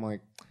lines. I'm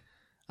like,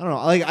 I don't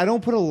know. Like I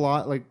don't put a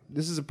lot. Like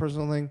this is a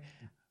personal thing.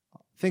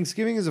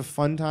 Thanksgiving is a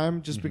fun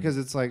time just because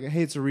it's like,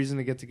 hey, it's a reason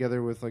to get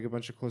together with like a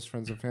bunch of close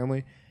friends and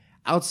family.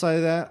 Outside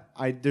of that,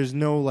 there's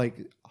no like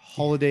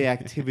holiday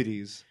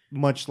activities,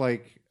 much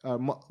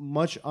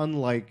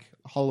unlike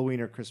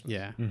Halloween or Christmas.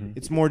 Yeah,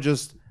 It's more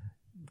just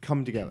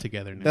come together.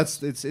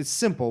 togetherness. It's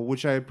simple,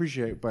 which I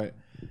appreciate, but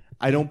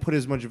I don't put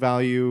as much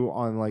value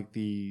on like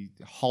the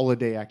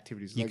holiday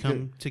activities. You like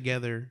come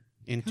together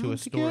into come a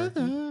store.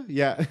 together.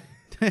 Yeah.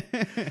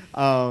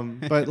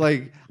 But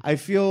like I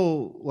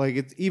feel like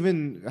it's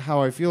even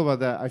how I feel about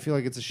that. I feel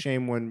like it's a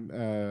shame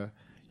when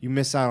you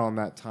miss out on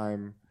that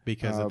time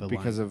Because of the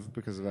because line.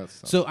 of that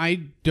stuff. So I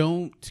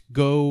don't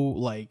go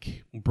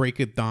like break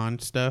of dawn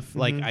stuff.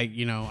 Like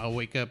I'll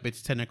wake up.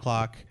 It's 10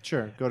 o'clock,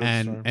 Sure, go to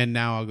the store. and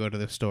now I'll go to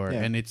the store,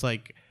 Yeah. and it's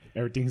like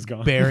Everything's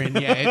gone. barren.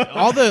 Yeah,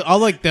 all the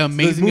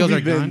amazing deals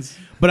movie are gone. bins.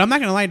 But I'm not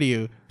gonna lie to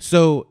you.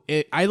 So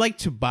I like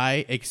to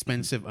buy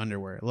expensive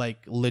underwear,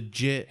 like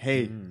legit,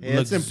 Hey,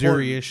 it's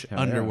luxurious Hell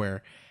yeah.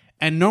 underwear.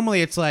 And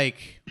normally it's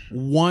like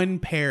one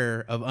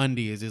pair of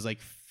undies is like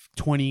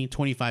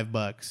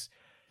 $20-$25.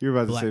 You're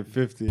about Black- to say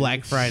 50.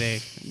 Black Friday.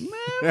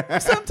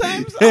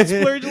 Sometimes I'll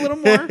splurge a little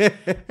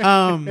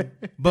more.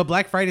 But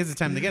Black Friday is the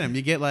time to get them.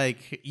 You get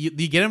like you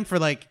get them for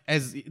like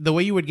as the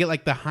way you would get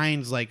like the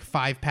Heinz like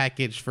 5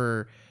 package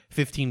for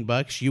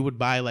 $15. You would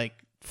buy like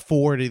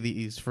 4 of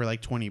these for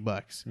like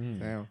 $20,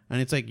 Damn.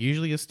 and it's like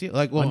usually a steal.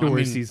 Like well, Underwear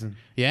I mean, season.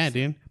 Yeah,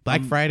 dude.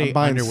 Black Friday I'm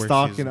buying underwear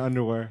stock season. in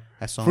underwear.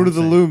 That's all Fruit I'm of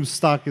the saying. Loom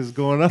stock is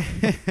going up.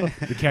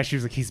 The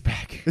cashier's like, he's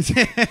back.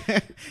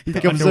 He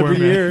comes underwear every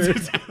man. year.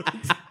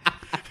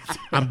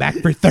 I'm back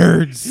for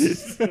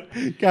thirds.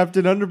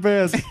 Captain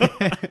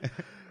Underpants.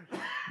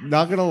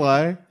 Not gonna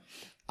lie,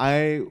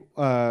 I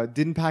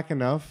didn't pack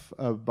enough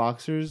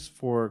boxers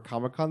for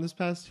Comic-Con this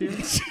past year.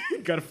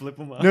 Gotta flip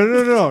them up.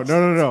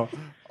 No.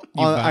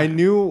 buy I it.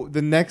 knew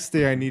the next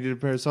day I needed a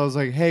pair, so I was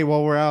like, "Hey,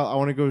 while we're out, I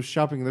want to go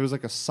shopping." There was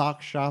like a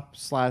sock shop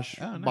 / nice.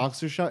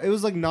 boxer shop. It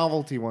was like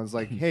novelty ones.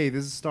 Like, "Hey,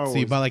 this is Star Wars." So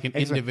you buy like an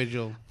X-Men.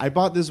 individual. I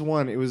bought this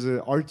one. It was a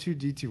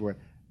R2D2 one.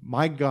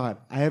 My God,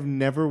 I have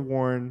never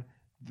worn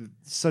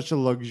such a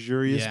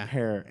luxurious Yeah.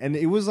 pair, and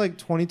it was like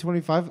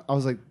 2025. I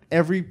was like,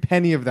 every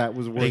penny of that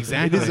was worth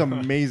Exactly. it. It is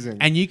amazing.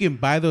 And you can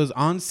buy those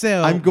on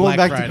sale. I'm going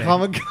Black back Friday. to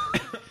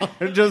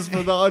Comic-Con just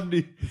for the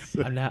undies.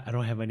 I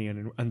don't have any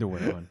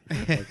underwear on.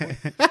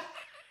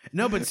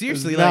 No, but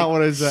seriously, Not like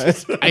what I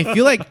said. I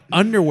feel like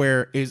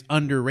underwear is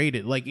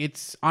underrated. Like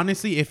it's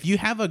honestly, if you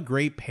have a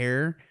great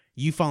pair,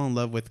 you fall in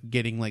love with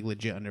getting like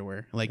legit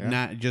underwear. Like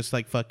not just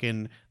like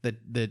fucking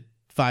the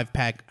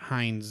 5-pack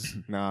Heinz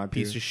Nah,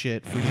 piece dude. of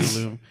shit Fruit of the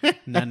Loom.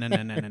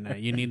 No.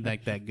 You need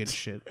like that good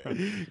shit.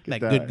 That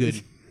that.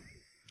 good.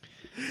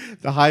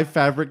 The high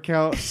fabric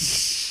count.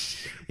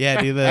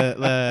 Yeah, do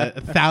the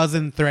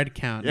 1,000 thread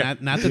count,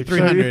 not the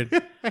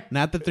 300,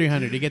 not the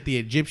 300. You get the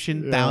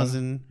Egyptian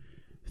 1,000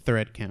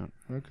 thread count.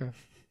 Okay,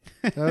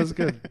 that was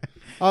good.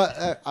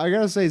 I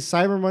gotta say,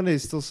 Cyber Monday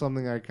is still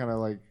something I kind of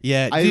like.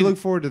 Yeah, I dude, look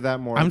forward to that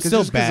more. I'm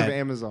still just 'cause bad. of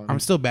Amazon. I'm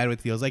still bad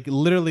with deals. Like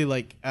literally,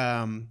 like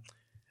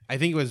I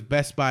think it was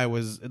Best Buy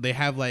was they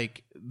have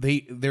like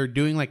they're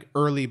doing like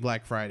early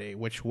Black Friday,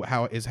 which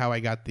how I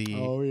got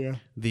the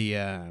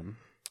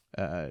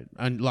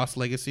Lost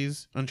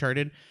Legacies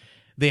Uncharted.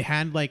 They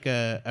had like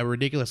a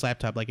ridiculous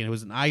laptop, like it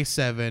was an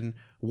i7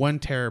 1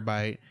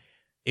 terabyte.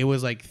 It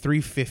was like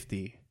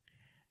 $350,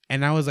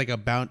 and I was like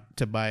about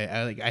to buy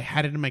it. I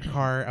had it in my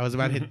car. I was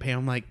about to hit pay.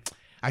 I'm like,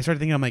 I started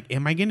thinking, I'm like,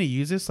 am I gonna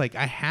use this? Like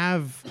I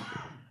have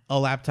a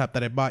laptop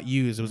that I bought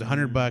used. It was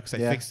 $100. I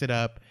Yeah. fixed it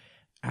up.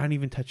 I don't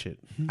even touch it.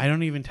 I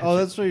don't even touch Oh, it.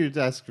 that's what you're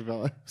asking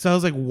about. So I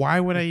was like, why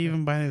would I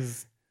even buy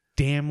this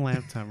damn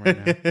laptop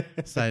right now?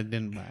 So I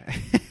didn't buy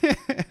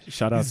it.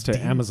 Shout outs to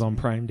Amazon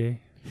Prime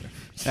Day.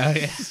 Oh,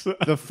 yeah.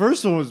 The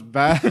first one was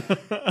bad.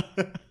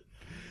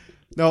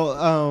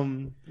 No,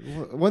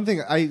 one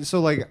thing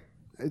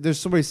there's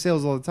so many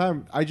sales all the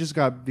time. I just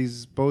got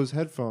these Bose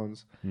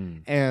headphones,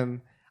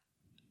 and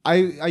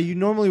you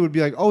normally would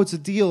be like, oh, it's a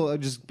deal, I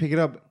just pick it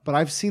up. But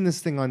I've seen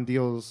this thing on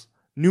deals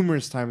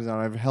numerous times now,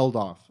 and I've held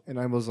off. And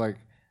I was like,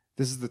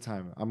 this is the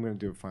time. I'm gonna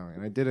do it finally,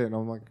 and I did it. And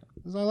I'm like,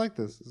 I like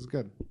this. This is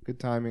good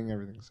timing,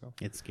 everything. So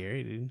It's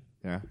scary, dude.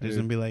 yeah, There's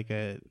gonna be like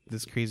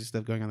this crazy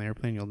stuff going on the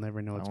airplane. You'll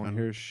never know I what's want going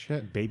to on. hear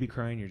shit. Baby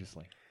crying, you're just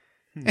like,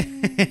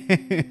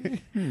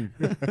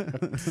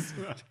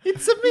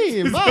 It's a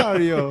me,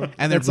 Mario.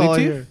 And they're That's all I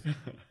Bluetooth? hear.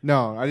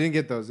 No, I didn't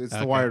get those. It's the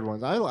Okay. wired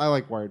ones. I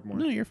like wired more.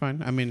 No, you're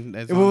fine. I mean,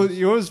 as You long know as-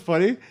 what was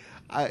funny?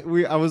 I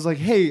was like,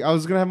 hey, I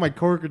was gonna have my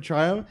coworker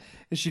try them,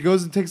 and she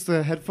goes and takes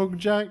the headphone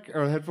jack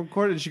or the headphone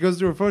cord, and she goes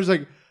to her phone. She's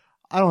like,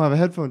 I don't have a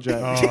headphone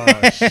jack.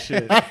 oh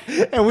shit.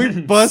 And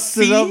we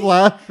busted See? up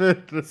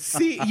laughing.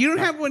 See, you don't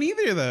have one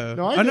either, though.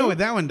 No, I oh no, do. what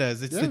that one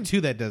does? It's Yeah. the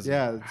 2 that does. it.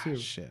 Yeah, the 2.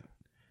 Shit,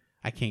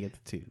 I can't get the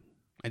 2.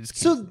 I just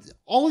can't. So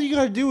all you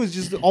gotta do is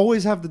just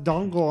always have the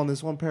dongle on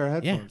this one pair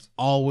of Yeah, headphones.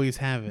 always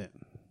have it.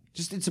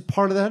 Just it's a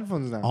part of the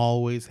headphones now.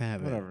 Always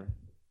have it. Whatever.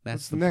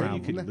 That's What's the next? You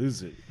problem. could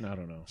lose it. I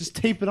don't know. Just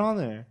tape it on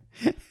there.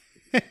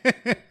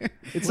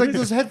 It's like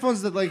those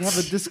headphones that like have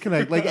a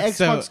disconnect, like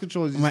Xbox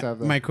controllers used to have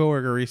that. My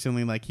coworker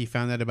recently, like, he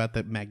found out about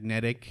the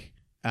magnetic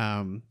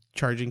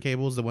charging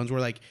cables, the ones where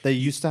like they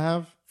used to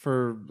have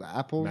for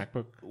Apple.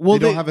 MacBook. well,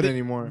 They don't have it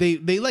anymore. They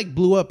like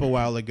blew up a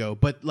while ago,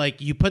 but like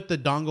you put the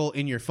dongle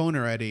in your phone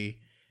already,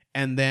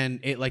 and then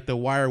it like the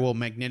wire will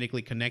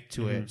magnetically connect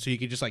to it, so you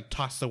can just like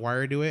toss the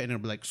wire to it, and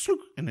it'll be like, swoop,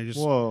 and it just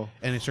Whoa.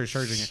 and it starts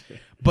charging it.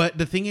 But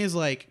the thing is,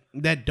 like,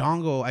 that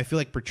dongle, I feel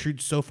like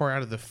protrudes so far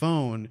out of the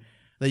phone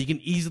that you can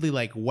easily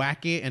like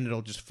whack it, and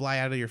it'll just fly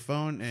out of your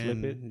phone,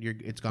 and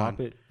it's gone.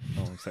 Pop it.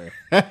 Oh, I'm sorry.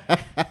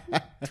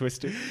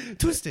 Twist it.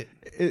 Twist it.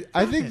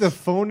 I think the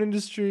phone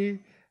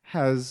industry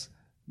has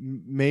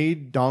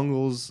made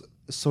dongles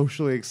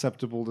socially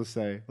acceptable to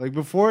say. Like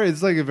before,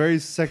 it's like a very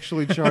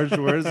sexually charged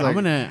word. It's like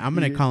I'm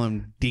gonna call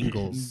them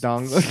dingles.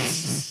 dongle.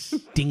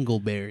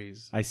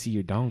 Dingleberries. I see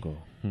your dongle.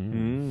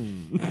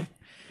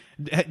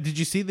 Did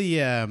you see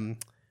the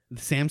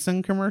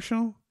Samsung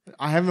commercial?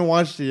 I haven't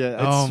watched it yet.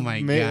 It's Oh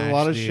my made a gosh,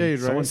 lot of dude. shade,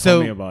 right? Someone So-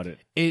 tell me about it.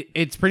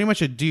 It's pretty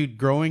much a dude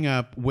growing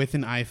up with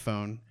an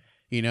iPhone.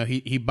 You know,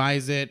 he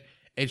buys it.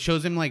 It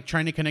shows him like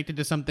trying to connect it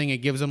to something. It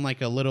gives him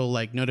like a little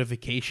like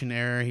notification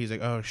error. He's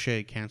like, oh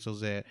shit,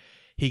 cancels it.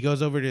 He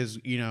goes over to his,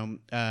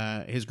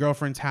 his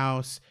girlfriend's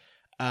house.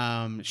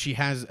 She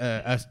has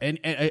a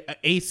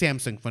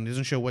Samsung phone. It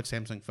doesn't show what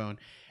Samsung phone.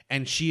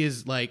 And she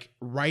is like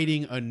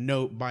writing a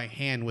note by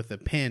hand with a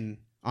pen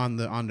on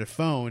the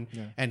phone.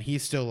 Yeah. And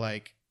he's still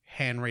like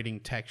handwriting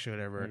text or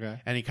whatever.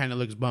 Okay. And he kind of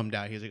looks bummed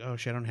out. He's like, oh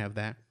shit, I don't have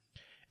that.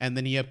 And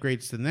then he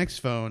upgrades to the next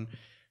phone.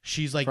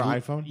 She's like, For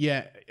iPhone?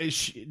 Yeah,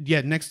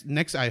 next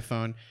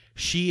iPhone.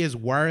 She is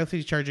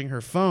wirelessly charging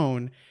her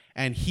phone,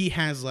 and he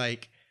has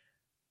like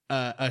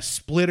a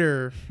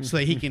splitter so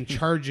that he can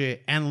charge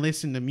it and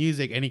listen to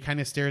music. And he kind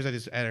of stares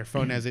at her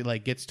phone as it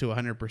like gets to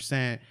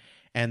 100%,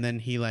 and then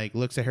he like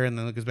looks at her and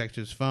then looks back to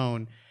his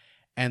phone.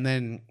 And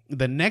then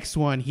the next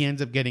one, he ends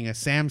up getting a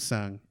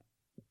Samsung.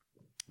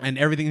 And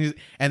everything,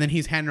 and then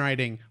he's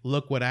handwriting,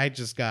 look what I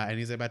just got, and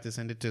he's about to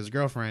send it to his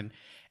girlfriend.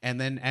 And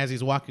then as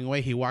he's walking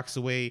away, he walks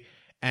away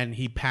and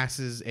he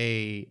passes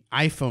a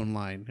iPhone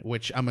line,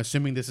 which I'm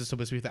assuming this is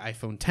supposed to be the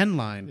iPhone 10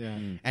 line. Yeah.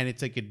 And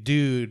it's like a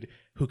dude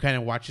who kind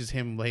of watches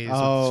him lay his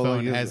Oh,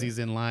 phone yes. as he's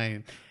in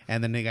line,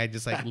 and then the guy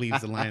just like leaves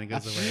the line and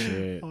goes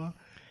away. Shit.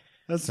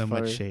 That's So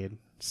funny. much shade,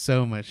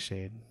 so much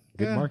shade.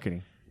 Good Yeah.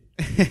 marketing.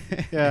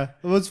 Yeah.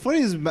 What's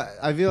funny is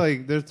I feel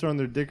like they're throwing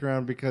their dick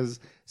around because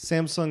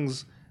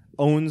Samsung's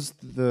owns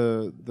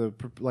the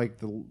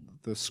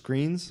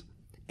screens,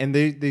 and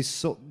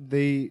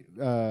the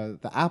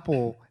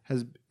Apple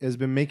has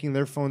been making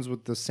their phones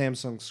with the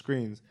Samsung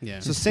screens. Yeah.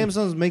 So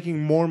Samsung's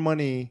making more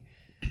money.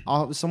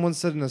 Someone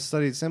said in a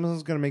study,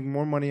 Samsung's going to make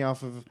more money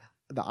off of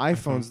the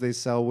iPhones they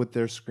sell with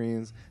their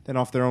screens than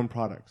off their own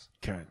products.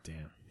 God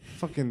damn.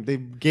 Fucking,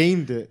 they've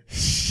gained it.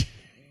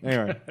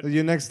 Anyway,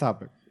 your next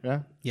topic. Yeah.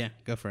 Yeah,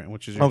 go for it.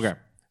 Which is yours? Okay.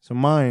 So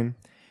mine,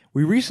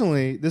 we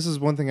recently, this is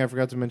one thing I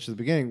forgot to mention at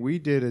the beginning, we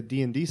did a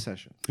D&D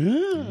session.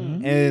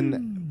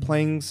 And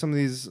playing some of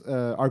these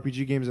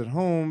RPG games at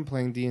home,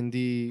 playing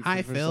D&D. for Hi,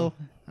 the first Phil.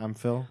 time. I'm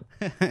Phil.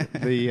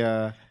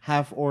 The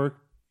half-orc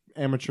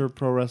amateur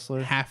pro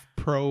wrestler. Half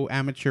pro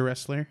amateur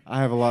wrestler.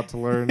 I have a lot to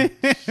learn.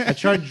 I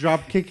tried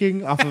drop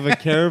kicking off of a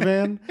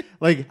caravan.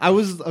 Like I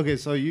was okay.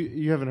 So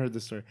you haven't heard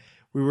this story.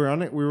 We were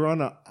on it. We were on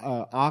a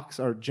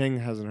ox. Or Jeng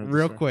hasn't heard.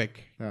 Real this story.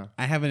 quick, Yeah.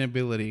 I have an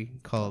ability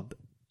called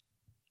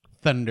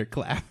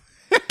Thunderclap.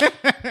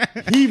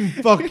 He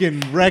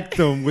fucking wrecked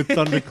them with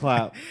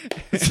thunderclap.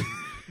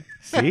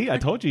 See, I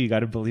told you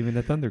got to believe in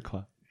the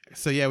thunderclap.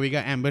 So yeah, we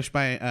got ambushed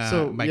by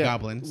Yeah,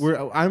 goblins.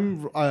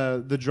 I'm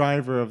the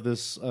driver of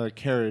this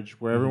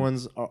carriage where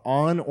everyone's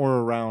on or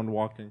around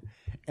walking,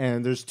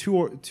 and there's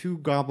two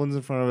goblins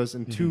in front of us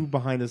and two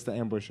behind us to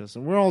ambush us,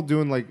 and we're all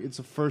doing like it's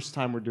the first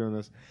time we're doing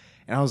this,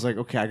 and I was like,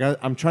 okay,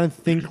 I'm trying to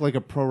think like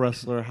a pro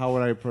wrestler. How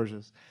would I approach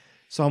this?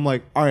 So I'm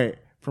like, all right,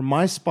 from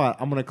my spot,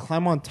 I'm gonna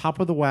climb on top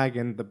of the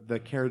wagon, the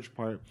carriage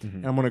part,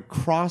 and I'm gonna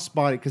cross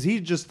body because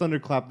he just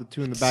thunderclapped the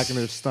two in the back and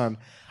they're stunned.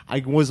 I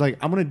was like,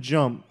 I'm gonna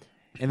jump,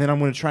 and then I'm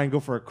gonna try and go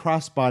for a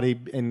cross body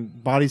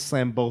and body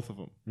slam both of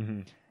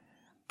them.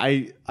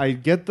 I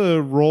get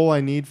the roll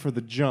I need for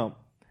the jump.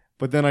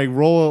 But then I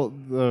roll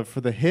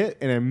for the hit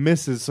and it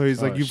misses. So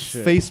he's like, you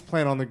face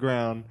plant on the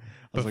ground.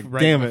 I was like,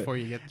 right damn it. before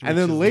you get to And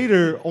then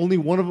later, only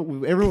one of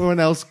them, everyone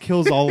else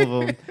kills all of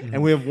them.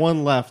 And we have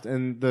one left.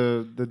 And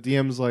the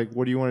DM's like,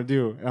 what do you want to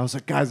do? And I was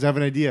like, guys, I have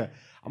an idea.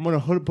 I'm going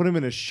to put him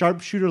in a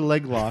sharpshooter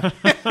leg lock.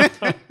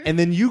 And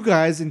then you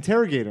guys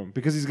interrogate him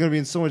because he's going to be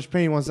in so much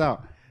pain he wants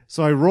out.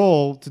 So I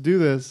roll to do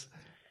this.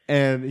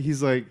 And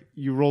he's like,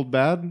 you rolled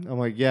bad? I'm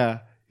like, yeah.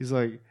 He's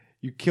like,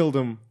 you killed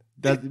him.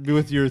 That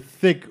with your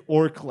thick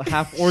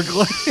half orc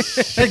leg.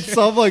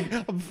 So I'm like,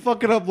 I'm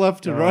fucking up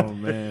left and right. Oh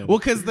man. well,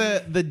 because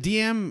the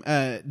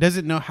DM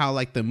doesn't know how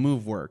like the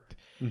move worked,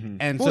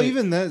 and Well, so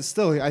even that,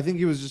 still, I think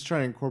he was just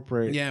trying to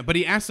incorporate. yeah. But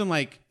he asked him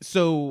like,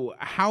 so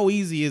how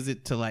easy is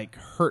it to like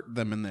hurt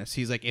them in this?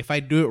 He's like, if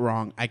I do it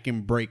wrong, I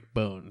can break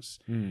bones.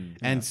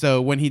 And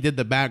so when he did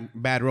the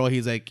bad roll,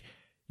 he's like,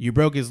 you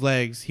broke his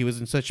legs. He was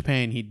in such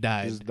pain, he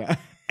died. Just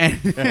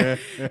that.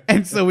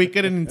 And so we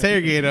couldn't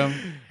interrogate him.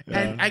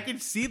 And I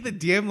could see the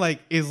DM like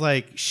is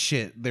like,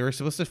 shit, they were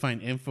supposed to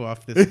find info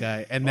off this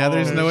guy, and now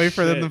there's no way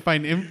for them to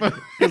find info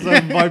Because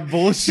of my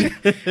bullshit.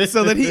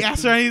 so then he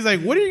asked around, he's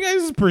like, what are you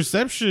guys'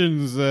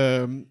 perceptions?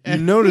 You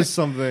noticed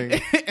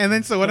something. And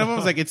then so one of them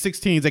was like, it's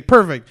 16. He's like,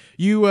 perfect.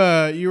 You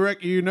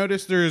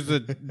noticed there's a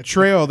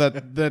trail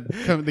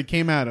that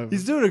came out of.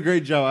 He's doing a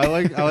great job. I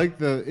like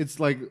the. It's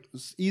like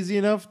easy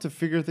enough to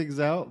figure things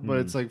out, but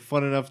it's like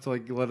fun enough to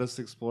like let us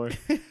explore.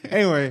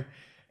 Anyway,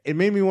 it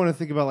made me want to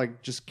think about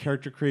like just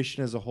character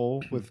creation as a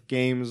whole with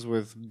games,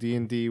 with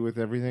D&D, with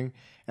everything.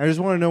 And I just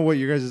want to know what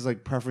your guys'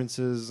 like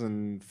preferences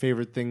and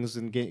favorite things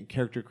in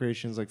character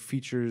creations, like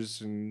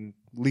features and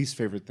least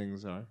favorite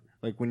things are.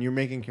 Like when you're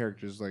making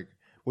characters, like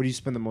what do you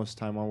spend the most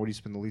time on? What do you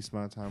spend the least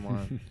amount of time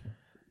on?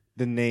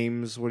 The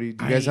names. What do you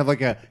guys have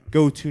like a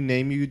go-to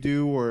name you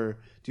do, or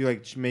do you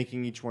like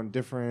making each one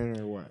different,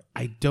 or what?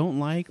 I don't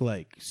like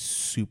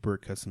super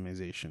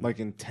customization. Like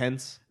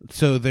intense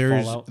So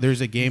Fallout.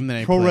 there's a game that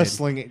I pro played.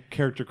 wrestling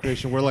character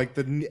creation where like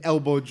the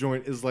elbow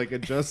joint is like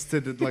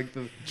adjusted and like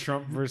the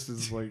Trump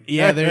versus like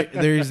Yeah,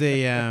 there's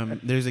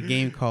a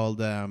game called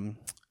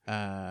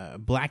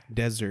Black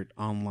Desert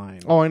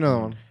Online. I know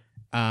that one.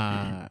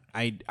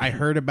 I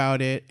heard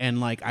about it, and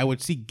like I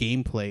would see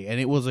gameplay, and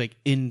it was like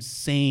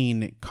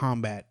insane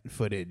combat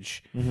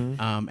footage.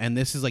 And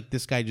this is like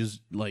this guy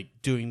just like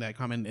doing that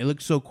combat. It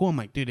looks so cool. I'm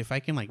like, dude, if I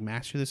can like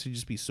master this, it'd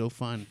just be so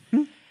fun.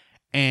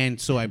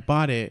 And so I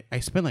bought it.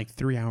 I spent like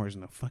 3 hours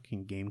in the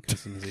fucking game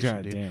customization,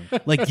 God dude.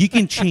 damn. Like you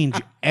can change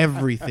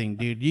everything,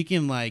 dude. You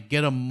can like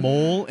get a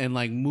mole and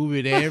like move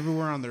it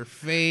everywhere on their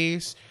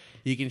face.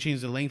 You can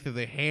change the length of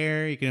the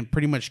hair. You can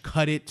pretty much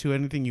cut it to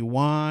anything you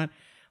want.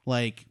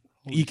 Like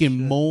you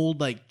can mold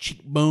like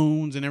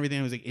cheekbones and everything.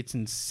 I was like, it's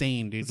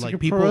insane, dude. It's like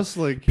like a pro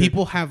wrestling character.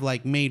 people have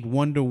like made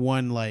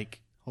 1-to-1 like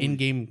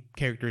in-game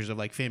characters of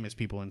like famous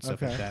people and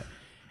stuff like that.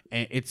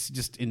 And it's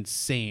just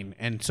insane.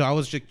 And so I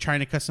was just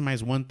trying to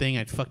customize one thing.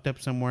 I'd fucked up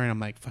somewhere, and I'm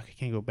like, fuck, I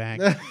can't go back.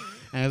 And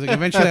I was like,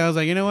 eventually, I was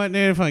like, you know what,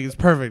 dude, fuck, it's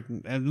perfect.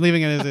 I'm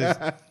leaving it as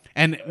is.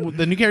 And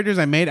the new characters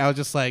I made, I was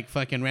just like,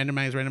 fucking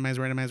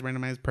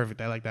randomize. Perfect.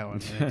 I like that one.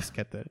 And I just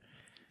kept it.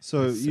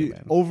 So That's so you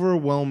bad.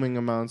 overwhelming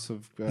amounts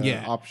of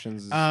Yeah.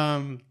 options.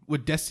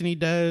 What Destiny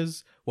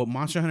does, what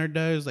Monster Hunter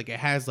does, like it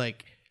has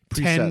like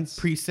 10 Presets.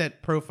 preset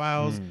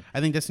profiles. I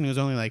think Destiny was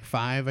only like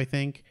 5, I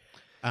think.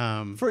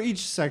 For each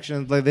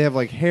section, like they have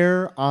like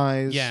hair,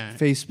 eyes, Yeah.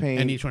 face paint,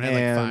 And each one had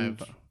like and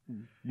 5.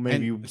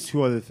 maybe And-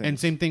 2 other things. And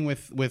same thing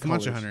with Monster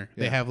Colors, Hunter.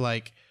 yeah. They have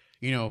like,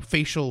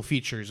 facial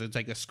features. It's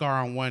like a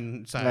scar on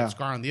one side, Yeah.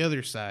 scar on the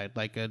other side,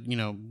 like a,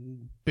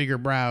 bigger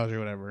brows or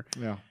whatever.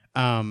 Yeah.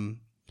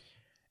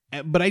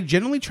 But I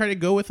generally try to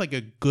go with like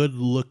a good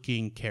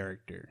looking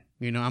character.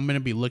 I'm going to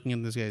be looking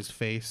at this guy's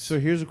face. So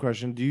here's a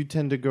question: do you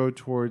tend to go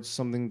towards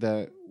something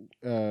that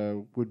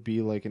would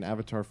be like an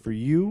avatar for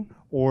you,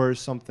 or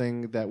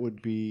something that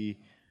would be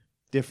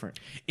different?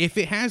 If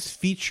it has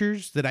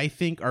features that I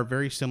think are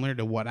very similar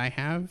to what I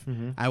have,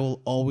 I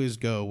will always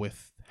go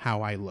with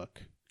how I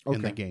look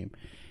in the Okay. game.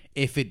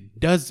 If it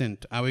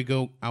doesn't, I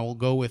will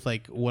go with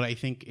like what I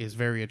think is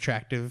very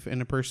attractive in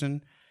a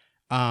person.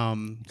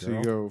 So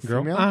you go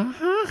female.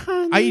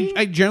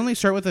 I generally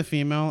start with a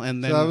female,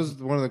 and then So that was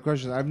one of the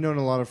questions. I've known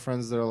a lot of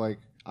friends that are like,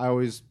 I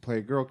always play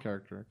a girl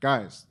character,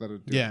 guys that are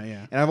do it.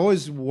 yeah. And I've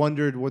always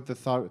wondered what the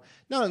thought.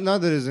 Not that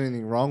there's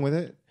anything wrong with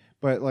it,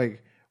 but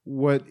like,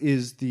 what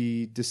is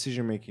the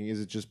decision making? Is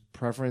it just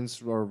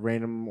preference, or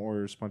random,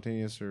 or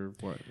spontaneous, or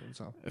what?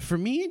 So For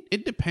me,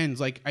 it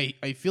depends. Like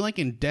I feel like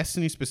in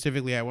Destiny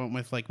specifically, I went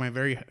with like my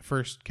very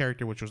first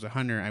character, which was a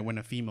hunter. I went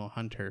a female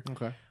hunter.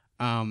 okay.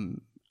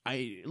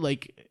 I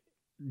like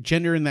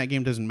gender in that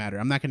game doesn't matter.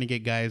 I'm not going to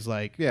get guys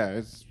like Yeah,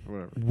 it's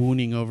whatever.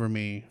 wooning over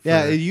me.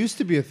 Yeah, it used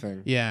to be a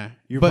thing. yeah.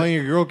 You're But- playing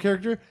a girl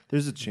character.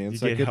 There's a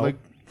chance You I get could help. like.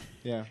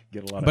 Yeah.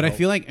 Get a lot. But of I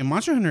feel like in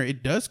Monster Hunter,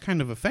 it does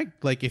kind of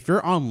affect. Like if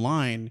you're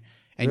online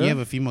and Really? you have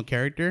a female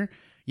character,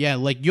 yeah,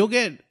 like you'll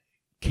get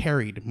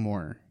carried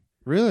more.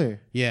 Really?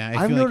 Yeah,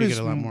 I I've feel like you noticed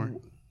get a lot more.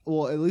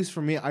 Well, at least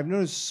for me, I've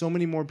noticed so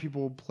many more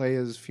people play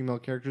as female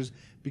characters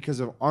because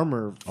of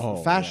armor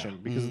fashion,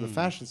 because of the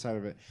fashion side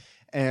of it.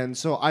 And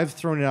so I've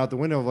thrown it out the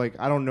window of like,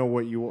 I don't know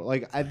what you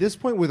like at this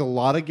point with a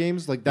lot of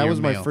games. Like that You're was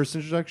my male. first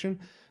introduction.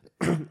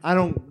 I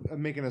don't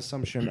make an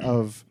assumption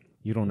of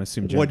you don't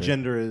assume gender. what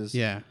gender is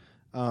Yeah.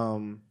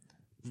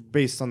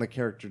 based on the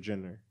character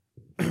gender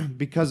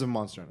because of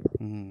Monster Hunter.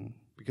 Mm.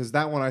 Because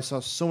that one I saw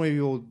so many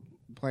people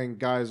playing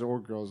guys or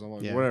girls. I'm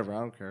like, Yeah. whatever, I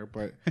don't care.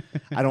 But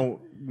I don't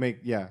make,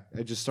 I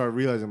just started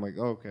realizing, I'm like,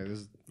 oh, okay, this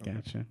is. Okay.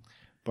 Gotcha.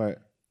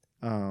 But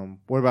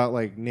what about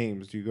like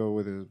names? Do you go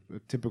with a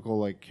typical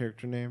like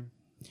character name?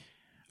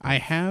 I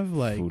have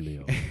like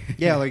Julio.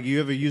 Yeah, like you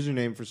have a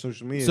username for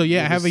social media. so yeah,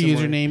 I Like have a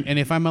similar- username, and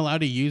if I'm allowed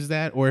to use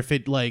that, or if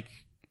it like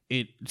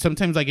it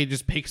sometimes like it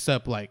just picks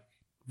up like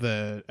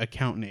the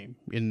account name,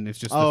 and it's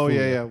just Oh the yeah,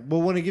 Fulio. yeah.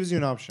 Well, when it gives you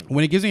an option.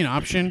 When it gives me an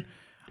option,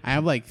 I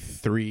have like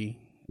 3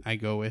 I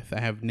go with.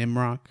 I have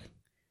Nimrock,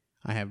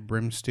 I have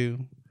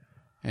Brimstew,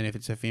 and if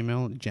it's a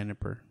female,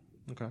 Jennifer.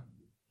 Okay.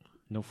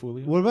 No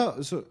Fulio. What about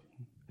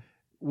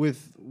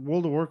with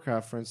World of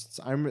Warcraft, for instance?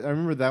 I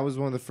remember that was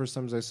one of the first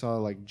times I saw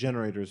like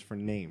generators for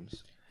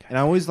names, and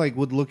I always like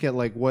would look at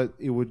like what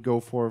it would go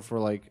for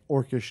like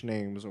orcish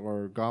names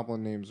or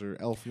goblin names or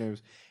elf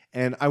names,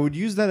 and I would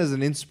use that as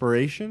an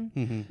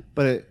inspiration.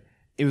 But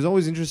it was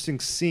always interesting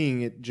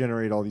seeing it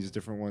generate all these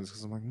different ones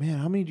because I'm like, man,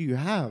 how many do you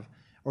have?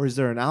 Or is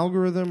there an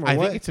algorithm? Or I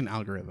what? think it's an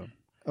algorithm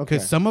Okay.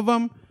 because some of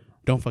them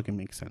don't fucking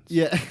make sense.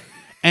 Yeah.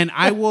 And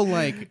I will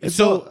like It's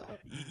so. all-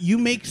 You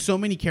make so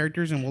many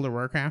characters in World of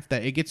Warcraft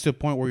that it gets to a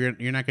point where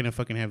you're not gonna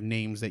fucking have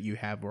names that you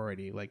have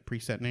already, like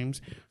preset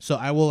names. So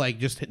I will like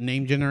just hit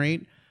name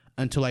generate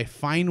until I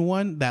find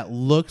one that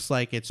looks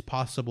like it's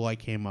possible I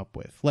came up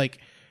with. Like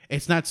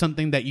it's not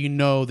something that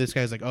this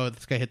guy's like, oh,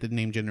 this guy hit the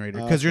name generator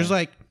because there's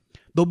like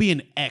there'll be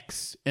an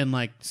X and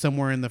like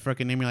somewhere in the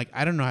fucking name. You're like,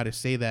 I don't know how to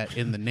say that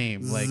in the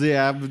name. Like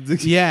yeah.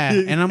 yeah,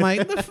 and I'm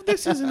like,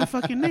 this isn't a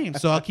fucking name.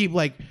 So I'll keep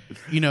like,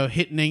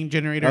 hit name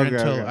generator Okay,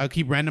 until okay. I'll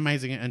keep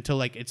randomizing it until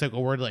like it's like a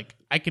word like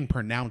I can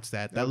pronounce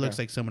that. That Okay. looks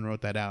like someone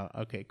wrote that out.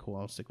 Okay, cool.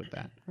 I'll stick with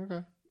that.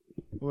 Okay.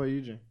 What about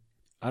you, Jay?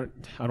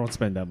 I don't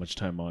spend that much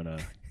time on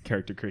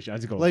character creation. I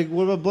just go Like,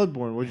 what about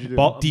Bloodborne? What'd you do?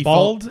 Default.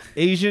 bald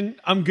Asian.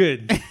 I'm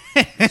good.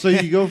 So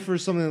you go for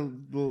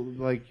something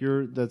like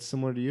that's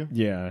similar to you?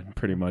 Yeah,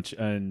 pretty much.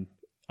 And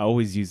I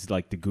always use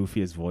like the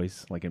goofiest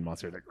voice, like in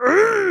Monster,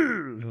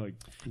 like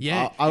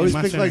Yeah, I always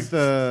in pick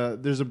Monster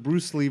like there's a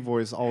Bruce Lee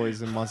voice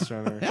always in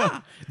Monster Hunter.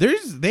 Yeah,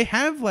 they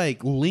have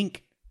like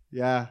Link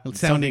Yeah.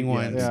 sounding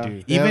ones. yeah.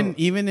 dude.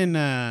 Even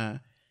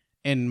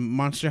in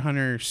Monster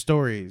Hunter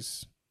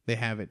stories they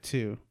have it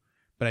too,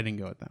 but I didn't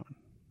go with that one.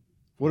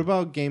 What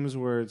about games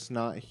where it's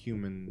not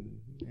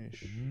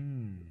human-ish?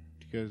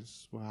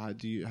 Because how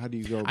do you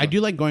go? I about-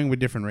 do like going with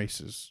different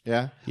races.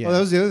 Yeah. Yeah. Oh, that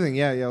was the other thing.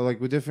 Yeah, yeah. Like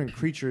with different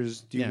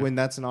creatures, Yeah. when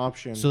that's an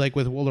option, So like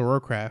with World of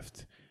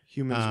Warcraft,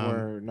 humans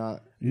were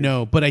not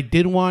no, but I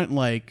did want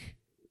like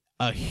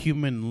a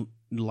human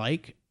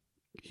like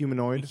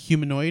humanoid.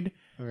 humanoid.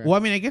 Okay. Well, I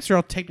mean, I guess they're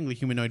all technically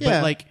humanoid, Yeah.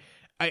 but like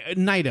a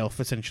night elf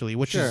essentially,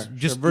 which is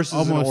just versus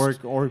almost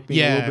an orc being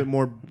a yeah, little bit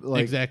more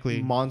like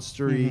exactly.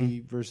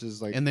 monstery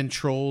versus like. and then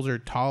trolls are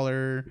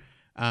taller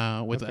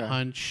with Okay. a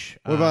hunch.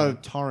 What about a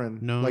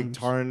Tauren? gnomes. Like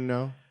Tauren,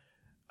 no.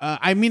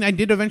 I mean, I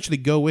did eventually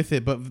go with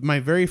it, but my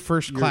very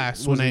first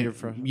class when wasn't your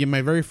first-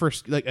 my very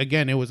first like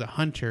again, it was a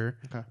hunter,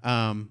 Okay.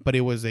 but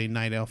it was a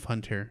night elf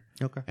hunter.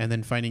 Okay. And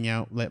then finding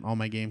out that all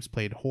my games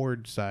played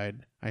horde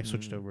side, I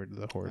switched over to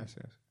the I horde. see.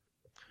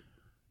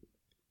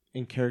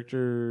 In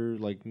character,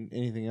 like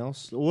anything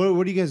else?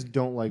 What do you guys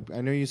don't like?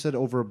 I know you said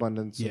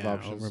overabundance of Yeah,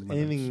 options.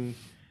 overabundance. Anything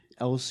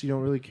else you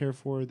don't really care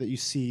for that you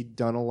see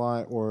done a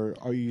lot, or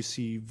are you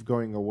see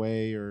going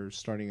away or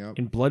starting up?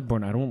 in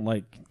Bloodborne. I don't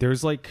like.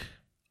 There's like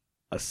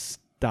a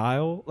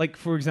style, like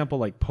for example,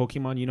 like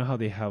Pokemon. You know how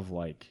they have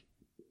like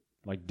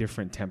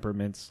different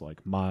temperaments,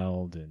 like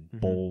mild and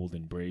bold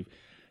and brave.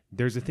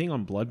 There's a thing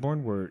on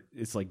Bloodborne where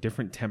it's like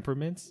different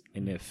temperaments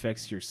and it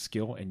affects your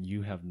skill, and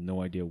you have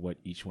no idea what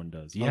each one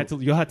does. You'll have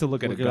to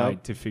look at Look a it guide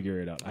up? to figure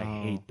it out. I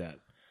hate that.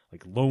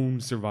 Like lone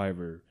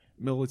survivor,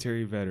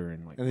 military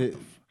veteran. Like And what it,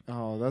 the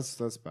f-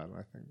 that's bad.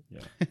 I think.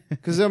 yeah.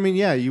 Because I mean,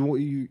 yeah,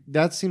 you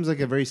that seems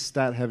like a very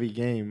stat heavy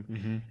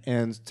game,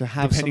 and to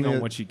have Depending something on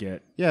that- what you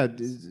get. yeah,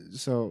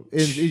 so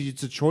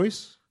it's a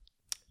choice,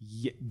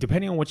 Yeah,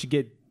 depending on what you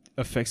get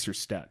affects your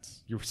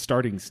stats, your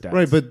starting stats.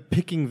 right? But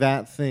picking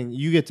that thing,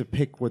 you get to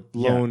pick what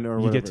Yeah, lone or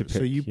you whatever. get to so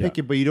pick, you pick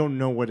it, but you don't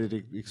know what it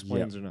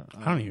explains or not.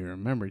 I don't even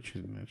remember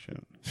choosing that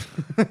shit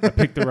I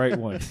picked the right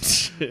one.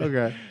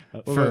 Okay.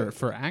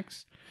 for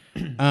axe.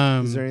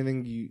 Is there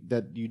anything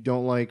that you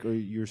don't like, or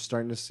you're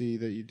starting to see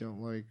that you don't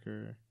like,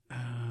 or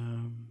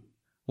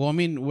Well, I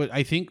mean, what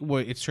I think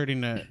what it's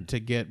starting to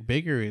get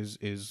bigger is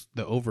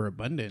the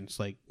overabundance.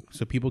 Like,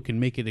 so people can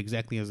make it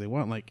exactly as they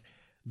want. Like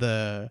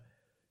the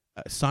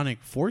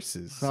Sonic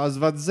Forces. I was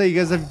about to say, you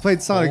guys have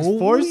played Sonic Holy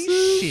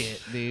Forces?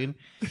 shit, dude.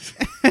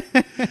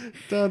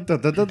 Dun,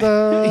 dun, dun, dun,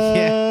 dun.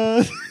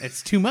 Yeah.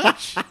 It's too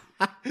much.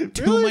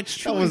 Too Really? much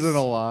choice. That wasn't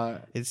a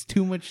lot. It's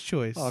too much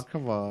choice. Oh,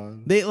 come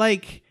on. They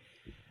like.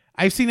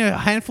 I've seen a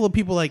handful of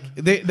people like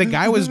the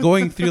guy was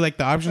going through like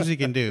the options he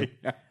can do.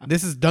 Yeah.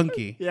 This is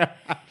Donkey. Yeah.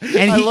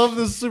 And I he- love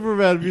the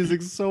Superman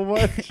music so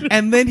much.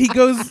 And then he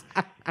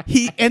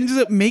ends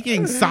up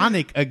making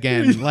Sonic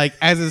again, like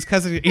as his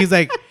cousin. He's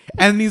like,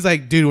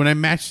 dude, when I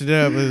matched it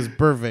up, it was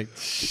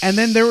perfect. And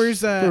then there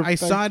was, I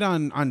saw it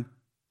on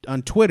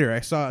Twitter. I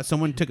saw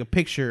someone took a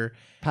picture.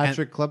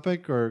 Patrick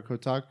Klepek or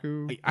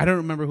Kotaku? I don't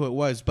remember who it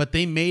was, but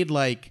they made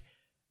like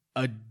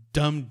a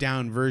dumbed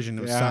down version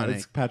of Yeah, Sonic.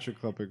 it's Patrick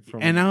Klepek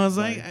from. And I was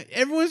like,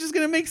 everyone's just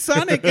gonna make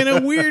Sonic in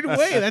a weird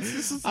way. That's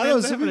just I don't know.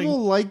 that's Some happening.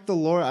 people like the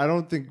lore. I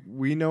don't think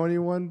we know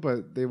anyone,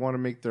 but they want to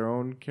make their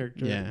own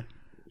character. Yeah.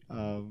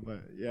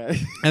 But yeah.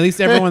 At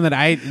least everyone that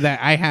I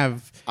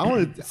have I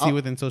want to see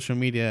within social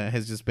media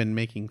has just been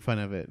making fun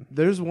of it.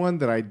 There's one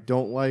that I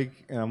don't like,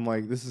 and I'm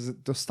like, this is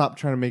just stop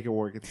trying to make it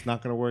work. It's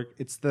not going to work.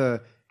 It's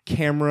the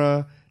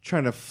camera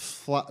trying to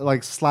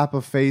slap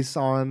a face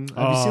on.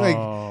 Have you seen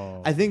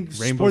I think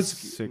Rainbow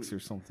sports Six or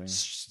something.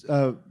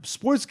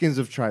 Sports games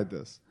have tried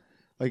this.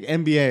 Like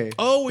NBA.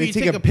 Oh, where they you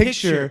take take a a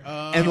picture picture.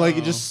 and like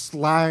it just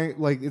slide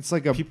like it's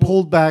like a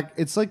pulled back.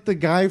 It's like the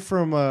guy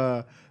from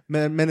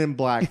Men in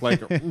Black.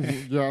 Like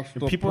yeah,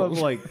 And people have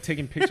like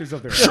taking pictures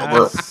of their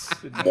ass.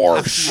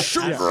 More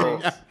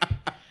sugar.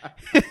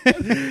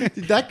 Dude,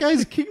 that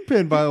guy's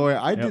Kingpin, by the way.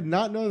 I did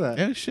not know that.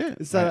 Oh shit!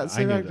 It's that I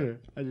same knew actor.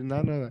 I did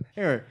not know that.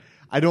 Anyway,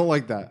 I don't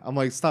like that. I'm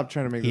like, stop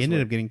trying to make He this ended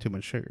work. up getting too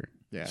much sugar.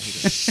 Yeah, he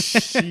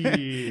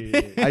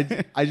did.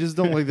 Shit. I just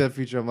don't like that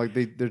feature. I'm like,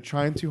 they're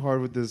trying too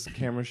hard with this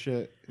camera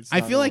shit. It's I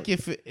not feel like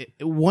gonna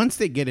once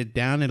they get it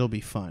down, it'll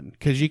be fun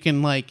because you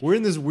can like we're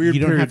in this weird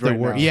you don't period have to right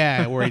worry. now.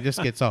 Yeah, where it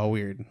just gets all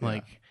weird.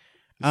 Like,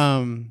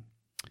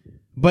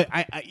 but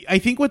I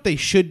think what they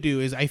should do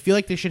is I feel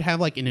like they should have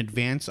like an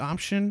advanced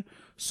option.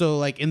 So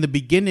like in the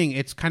beginning,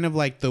 it's kind of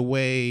like the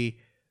way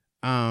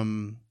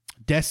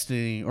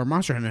Destiny or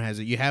Monster Hunter has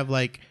it. You have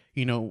like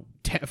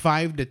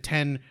 5 to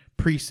 10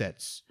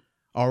 presets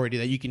already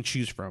that you can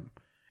choose from,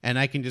 and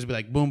I can just be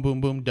like boom,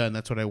 boom, boom, done.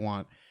 That's what I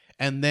want.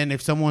 And then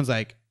if someone's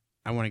like,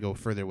 I want to go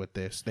further with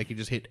this, they can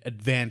just hit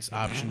advanced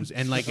options,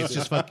 and like it's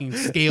just fucking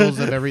scales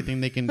of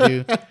everything they can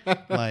do.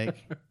 Like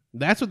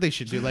that's what they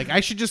should do. Like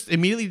I should just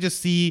immediately just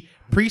see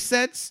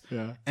presets,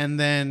 Yeah. and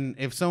then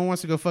if someone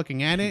wants to go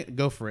fucking at it,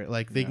 go for it.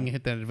 Like they can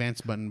hit that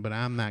advanced button, but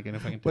I'm not gonna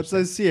fucking. touch Once that.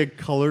 I see a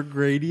color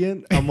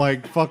gradient, I'm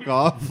like, fuck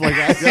off. Like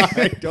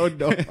I don't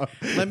know.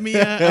 Let me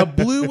a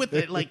blue with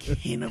a like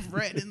hint of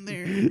red in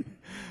there.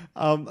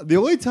 The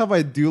only time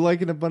I do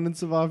like an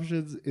abundance of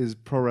options is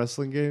pro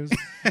wrestling games,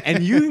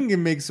 and you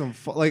can make some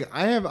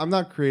I'm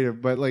not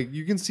creative, but like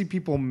you can see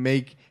people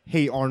make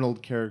Hey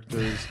Arnold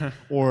characters,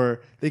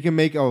 or they can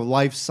make a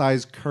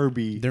life-size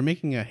Kirby. They're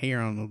making a Hey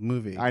Arnold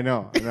movie. I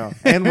know,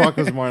 and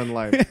Rocko's Modern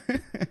Life.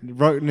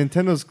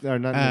 Nintendo's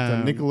not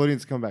Nintendo,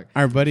 Nickelodeon's come back.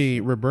 Our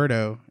buddy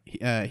Roberto, he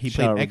played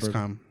Shout out,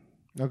 XCOM,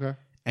 Okay,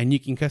 and you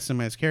can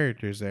customize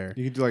characters there.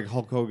 you can do like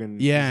Hulk Hogan.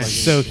 Yeah, like,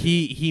 so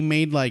he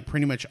made like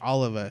pretty much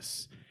all of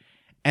us,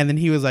 and then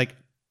he was like,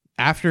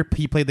 after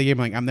he played the game,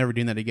 like I'm never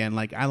doing that again.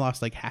 Like I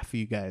lost like half of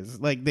you guys,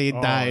 like they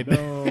died,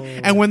 no.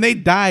 and when they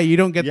die, you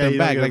don't get them you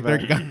don't back. get Like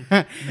them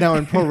they're gone. now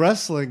in pro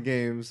wrestling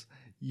games,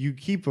 you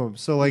keep them.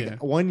 So like Yeah.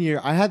 1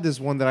 year, I had this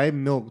one that I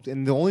milked,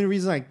 and the only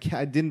reason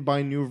I didn't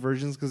buy newer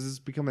versions because it's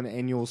become an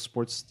annual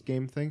sports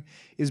game thing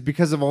is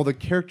because of all the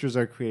characters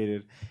I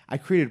created. I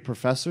created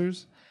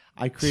professors,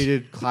 I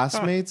created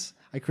classmates,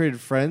 I created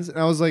friends, and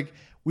I was like,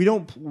 we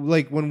don't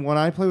like when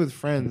I play with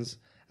friends.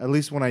 At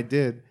least when I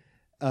did,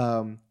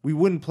 we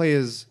wouldn't play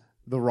as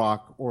The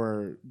Rock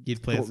or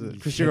You'd play as the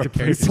Christian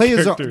character. We'd play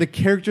as the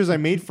characters I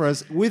made for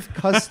us with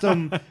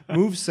custom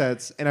move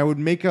sets, and I would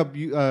make up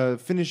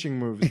finishing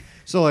moves.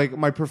 So like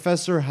my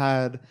professor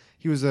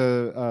he was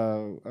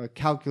a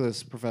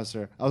calculus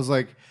professor. I was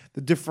like,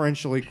 the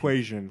differential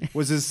equation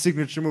was his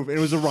signature move, and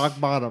it was a rock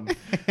bottom,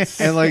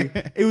 and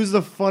like it was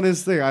the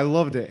funnest thing. I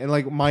loved it, and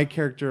like my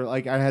character,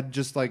 like I had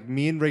just like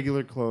me in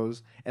regular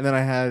clothes, and then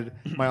I had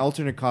my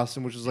alternate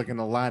costume, which was like an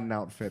Aladdin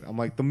outfit. I'm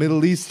like the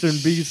Middle Eastern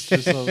beast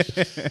or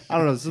something. I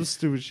don't know, some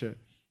stupid shit.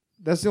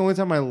 That's the only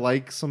time I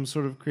like some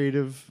sort of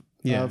creative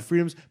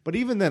freedoms. But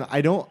even then,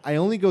 I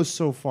only go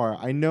so far.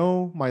 I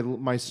know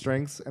my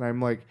strengths, and I'm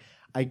like,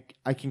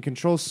 I can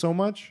control so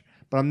much,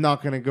 but I'm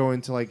not going to go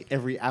into like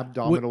every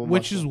abdominal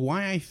Which is muscle.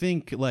 why I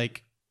think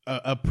like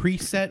a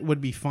preset would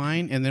be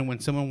fine, and then when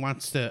someone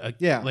wants to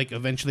like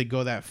eventually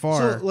go that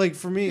far, So like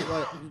for me,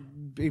 like,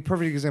 a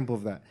perfect example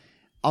of that,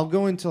 I'll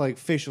go into like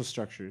facial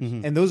structures,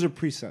 and those are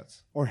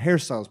presets, or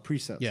hairstyles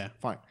presets. Yeah.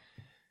 Fine.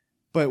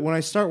 But when I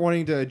start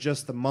wanting to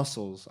adjust the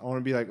muscles, I want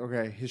to be like,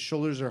 okay, his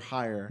shoulders are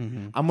higher.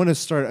 I'm going to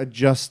start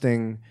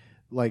adjusting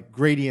like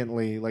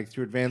gradiently, like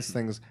through advanced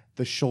things,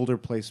 the shoulder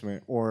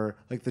placement or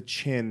like the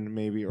chin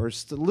maybe or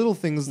little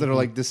things that are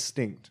like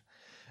distinct.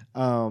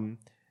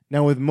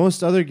 Now with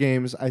most other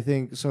games, I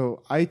think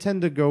so. I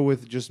tend to go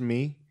with just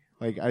me.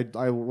 Like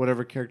I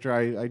whatever character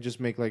I just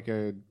make like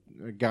a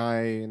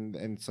guy and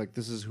it's like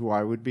this is who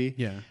I would be.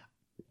 Yeah.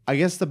 I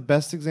guess the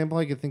best example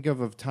I could think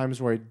of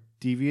times where I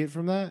deviate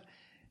from that.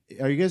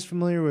 Are you guys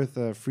familiar with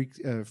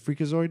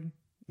Freakazoid?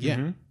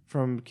 Yeah.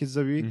 From Kids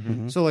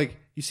WE? So like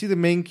you see the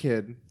main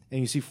kid and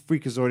you see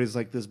Freakazoid is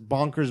like this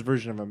bonkers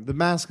version of him. The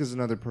Mask is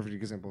another perfect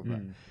example of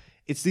that.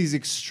 It's these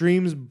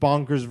extremes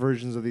bonkers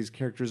versions of these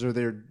characters or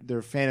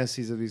their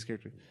fantasies of these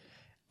characters.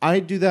 I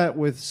do that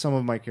with some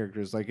of my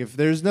characters. Like if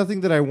there's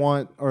nothing that I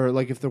want or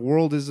like if the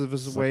world is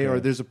this way or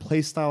there's a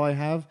play style I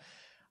have,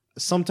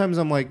 sometimes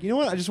I'm like, you know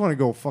what? I just want to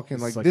go fucking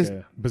like this.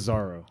 A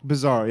Bizarro.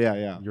 Bizarre,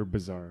 yeah. You're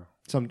Bizarro.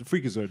 Some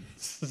Freakazoid.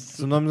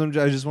 Sometimes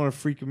I just want to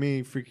freak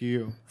me, freak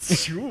you.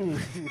 Freak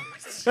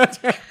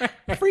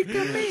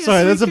me.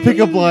 Sorry, that's a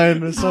pickup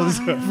line for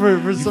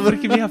somebody.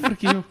 Freak me out,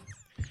 freak you.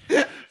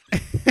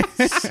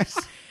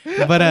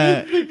 But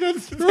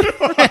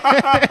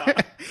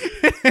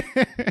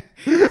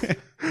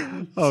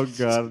Oh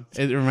god.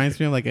 it reminds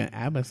me of like an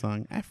ABBA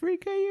song. I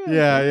freak you.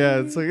 Yeah.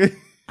 It's like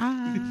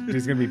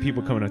There's gonna be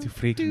people coming out to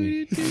freak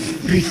me,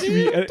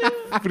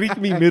 freak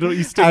me, Middle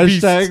Eastern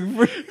beast.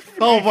 hashtag.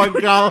 Oh my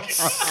god.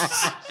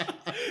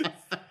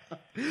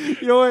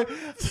 You know what?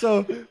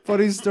 So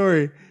funny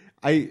story.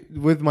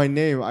 With my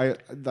name, I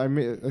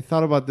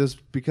thought about this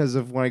because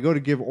of when I go to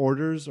give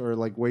orders or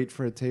like wait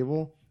for a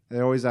table, they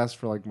always ask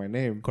for like my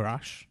name.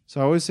 Karash. So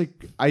I always say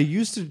I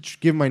used to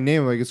give my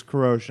name like it's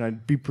Kurosh, and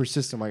I'd be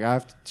persistent. Like I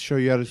have to show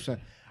you how to.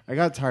 I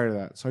got tired of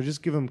that, so I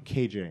just give him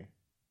KJ.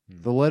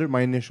 The letter,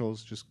 my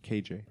initials, just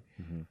KJ.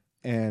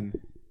 And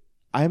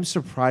I'm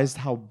surprised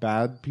how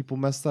bad people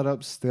mess that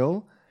up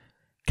still.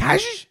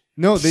 Kash.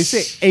 No, they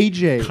say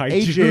AJ.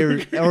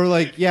 Kaiju. AJ or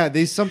like, yeah,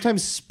 they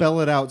sometimes spell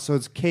it out. So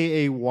it's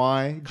KAY,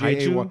 JAY.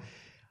 Kaiju?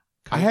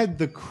 I had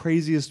the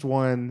craziest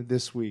one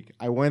this week.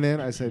 I went in,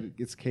 I said,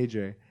 it's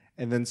KJ.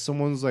 And then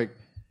someone's like,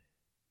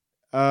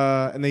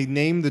 and they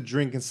named the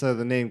drink instead of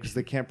the name because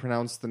they can't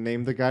pronounce the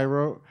name the guy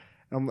wrote.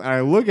 And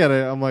I look at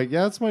it, I'm like,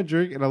 yeah, that's my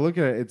drink. And I look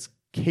at it, it's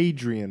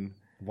Kadrian.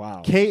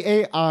 Wow.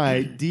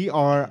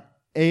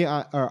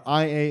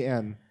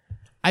 KAIDRAIAN.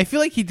 I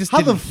feel like he just How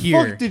the didn't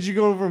hear. fuck did you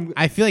go from?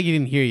 I feel like he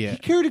didn't hear He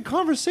yet. carried a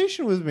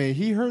conversation with me.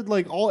 He heard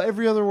like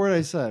every other word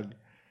I said.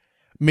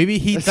 Maybe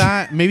he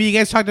thought. Maybe you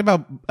guys talked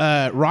about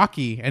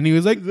Rocky, and he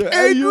was like,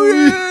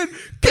 Adrian!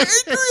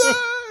 Adrian.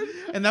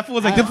 And that fool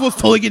was like, this fool's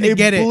totally gonna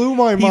get it. It blew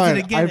my He's gonna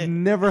mind. get I've it.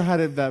 never had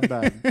it that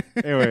bad.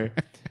 Anyway,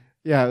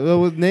 yeah.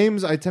 Well, with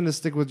names, I tend to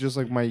stick with just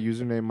like my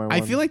username. My I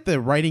one. feel like the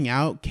writing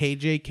out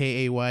KJ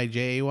KAY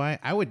JAY.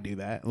 I would do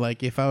that.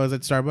 Like if I was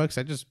at Starbucks,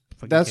 I just.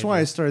 That's why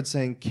I started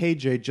saying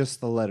KJ,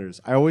 just the letters.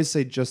 I always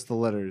say just the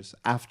letters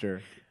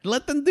after.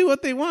 Let them do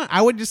what they want.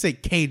 I would just say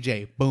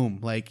KJ. Boom.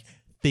 Like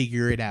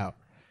figure it out.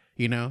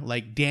 You know,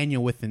 like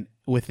Daniel with an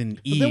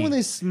E. But then when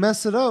they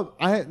mess it up,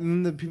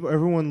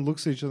 everyone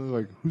looks at each other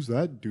like, "Who's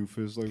that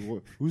doofus?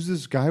 Like, who's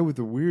this guy with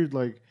the weird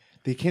like?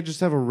 They can't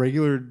just have a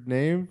regular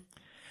name."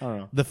 I don't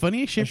know. The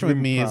funniest shit should with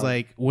be me is proud.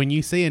 like when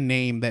you say a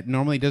name that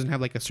normally doesn't have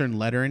like a certain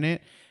letter in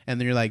it, and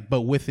then you're like,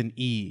 but with an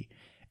E,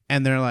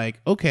 and they're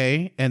like,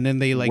 okay, and then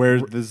they like Where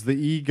does the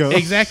E go?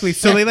 exactly.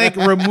 So they like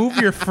remove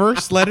your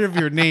first letter of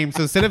your name.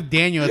 So instead of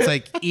Daniel, it's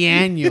like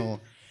Eaniel.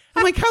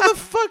 I'm like, how the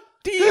fuck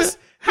do you?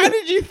 How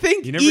did you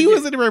think You never E get- was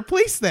going to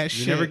replace that You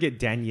shit? never get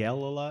Danielle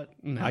a lot.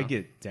 No. I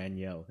get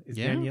Danielle. Is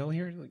Yeah? Danielle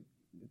here? Like,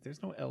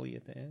 there's no Ellie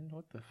at the end.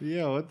 What the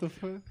Yeah. What the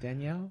fuck?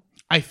 Danielle?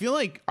 I feel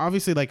like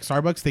obviously like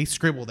Starbucks they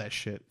scribble that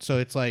shit. So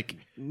it's like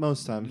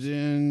Most times.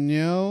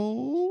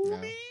 Daniel.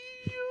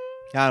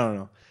 I don't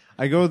know.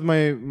 I go with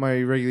my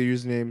regular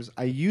usernames.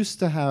 I used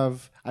to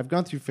have. I've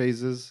gone through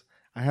phases.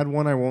 I had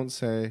one I won't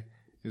say.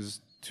 It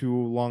was too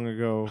long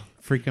ago.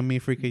 Freak on me,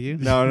 freak on you.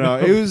 No.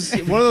 It was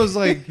one of those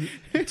like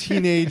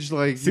teenage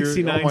like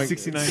 69,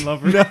 69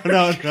 lover.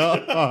 No.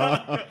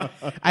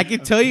 I can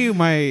tell you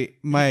my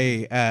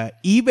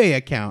eBay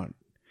account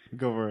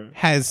Go for it.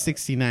 has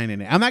 69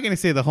 in it. I'm not going to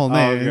say the whole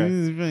Oh,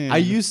 name. I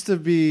used to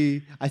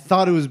be. I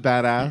thought it was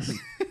badass.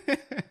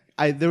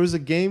 There was a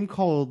game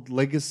called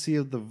Legacy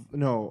of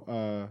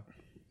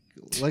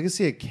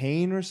Legacy of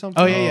Kain or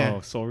something. Oh,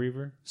 yeah. Soul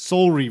Reaver?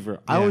 Soul Reaver.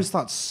 I Yeah. always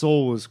thought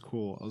Soul was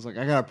cool. I was like,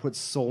 I gotta put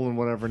Soul in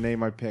whatever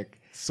name I pick.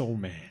 Soul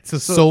Man. It's a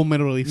Soul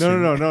Middle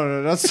Eastern.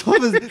 No. That's Soul.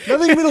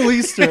 Nothing Middle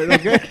Eastern.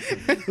 Okay,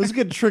 let's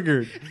get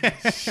triggered.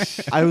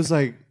 I was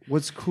like,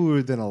 what's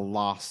cooler than a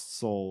Lost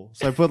Soul?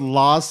 So I put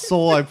Lost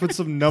Soul. I put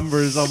some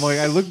numbers. I'm like,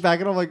 I look back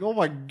and I'm like, oh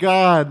my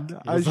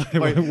god, Was like,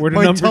 my were the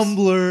my numbers-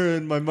 Tumblr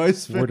and my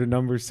MySpace. Word of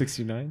number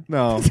 69?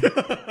 No.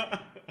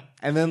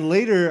 And then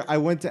later I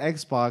went to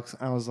Xbox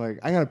and I was like,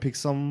 I gotta pick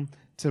some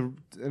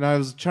and I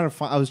was trying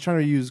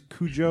to use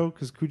Cujo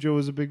because Cujo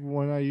was a big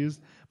one I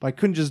used, but I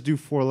couldn't just do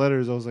 4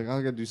 letters. I was like, I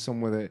gotta do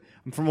something with it.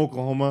 I'm from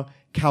Oklahoma,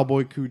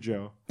 Cowboy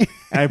Cujo. And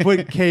I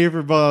put K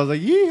for both. I was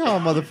like,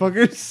 yeehaw,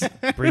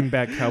 motherfuckers. Bring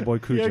back Cowboy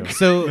Cujo.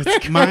 So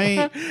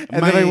my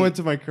And then I went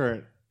to my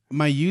current.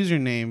 my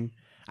username,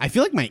 I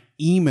feel like my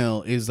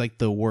email is like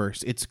the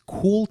worst. It's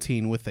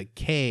Coolteen with a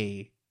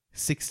K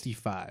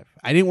 65.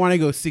 I didn't want to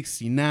go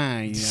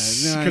 69. You know,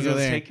 Because it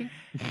was taken?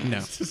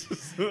 No.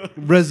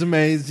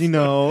 Resumes,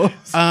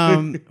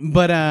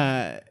 But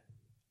I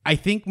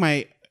think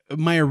my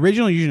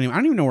original username, I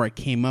don't even know where I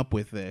came up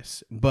with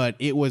this, but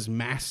it was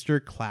Master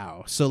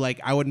Clow. So like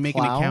I would make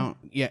Clow? an account,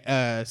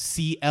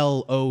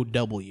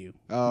 CLOW,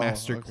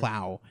 Master okay.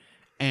 Clow,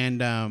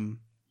 and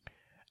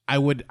I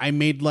would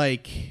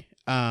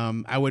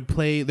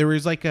play. There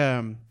was like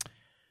an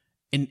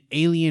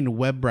alien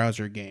web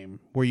browser game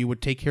where you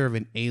would take care of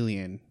an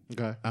alien.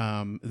 Okay.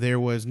 There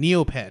was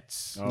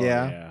Neopets. Oh,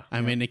 Yeah.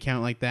 I made an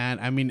account like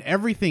that. I mean,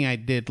 everything I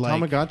did,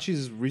 like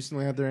Tamagotchis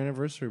recently had their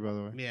anniversary, by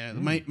the way. yeah,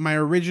 my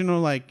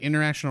original like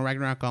International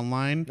Ragnarok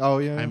Online. Oh,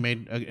 yeah. I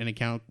made an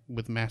account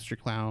with Master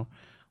Clow.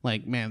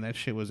 Like, man, that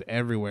shit was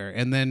everywhere.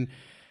 And then,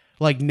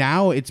 like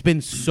now, it's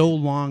been so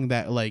long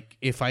that like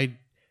if I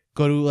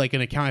go to like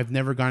an account I've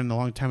never gone in a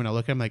long time, and I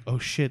look at it, I'm like, oh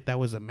shit, that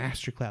was a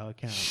Master Clow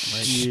account.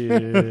 Like,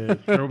 Yeah.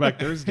 Throwback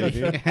Thursday,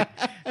 dude.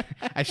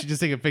 I should just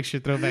take a picture,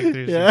 throwback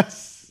Thursday.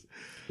 Yes.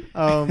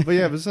 But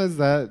yeah, besides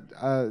that,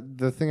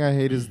 the thing I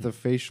hate is the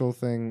facial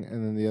thing,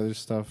 and then the other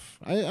stuff.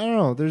 I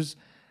don't know.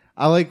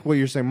 I like what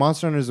you're saying.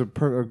 Monster Hunter is a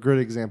good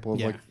example of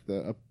Yeah. like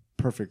a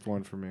perfect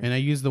one for me. And I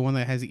use the one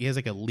that he has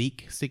like a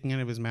leak sticking out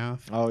of his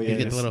mouth. Oh, yeah. You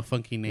get Yes. the little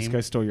funky This name. guy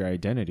stole your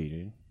identity,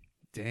 dude.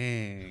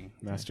 Dang.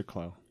 Master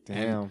Clow.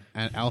 Damn.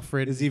 And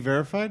Alfred. Is he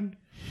verified?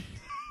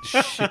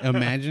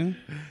 Imagine.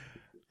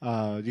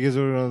 Do you guys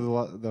want to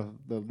know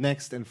the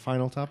next and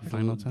final topic?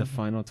 Final The time.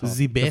 final top.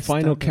 The best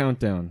final topic.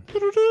 countdown.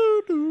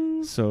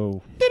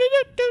 So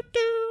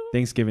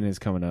Thanksgiving is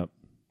coming up.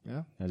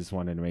 Yeah. I just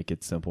wanted to make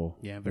it simple.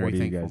 Yeah, very What are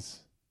thankful. you guys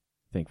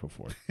thankful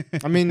for?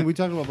 I mean, we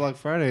talked about Black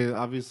Friday.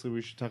 Obviously,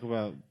 we should talk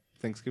about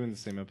Thanksgiving in the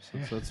same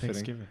episode, so that's fitting.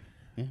 Thanksgiving.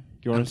 Yeah. Do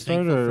you want I'm to start,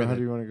 thankful or for how the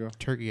do you want to go?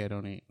 turkey I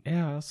don't eat?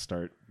 Yeah, I'll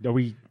start. Are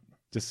we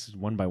just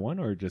one by one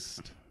or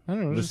just I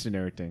don't know. Just listing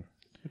everything?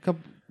 a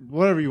couple,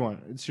 whatever you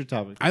want. It's your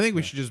topic. I think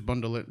we should just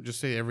bundle it. Just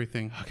say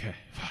everything. Okay.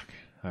 Fuck.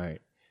 All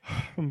right.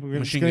 We're just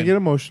Machine gonna gun. get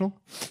emotional.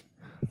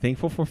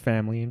 Thankful for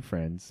family and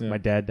friends. Yeah. My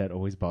dad, that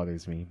always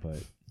bothers me, but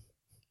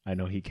I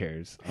know he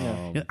cares.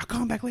 Yeah, I'll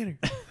call him back later.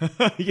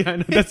 Yeah, I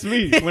know, that's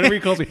me. Whenever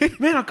he calls me,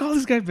 man, I'll call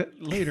this guy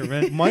later,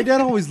 man. My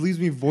dad always leaves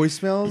me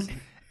voicemails,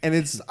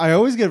 and I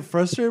always get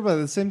frustrated, but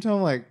at the same time,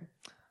 I'm like,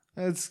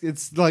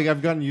 it's like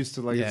I've gotten used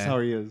to it's Yeah. how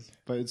he is.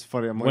 But it's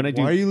funny. I'm When like, I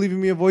do- why are you leaving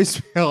me a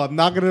voicemail? I'm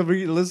not gonna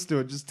listen to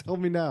it. Just tell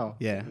me now.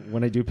 Yeah.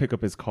 When I do pick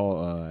up his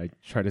call, I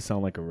try to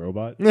sound like a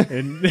robot,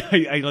 and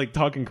I like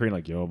talk in Korean,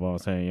 like "Yo,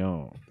 boss, hey,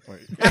 yo."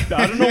 Like,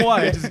 I don't know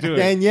why, I just do it.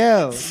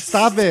 Danielle,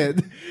 stop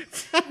it.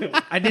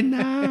 I did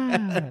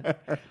not.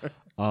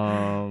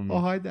 Oh,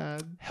 hi,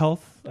 Dad.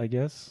 Health, I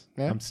guess.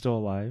 Yeah. I'm still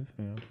alive,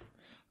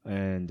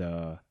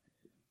 and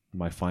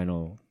my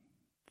final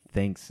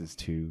thanks is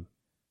to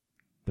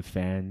the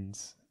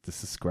fans, the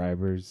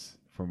subscribers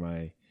for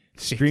my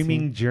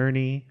streaming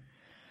journey.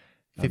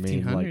 I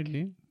mean, 1,500, like,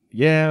 dude.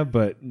 yeah,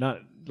 but not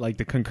like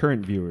the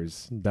concurrent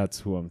viewers. That's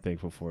who I'm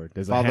thankful for.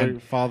 There's a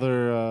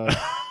Father.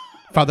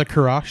 Father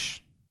Karash.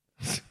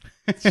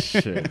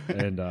 shit,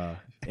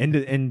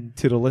 and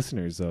to the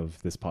listeners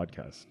of this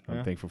podcast, I'm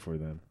Yeah. thankful for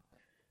them.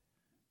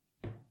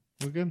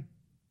 We're good.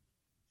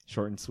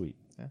 Short and sweet.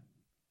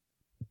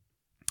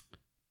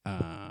 You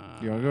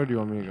want to go, or do you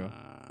want me to go?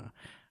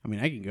 I mean,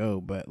 I can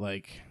go, but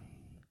like,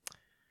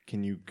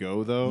 Can you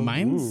go though?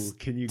 mine's Ooh,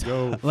 can you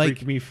go? Like-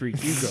 Freak me,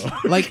 freak you go.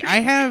 like I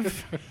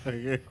have.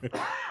 You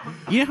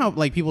know how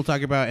like people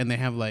talk about and they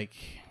have like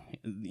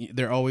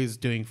they're always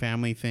doing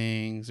family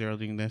things, they're all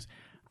doing this.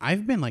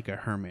 I've been like a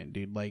hermit,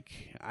 dude. Like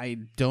I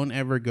don't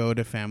ever go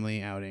to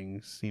family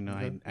outings. You know,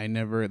 Okay. I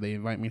never. They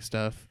invite me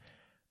stuff.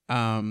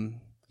 I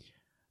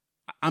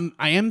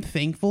am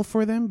thankful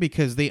for them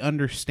because they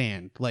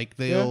understand. Like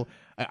they'll.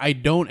 I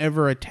don't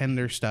ever attend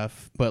their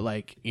stuff, but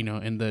like in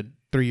the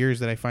 3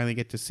 years that I finally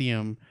get to see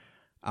them,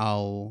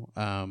 I'll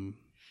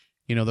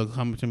they'll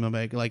come to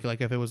me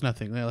like if it was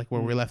nothing, like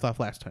where we left off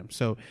last time.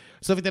 So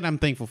stuff like that I'm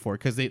thankful for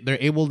because they're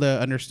able to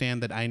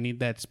understand that I need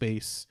that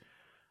space.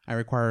 I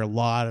require a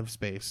lot of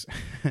space,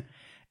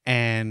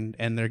 and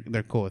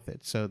they're cool with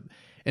it. So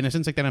in a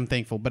sense like that, I'm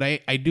thankful. But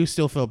I do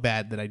still feel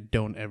bad that I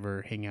don't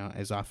ever hang out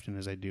as often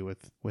as I do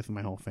with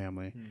my whole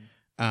family.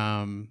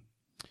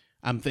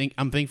 I'm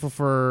thankful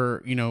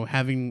for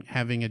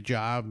having a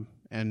job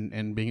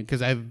and being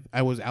because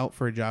I was out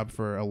for a job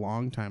for a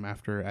long time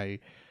after I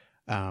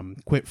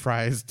quit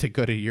Fry's to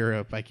go to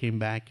Europe. I came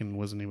back and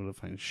wasn't able to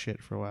find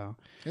shit for a while.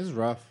 It's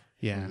rough.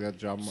 Yeah. Like that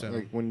job, So-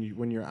 like when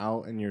you're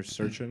out and you're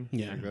searching.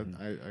 Yeah. Like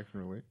that, I can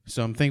relate.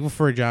 So I'm thankful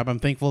for a job. I'm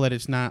thankful that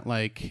it's not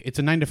like it's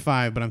a 9 to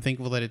 5, but I'm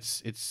thankful that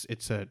it's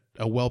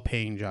a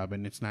well-paying job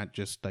and it's not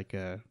just like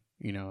a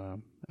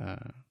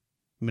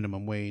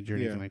minimum wage or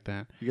anything Yeah. like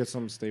that. You got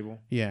something stable.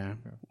 Yeah.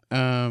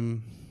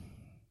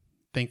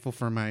 Thankful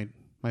for my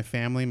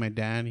family, my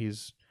dad,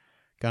 he's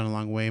gone a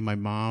long way. My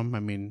mom, I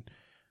mean,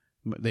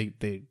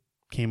 they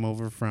came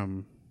over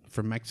from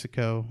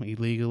Mexico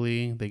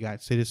illegally. They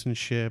got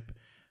citizenship.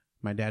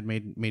 My dad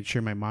made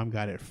sure my mom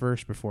got it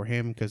first before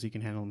him because he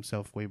can handle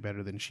himself way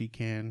better than she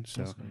can.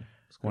 So I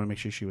want to make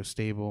sure she was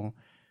stable.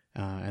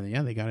 And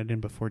yeah, they got it in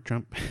before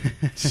Trump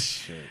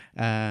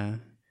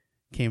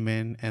came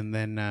in. And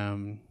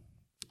then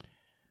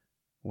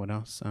what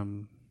else?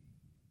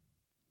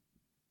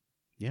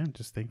 Yeah,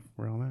 just thankful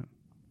for all that.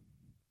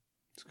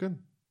 It's good.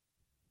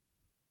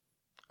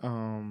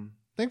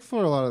 Thankful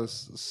for a lot of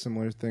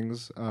similar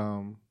things.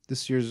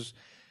 This year's,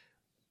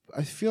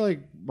 I feel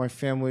like my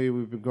family,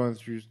 we've been going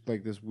through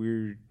like this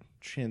weird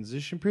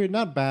transition period.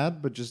 Not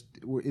bad, but just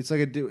it's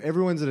like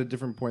everyone's at a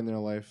different point in their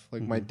life.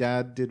 Like my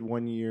dad did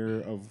 1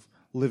 year of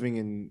living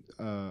in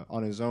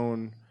on his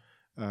own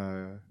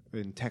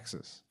in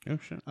Texas. Oh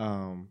shit.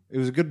 It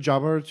was a good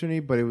job opportunity,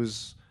 but it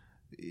was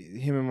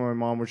him and my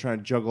mom were trying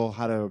to juggle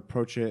how to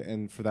approach it,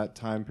 and for that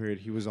time period,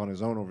 he was on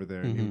his own over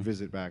there, and he would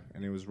visit back,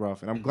 and it was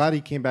rough. And I'm glad he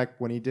came back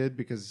when he did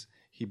because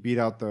he beat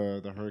out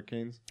the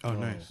hurricanes. Oh,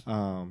 nice.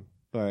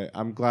 But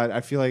I'm glad.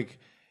 I feel like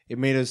it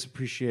made us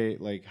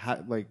appreciate like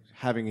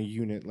having a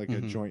unit, like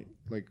a joint,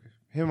 like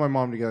him and my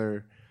mom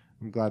together.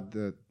 I'm glad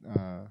that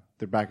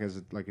they're back as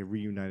a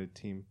reunited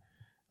team.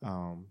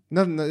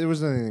 Nothing. There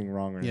wasn't anything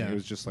wrong or anything. Yeah. It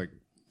was just like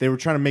they were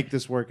trying to make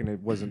this work, and it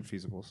wasn't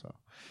feasible. So,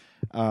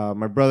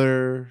 my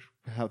brother.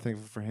 How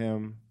thankful for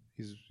him.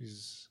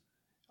 He's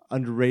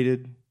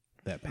underrated.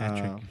 That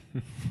Patrick.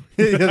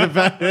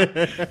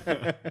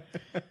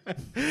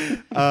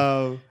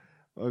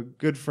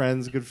 Good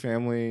friends, good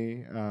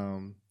family.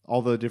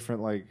 All the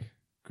different like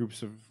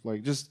groups of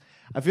like just.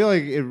 I feel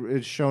like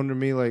it's shown to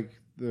me like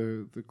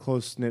the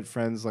close knit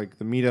friends, like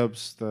the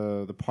meetups,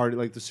 the party,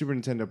 like the Super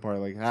Nintendo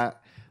party, like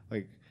that,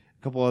 like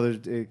a couple other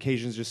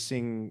occasions, just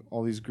seeing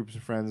all these groups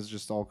of friends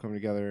just all come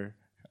together.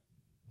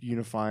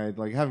 Unified,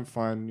 like having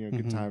fun,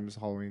 good times,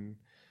 Halloween,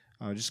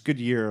 just good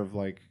year of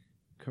like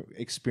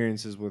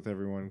experiences with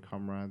everyone,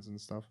 comrades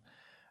and stuff.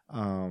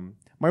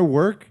 My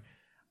work,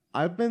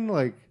 I've been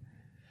like,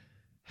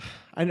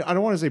 I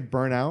don't want to say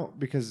burnout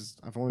because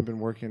I've only been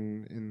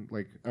working in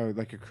like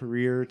a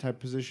career type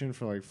position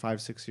for like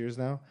 5-6 years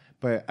now,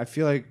 but I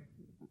feel like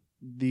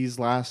these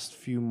last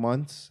few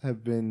months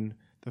have been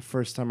the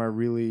first time I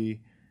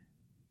really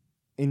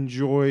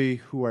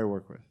enjoy who I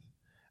work with.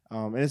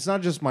 And it's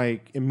not just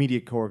my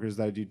immediate coworkers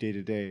that I do day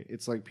to day.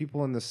 It's like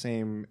people in the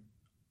same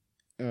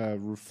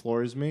roof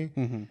floor as me.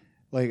 Mm-hmm.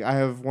 Like I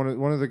have one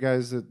of the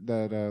guys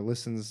that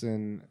listens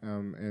in,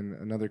 and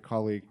another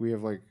colleague. We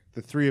have like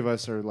the three of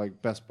us are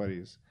like best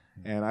buddies,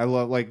 and I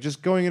love like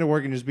just going into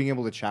work and just being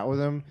able to chat with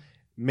them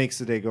makes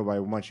the day go by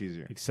much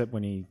easier. Except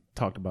when he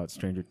talked about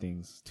Stranger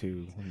Things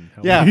too.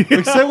 Yeah,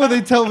 except when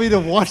they tell me to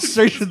watch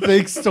Stranger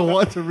Things to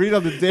read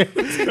on the day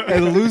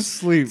and lose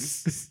sleep.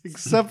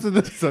 Except in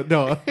this,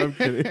 no, I'm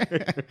kidding.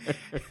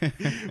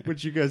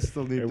 But you guys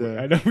still need to.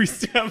 I know we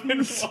still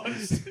haven't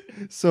watched.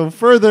 So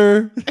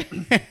further,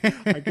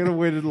 I could have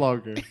waited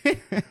longer.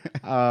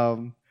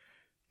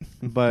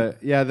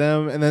 But yeah,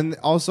 them, and then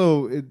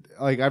also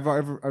like I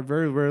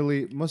very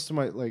rarely, most of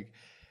my like.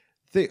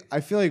 I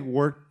feel like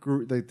work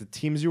group, like the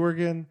teams you work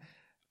in,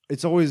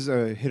 it's always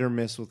a hit or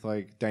miss with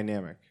like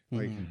dynamic.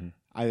 Like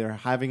either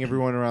having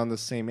everyone around the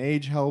same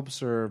age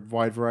helps, or a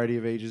wide variety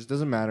of ages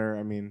doesn't matter.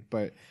 I mean,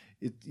 but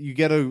you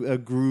get a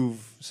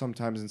groove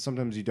sometimes, and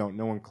sometimes you don't.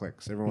 No one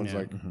clicks. Everyone's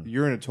like,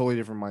 you're in a totally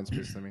different mind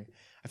space than me.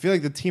 I feel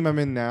like the team I'm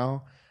in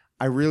now,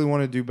 I really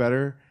want to do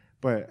better,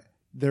 but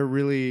they're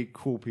really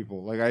cool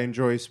people. Like I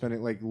enjoy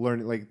spending, like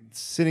learning, like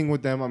sitting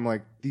with them. I'm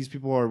like, these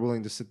people are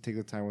willing to take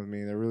the time with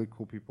me. They're really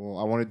cool people.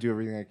 I want to do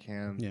everything I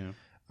can,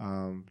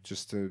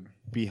 just to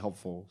be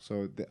helpful.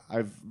 So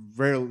I've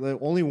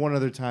only one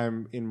other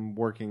time in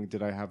working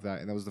did I have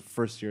that, and that was the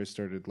first year I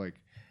started. Like,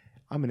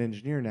 I'm an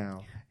engineer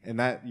now, and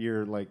that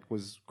year like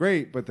was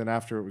great, but then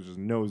after it was just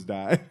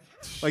nosedive.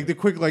 Like the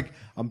quick, like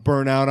I'm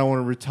burnt out. I want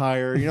to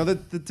retire. You know,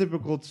 the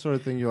typical sort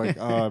of thing. You're like,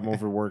 oh, I'm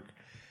overworked.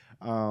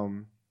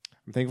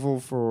 I'm thankful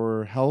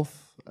for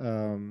health,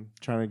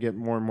 trying to get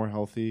more and more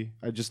healthy.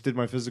 I just did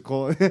my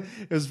physical. It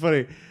was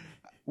funny.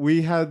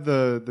 We had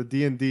the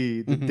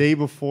D&D the day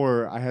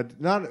before. I had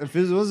it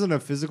wasn't a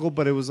physical,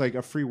 but it was like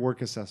a free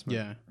work assessment.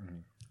 Yeah.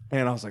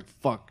 And I was like,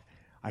 fuck,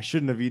 I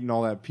shouldn't have eaten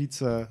all that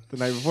pizza the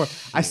night before.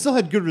 I still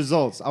had good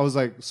results. I was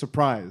like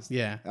surprised.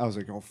 Yeah. I was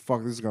like, oh,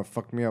 fuck, this is going to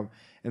fuck me up.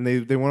 And they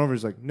went over,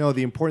 it's like, no,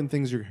 the important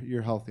thing is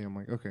you're healthy. I'm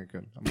like, okay,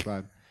 good. I'm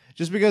glad.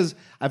 Just because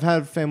I've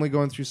had family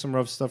going through some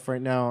rough stuff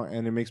right now,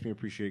 and it makes me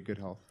appreciate good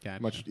health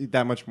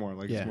much more.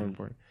 Like it's more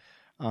important.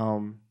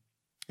 And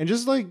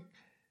just like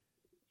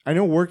I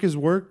know work is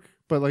work,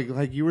 but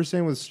like you were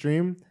saying with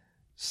stream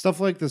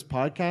stuff like this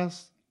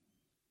podcast,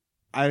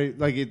 I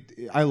like it.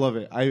 I love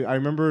it. I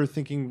remember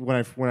thinking when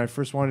I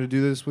first wanted to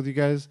do this with you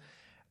guys,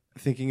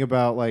 thinking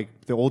about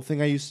like the old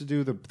thing I used to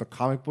do, the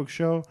comic book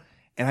show.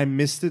 And I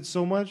missed it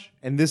so much,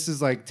 and this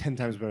is like 10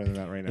 times better than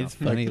that right now. It's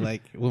funny,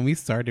 like when we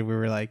started, we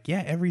were like,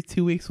 "Yeah, every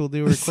 2 weeks we'll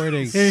do a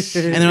recording," and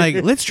they're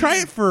like, "Let's try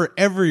it for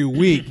every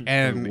week,"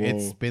 and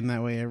it's been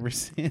that way ever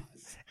since.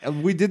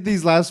 And we did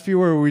these last few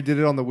where we did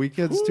it on the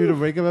weekends too to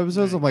break up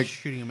episodes. I'm like,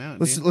 shooting them out.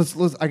 let's dude.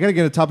 let's. I gotta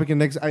get a topic in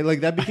next. I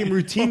like that became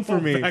routine for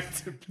me.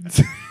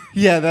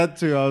 Yeah, that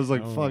too. I was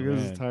like, Oh, fuck, this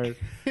man. is tired.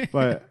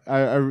 But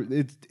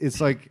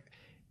it's like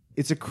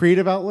it's a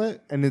creative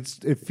outlet, and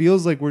it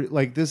feels like we're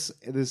like this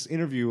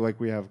interview like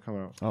we have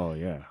coming up. Oh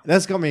yeah.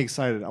 That's got me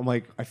excited. I'm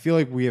like, I feel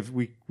like we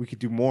could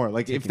do more.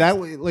 Like if that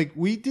like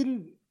we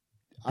didn't.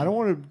 I don't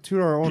want to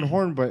toot our own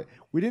horn, but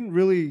we didn't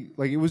really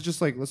like. It was just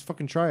like, let's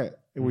fucking try it.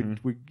 And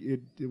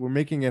we're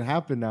making it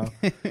happen now.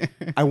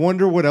 I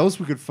wonder what else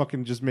we could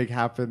fucking just make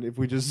happen if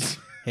we just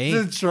Hey,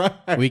 just try.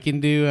 we can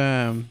do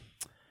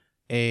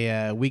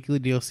a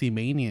weekly DLC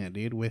mania,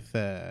 dude, with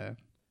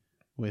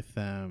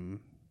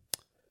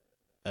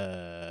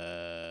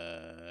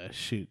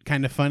shoot,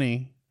 kind of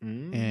funny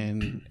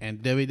and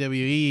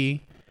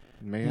WWE.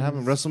 Make it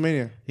happen.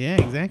 WrestleMania. Yeah,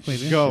 exactly.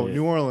 Dude. Go Shit.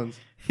 New Orleans.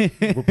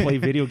 We'll play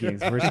video games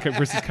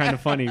versus kind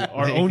of funny.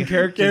 Our own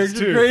characters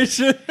too.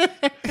 creation.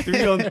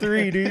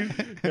 3-on-3,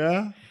 dude.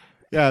 Yeah.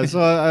 Yeah, so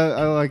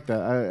I like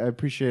that. I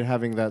appreciate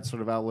having that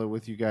sort of outlet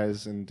with you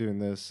guys and doing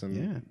this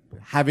and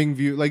having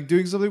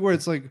doing something where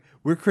it's like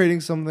we're creating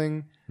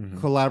something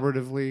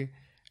collaboratively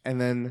and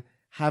then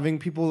having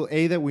people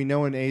A that we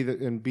know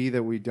and B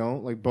that we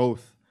don't, like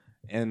both,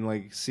 and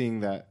like seeing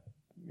that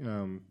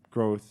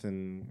growth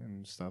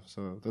and stuff.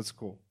 So that's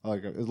cool. I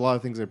like it. There's a lot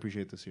of things I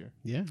appreciate this year.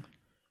 Yeah,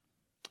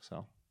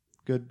 So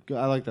good.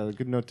 I like that. A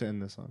good note to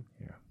end this on.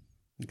 Yeah.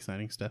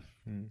 exciting stuff.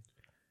 I'm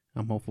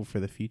hopeful for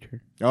the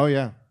future Oh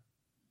yeah.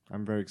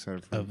 I'm very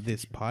excited for it. of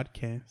this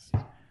podcast.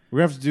 We're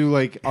gonna have to do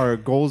like our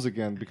goals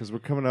again because we're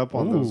coming up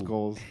on those Ooh.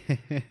 goals.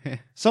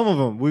 Some of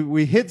them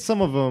we hit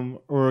some of them,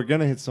 or we're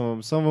gonna hit some of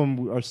them. Some of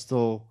them are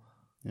still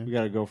we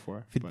gotta go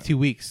for. 52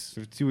 weeks.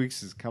 2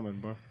 weeks is coming,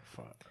 bro.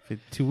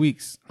 2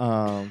 weeks.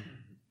 But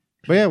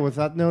yeah, with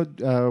that note,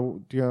 do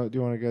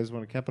you want to guys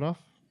want to cap it off?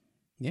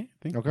 Yeah, I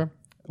think Okay.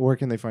 Where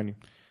can they find you?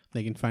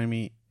 they can find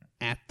me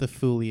at the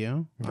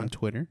Fulio on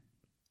Twitter.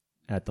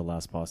 At the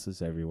Last Bosses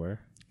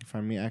everywhere. You can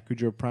find me at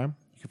Kudro Prime.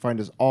 You can find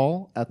us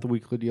all at the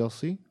Weekly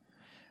DLC.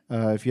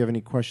 If you have any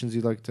questions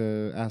you'd like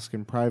to ask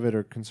in private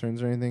or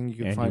concerns or anything, you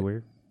can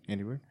Anywhere. find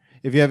anywhere.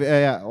 If you have,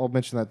 yeah, I'll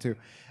mention that too.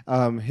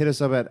 Hit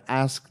us up at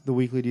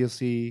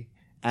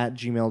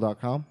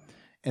asktheweeklydlc@gmail.com.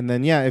 And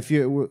then, yeah, if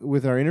you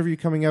with our interview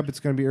coming up,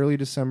 it's going to be early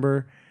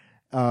December.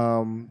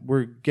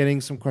 We're getting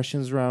some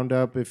questions round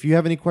up. If you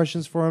have any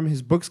questions for him,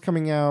 his book's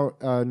coming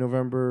out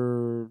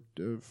November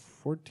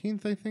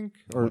 14th, I think,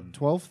 or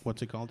 12th.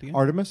 What's it called again?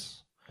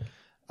 Artemis.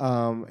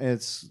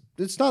 It's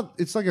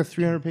like a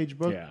 300-page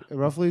book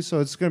roughly, so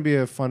it's going to be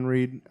a fun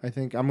read. I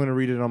think I'm going to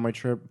read it on my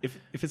trip. If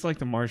it's like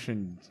The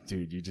Martian,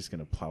 dude, you're just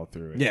gonna plow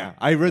through it. Yeah,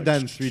 I read that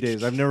in 3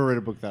 days. I've never read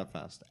a book that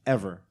fast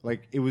ever.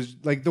 Like it was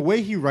like the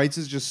way he writes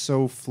is just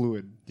so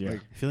fluid. Yeah. Like,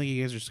 I feel like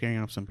you guys are scaring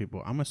off some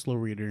people. I'm a slow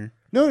reader.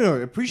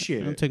 no, appreciate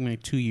It'll it. take me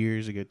 2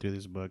 years to get through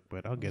this book,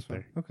 but I'll get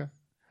there. Okay.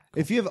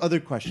 If you have other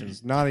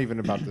questions, not even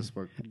about this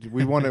book,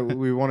 we want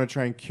to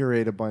try and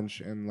curate a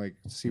bunch and like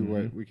see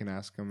what we can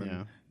ask them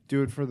and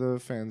do it for the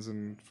fans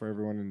and for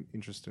everyone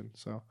interested.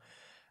 So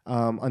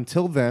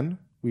until then,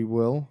 we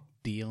will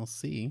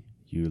DLC.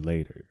 You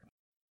later.